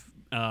off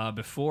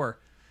before,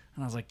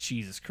 and I was like,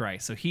 Jesus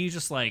Christ. So he's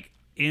just like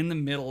in the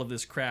middle of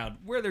this crowd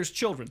where there's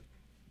children.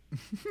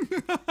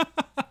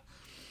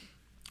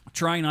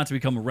 Trying not to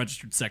become a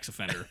registered sex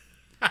offender.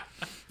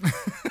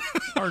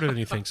 Harder than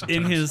you think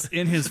sometimes.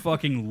 in his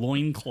fucking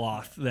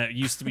loincloth that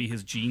used to be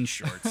his jean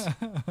shorts.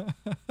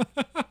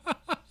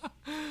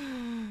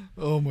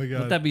 Oh my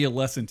god. Let that be a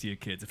lesson to you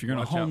kids. If you're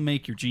going to Watch out. home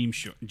make your jean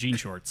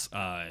shorts,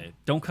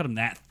 don't cut them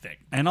that thick.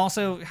 And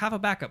also have a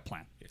backup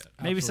plan.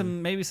 Maybe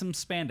some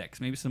spandex,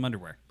 maybe some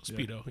underwear.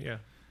 Speedo, yeah.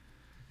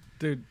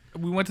 Dude,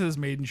 we went to this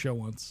Maiden show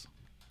once,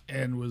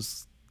 and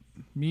was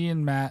me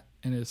and Matt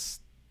and his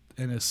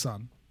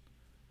son,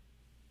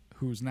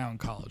 who's now in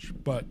college,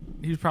 but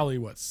he was probably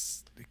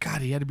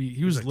God, he had to be.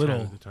 He was like 10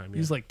 little at the time, He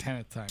was yeah. like 10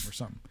 at the time or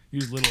something. He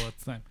was little at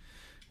the time,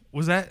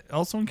 Was that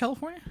also in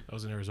California? I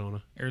was in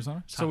Arizona.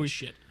 Arizona? So we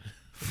shit.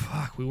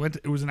 Fuck, we went.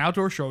 It was an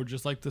outdoor show,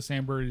 just like the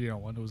San Bernardino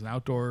one. It was an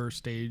outdoor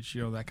stage,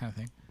 that kind of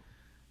thing.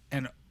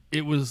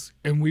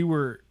 And we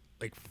were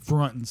like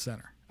front and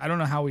center. I don't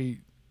know how did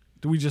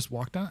we just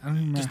walk down? I don't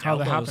even know how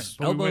that happened.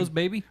 But Elbows,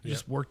 baby. we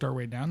just worked our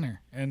way down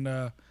there, and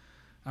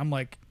I'm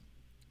like,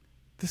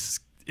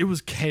 it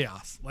was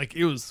chaos. Like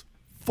it was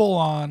full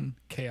on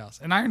chaos.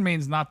 And Iron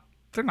Maiden's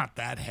they're not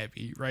that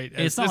heavy, right?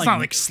 It's not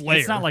like Slayer.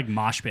 It's not like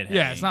mosh pit heavy.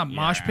 Yeah, it's not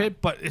mosh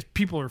pit, but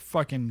people are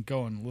fucking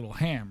going a little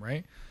ham,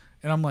 right?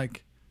 And I'm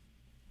like,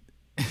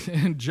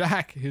 and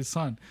Jack, his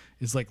son,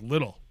 is like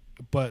little,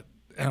 and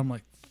I'm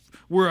like,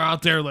 we're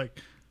out there like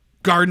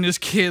guarding this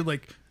kid,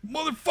 like,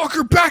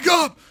 motherfucker, back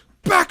up.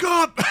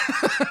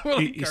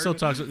 He still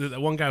talks. That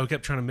one guy who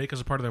kept trying to make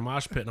us a part of their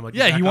mosh pit, and I'm like,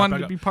 Yeah, back he up, wanted back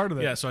to up. be part of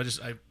that. Yeah, so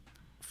I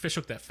fish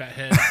hooked that fat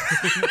head.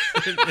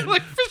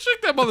 Like, fish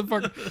hook that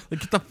motherfucker. Like,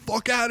 get the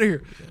fuck out of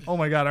here. Oh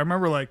my God. I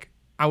remember, like,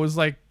 I was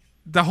like,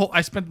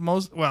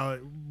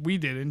 we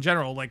did in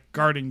general, like,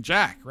 guarding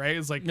Jack, right?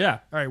 It's like, Yeah.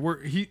 all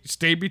right, he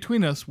stayed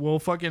between us. We'll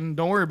fucking,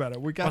 don't worry about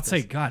it. We got Let's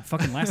say, God,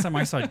 fucking last time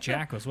I saw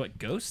Jack was what,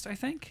 Ghost, I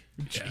think?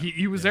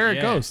 He was there at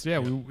Yeah. Ghost.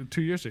 Yeah,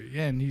 2 years ago.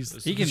 Yeah, and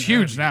he's He can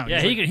huge now.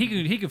 Yeah,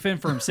 he can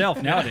fend for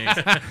himself nowadays.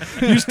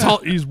 He's tall.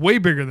 He's way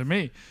bigger than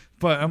me.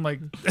 But I'm like,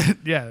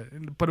 yeah.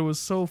 But it was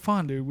so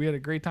fun, dude. We had a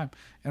great time.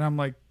 And I'm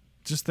like,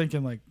 just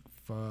thinking, like,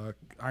 fuck,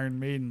 Iron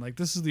Maiden. Like,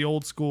 this is the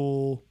old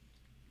school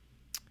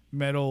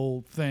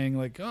metal thing.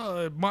 Like,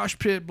 mosh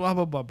pit, blah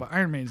blah blah. But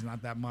Iron Maiden's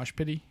not that mosh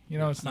pitty.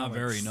 It's not like,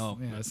 very, no.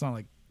 Yeah, it's not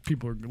like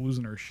people are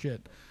losing their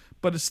shit.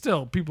 But it's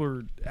still, people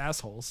are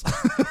assholes.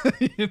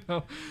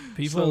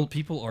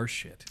 People are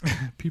shit.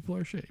 People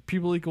are shit.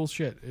 People equals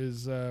shit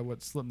is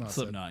what Slipknot said.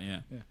 Slipknot, yeah.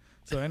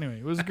 So anyway,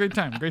 it was a great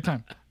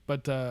time.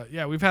 But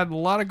yeah, we've had a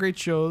lot of great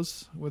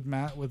shows with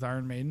Matt with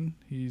Iron Maiden.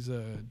 He's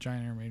a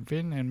giant Iron Maiden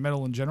fan and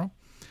metal in general.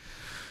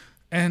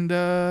 And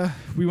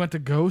we went to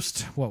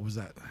Ghost. What was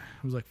that?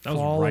 It was like That was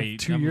fall right- of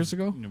 2 that years was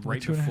ago. right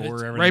Like 2.5 before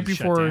years. everything Right shut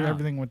before down.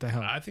 everything went to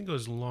hell. I think it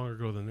was longer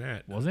ago than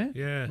that. Was it?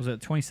 Yeah. Was it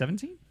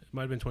 2017? It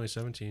might have been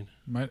 2017.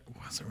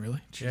 Was it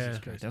really? Jesus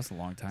Yeah. Christ. That was a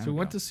long time So we ago.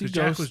 went to see Because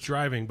Jack Ghost. was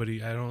driving, but he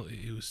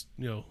was,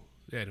 yeah,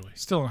 anyway.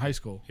 Still in high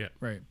school. Yeah.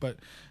 Right. But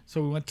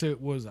so we went to,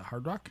 what was it,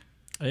 Hard Rock?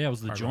 Oh, yeah, it was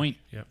the Hard joint.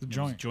 Rock, yeah. The It was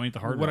Joint. Joint, the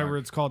Hard Whatever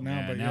Rock. it's called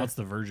now. Yeah, but now yeah. it's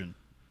the Virgin.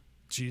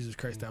 Jesus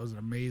Christ, that was an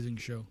amazing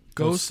show.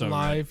 Ghost Ghost so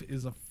Live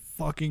is a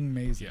fucking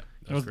amazing. Yeah.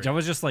 That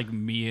was just like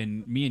me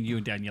and you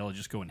and Daniela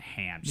just going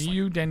ham. Just Me,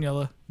 you,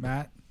 Daniela,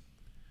 Matt,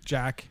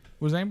 Jack.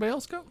 Was anybody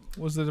else go?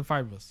 Was it the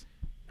five of us?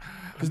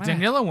 Because might have-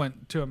 Daniela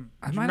went to him.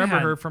 I might remember have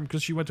had- her from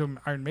because she went to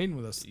Iron Maiden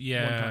with us. One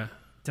Yeah. time.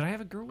 Did I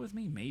have a girl with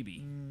me?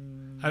 Maybe.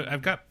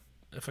 I've got,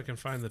 if I can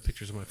find the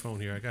pictures on my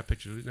phone here, I got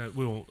pictures. No,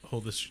 we won't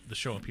hold the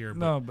show up here. But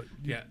No, but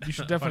yeah, you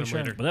should I'll definitely find share.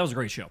 them later. But that was a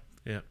great show.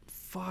 Yeah.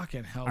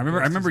 Fucking hell. I remember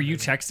Ghost is you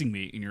amazing. texting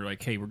me and you're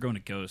like, "Hey, we're going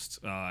to Ghost.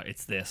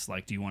 It's this.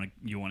 Like, do you want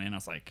in?" I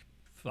was like,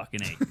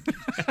 "Fucking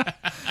A."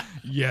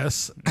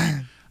 Yes.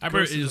 I remember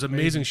Ghost it is was an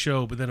amazing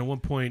show, but then at one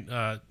point,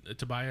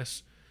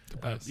 Tobias,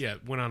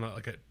 went on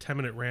like a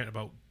 10-minute rant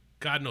about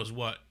God knows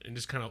what, and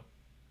just kind of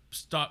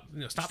stopped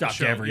the Stopped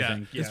show.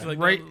 everything. Yeah, Just Yeah. like,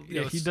 Right.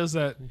 yeah, Yeah, he does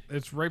that.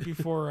 It's right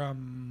before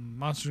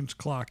Monsters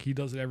Clock. He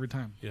does it every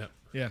time. Yeah,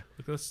 Yeah.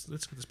 Like, let's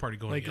get this party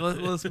going. Like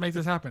again. let's make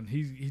this happen.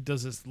 He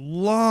does this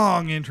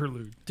long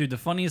interlude. Dude, the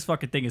funniest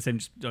fucking thing is him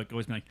just like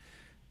always being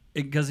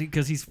like,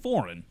 because he's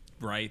foreign,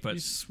 right? But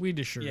He's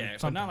Swedish or yeah,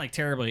 but something. not like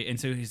terribly. And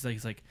so he's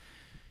like,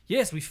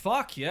 yes, we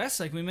fuck, yes,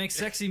 like we make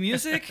sexy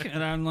music,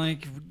 and I'm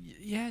like,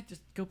 yeah,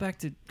 just go back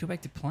to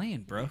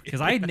playing, bro. Because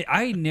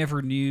I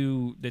never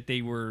knew that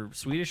they were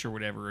Swedish or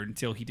whatever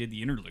until he did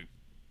the interlude.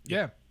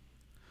 Yeah.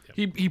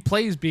 He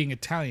plays being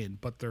Italian,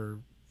 but they're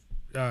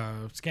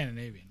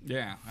Scandinavian.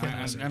 Yeah,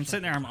 I'm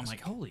sitting there, I'm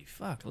like, holy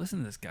fuck, listen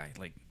to this guy,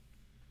 like.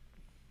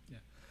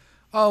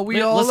 Oh, we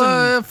Wait, all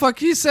listen-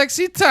 fucky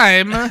sexy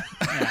time.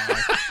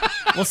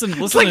 Listen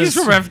It's like to he's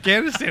this. from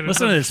Afghanistan. or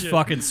Listen to some this shit.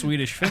 fucking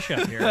Swedish fish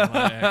up here. I'm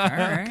like, all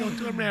right. Go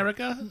to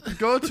America.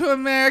 Go to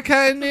America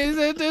and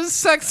it's a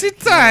sexy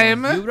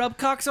time. You rub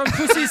cocks on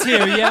pussies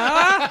here,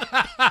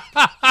 yeah?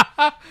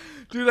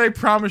 Dude, I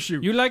promise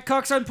you. You like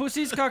cocks on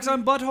pussies, cocks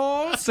on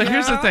buttholes? So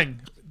here's the yeah? thing.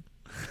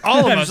 All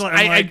of I'm us, just like-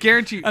 I I'm like-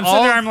 guarantee you. I'm all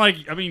sitting there, I'm like,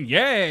 I mean,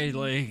 yay,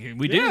 like,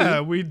 we do.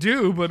 Yeah, we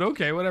do, but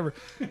okay, whatever.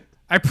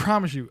 I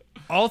promise you,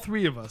 all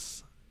three of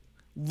us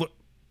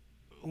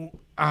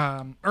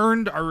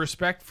earned our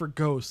respect for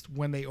Ghost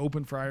when they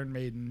opened for Iron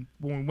Maiden.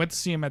 When we went to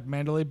see him at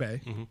Mandalay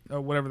Bay,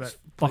 whatever that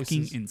place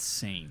Fucking is.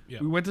 insane. Yeah.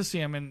 We went to see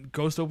him, and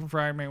Ghost opened for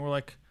Iron Maiden. We're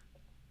like,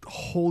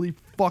 holy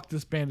fuck,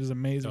 this band is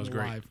amazing That was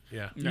great. live.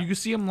 Yeah. You can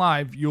see him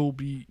live, you'll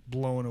be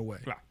blown away.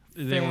 Yeah.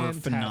 They were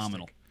Fantastic.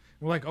 phenomenal.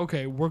 We're like,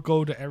 okay, we'll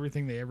go to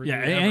everything they ever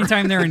Yeah, do. ever.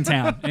 anytime they're in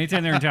town,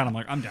 I'm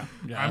like, I'm down.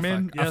 Yeah, I'm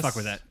in. I'll Yes, fuck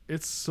with that.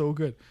 It's so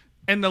good.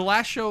 And the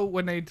last show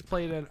when they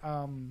played at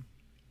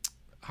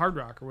Hard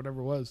Rock or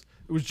whatever it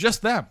was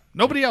just them.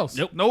 Nobody else.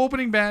 Nope. No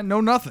opening band.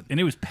 No nothing. And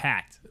it was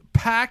packed.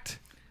 Packed.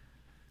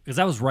 Because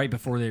that was right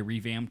before they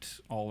revamped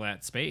all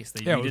that space.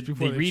 They Yeah, it was redid,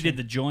 before they they redid changed.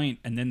 the joint,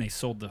 and then they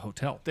sold the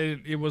hotel.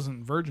 It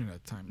wasn't Virgin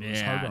at the time. It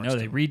was Hard Yeah, Rock no,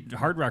 still.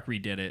 Hard Rock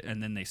redid it,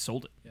 and then they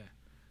sold it. Yeah.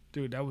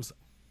 Dude, that was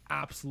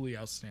absolutely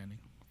outstanding.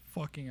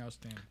 Fucking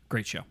outstanding.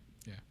 Great show.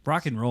 Yeah.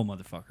 Rock and roll,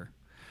 motherfucker.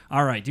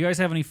 All right. Do you guys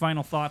have any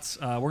final thoughts?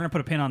 We're gonna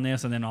put a pin on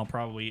this, and then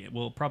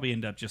we'll probably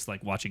end up just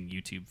like watching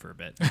YouTube for a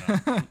bit.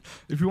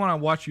 If you want to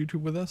watch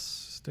YouTube with us,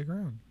 stick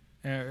around.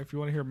 If you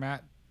want to hear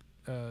Matt,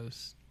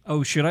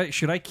 Oh, should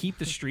I keep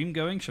the stream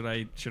going? Should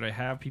I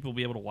have people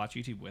be able to watch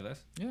YouTube with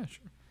us? yeah,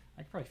 sure.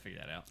 I could probably figure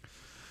that out.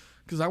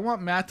 Because I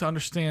want Matt to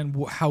understand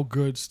how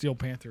good Steel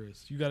Panther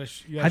is. You gotta.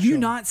 Have you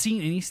not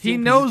seen any Steel He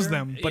knows Panther?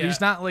 them, but Yeah.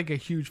 he's not like a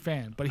huge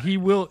fan. But he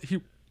will.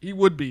 He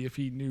would be if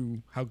he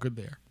knew how good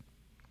they are.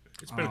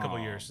 It's been a couple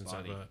Oh, years since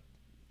buddy. I've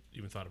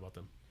even thought about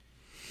them.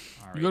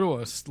 All You right. go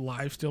to a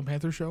live Steel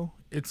Panther show,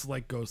 it's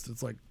like Ghost.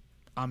 It's like,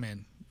 I'm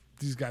in.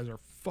 These guys are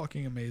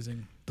fucking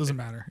amazing. Doesn't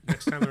matter.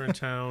 Next time they're in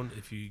town,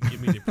 if you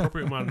give me the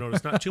appropriate amount of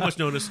notice, not too much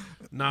notice,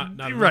 not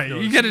enough Right,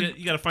 notice. you gotta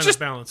you gotta find just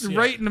that balance. Yeah.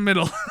 Right in the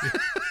middle.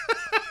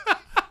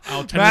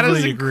 I'll That is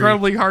tentatively agree.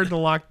 incredibly hard to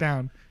lock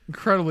down.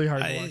 Incredibly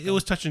hard to lock It down.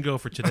 was touch and go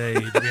for today,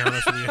 to be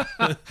honest with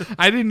you.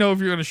 I didn't know if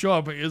you were going to show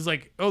up, but it was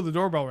like, oh, the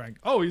doorbell rang.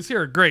 Oh, he's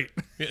here. Great.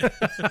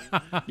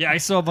 Yeah, I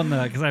saw up on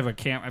the because I have a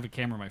camera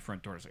in my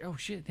front door. It's like, oh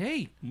shit,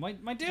 hey, my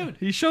dude.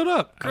 He showed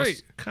up. I was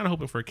Great. kind of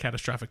hoping for a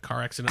catastrophic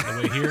car accident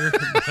on the way here.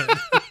 but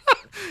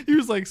He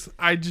was like,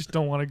 I just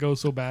don't want to go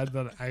so bad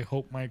that I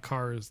hope my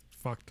car is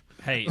fucked.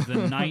 Hey, the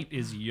night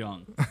is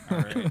young. All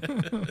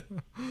right.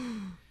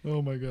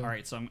 Oh my God. All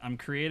right, so I'm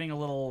creating a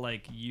little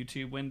like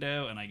YouTube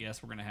window, and I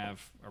guess are we gonna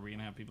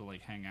have people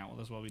like hang out with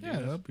us while we do Yeah,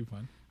 this? that'd be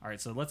fun. All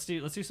right, so let's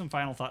do some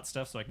final thought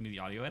stuff so I can do the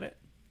audio edit.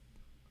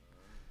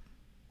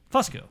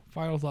 Fusco.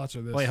 Final thoughts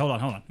are this. Wait, hold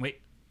on. Wait.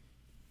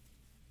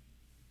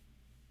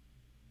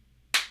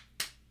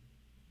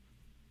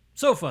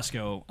 So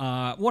Fusco,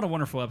 what a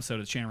wonderful episode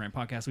of the Channel Rant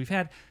Podcast we've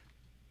had.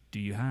 Do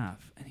you have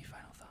any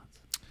final thoughts?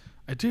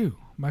 I do.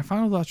 My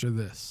final thoughts are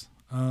this.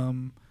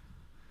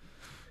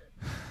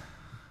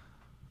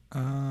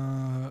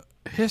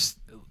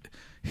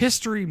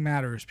 History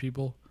matters,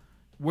 people.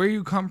 Where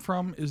you come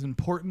from is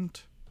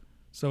important.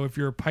 So if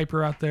you're a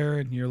piper out there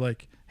and you're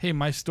like, hey,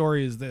 my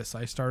story is this.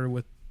 I started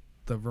with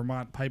the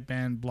Vermont Pipe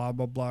Band, blah,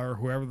 blah, blah, or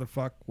whoever the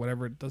fuck,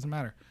 whatever, it doesn't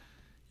matter.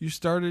 You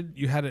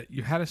had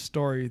a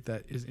story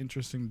that is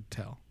interesting to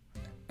tell.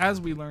 As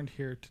we learned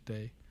here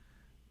today,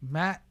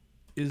 Matt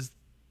is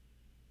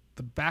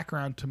the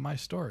background to my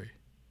story.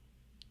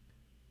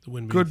 the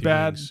wind Good, beneath your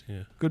bad, wings,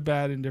 yeah. good,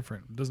 bad,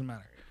 indifferent. Doesn't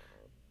matter.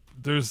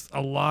 There's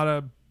a lot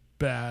of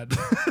bad.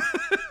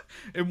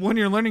 And when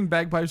you're learning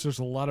bagpipes, there's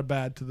a lot of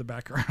bad to the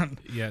background.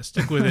 Yeah,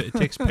 stick with it. It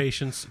takes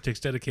patience. It takes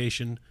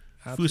dedication.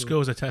 Absolutely.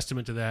 Fusco is a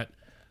testament to that.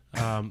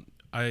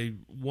 I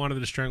wanted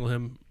to strangle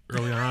him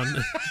early on.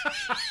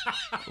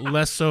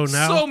 Less so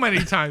now. So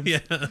many times. Yeah.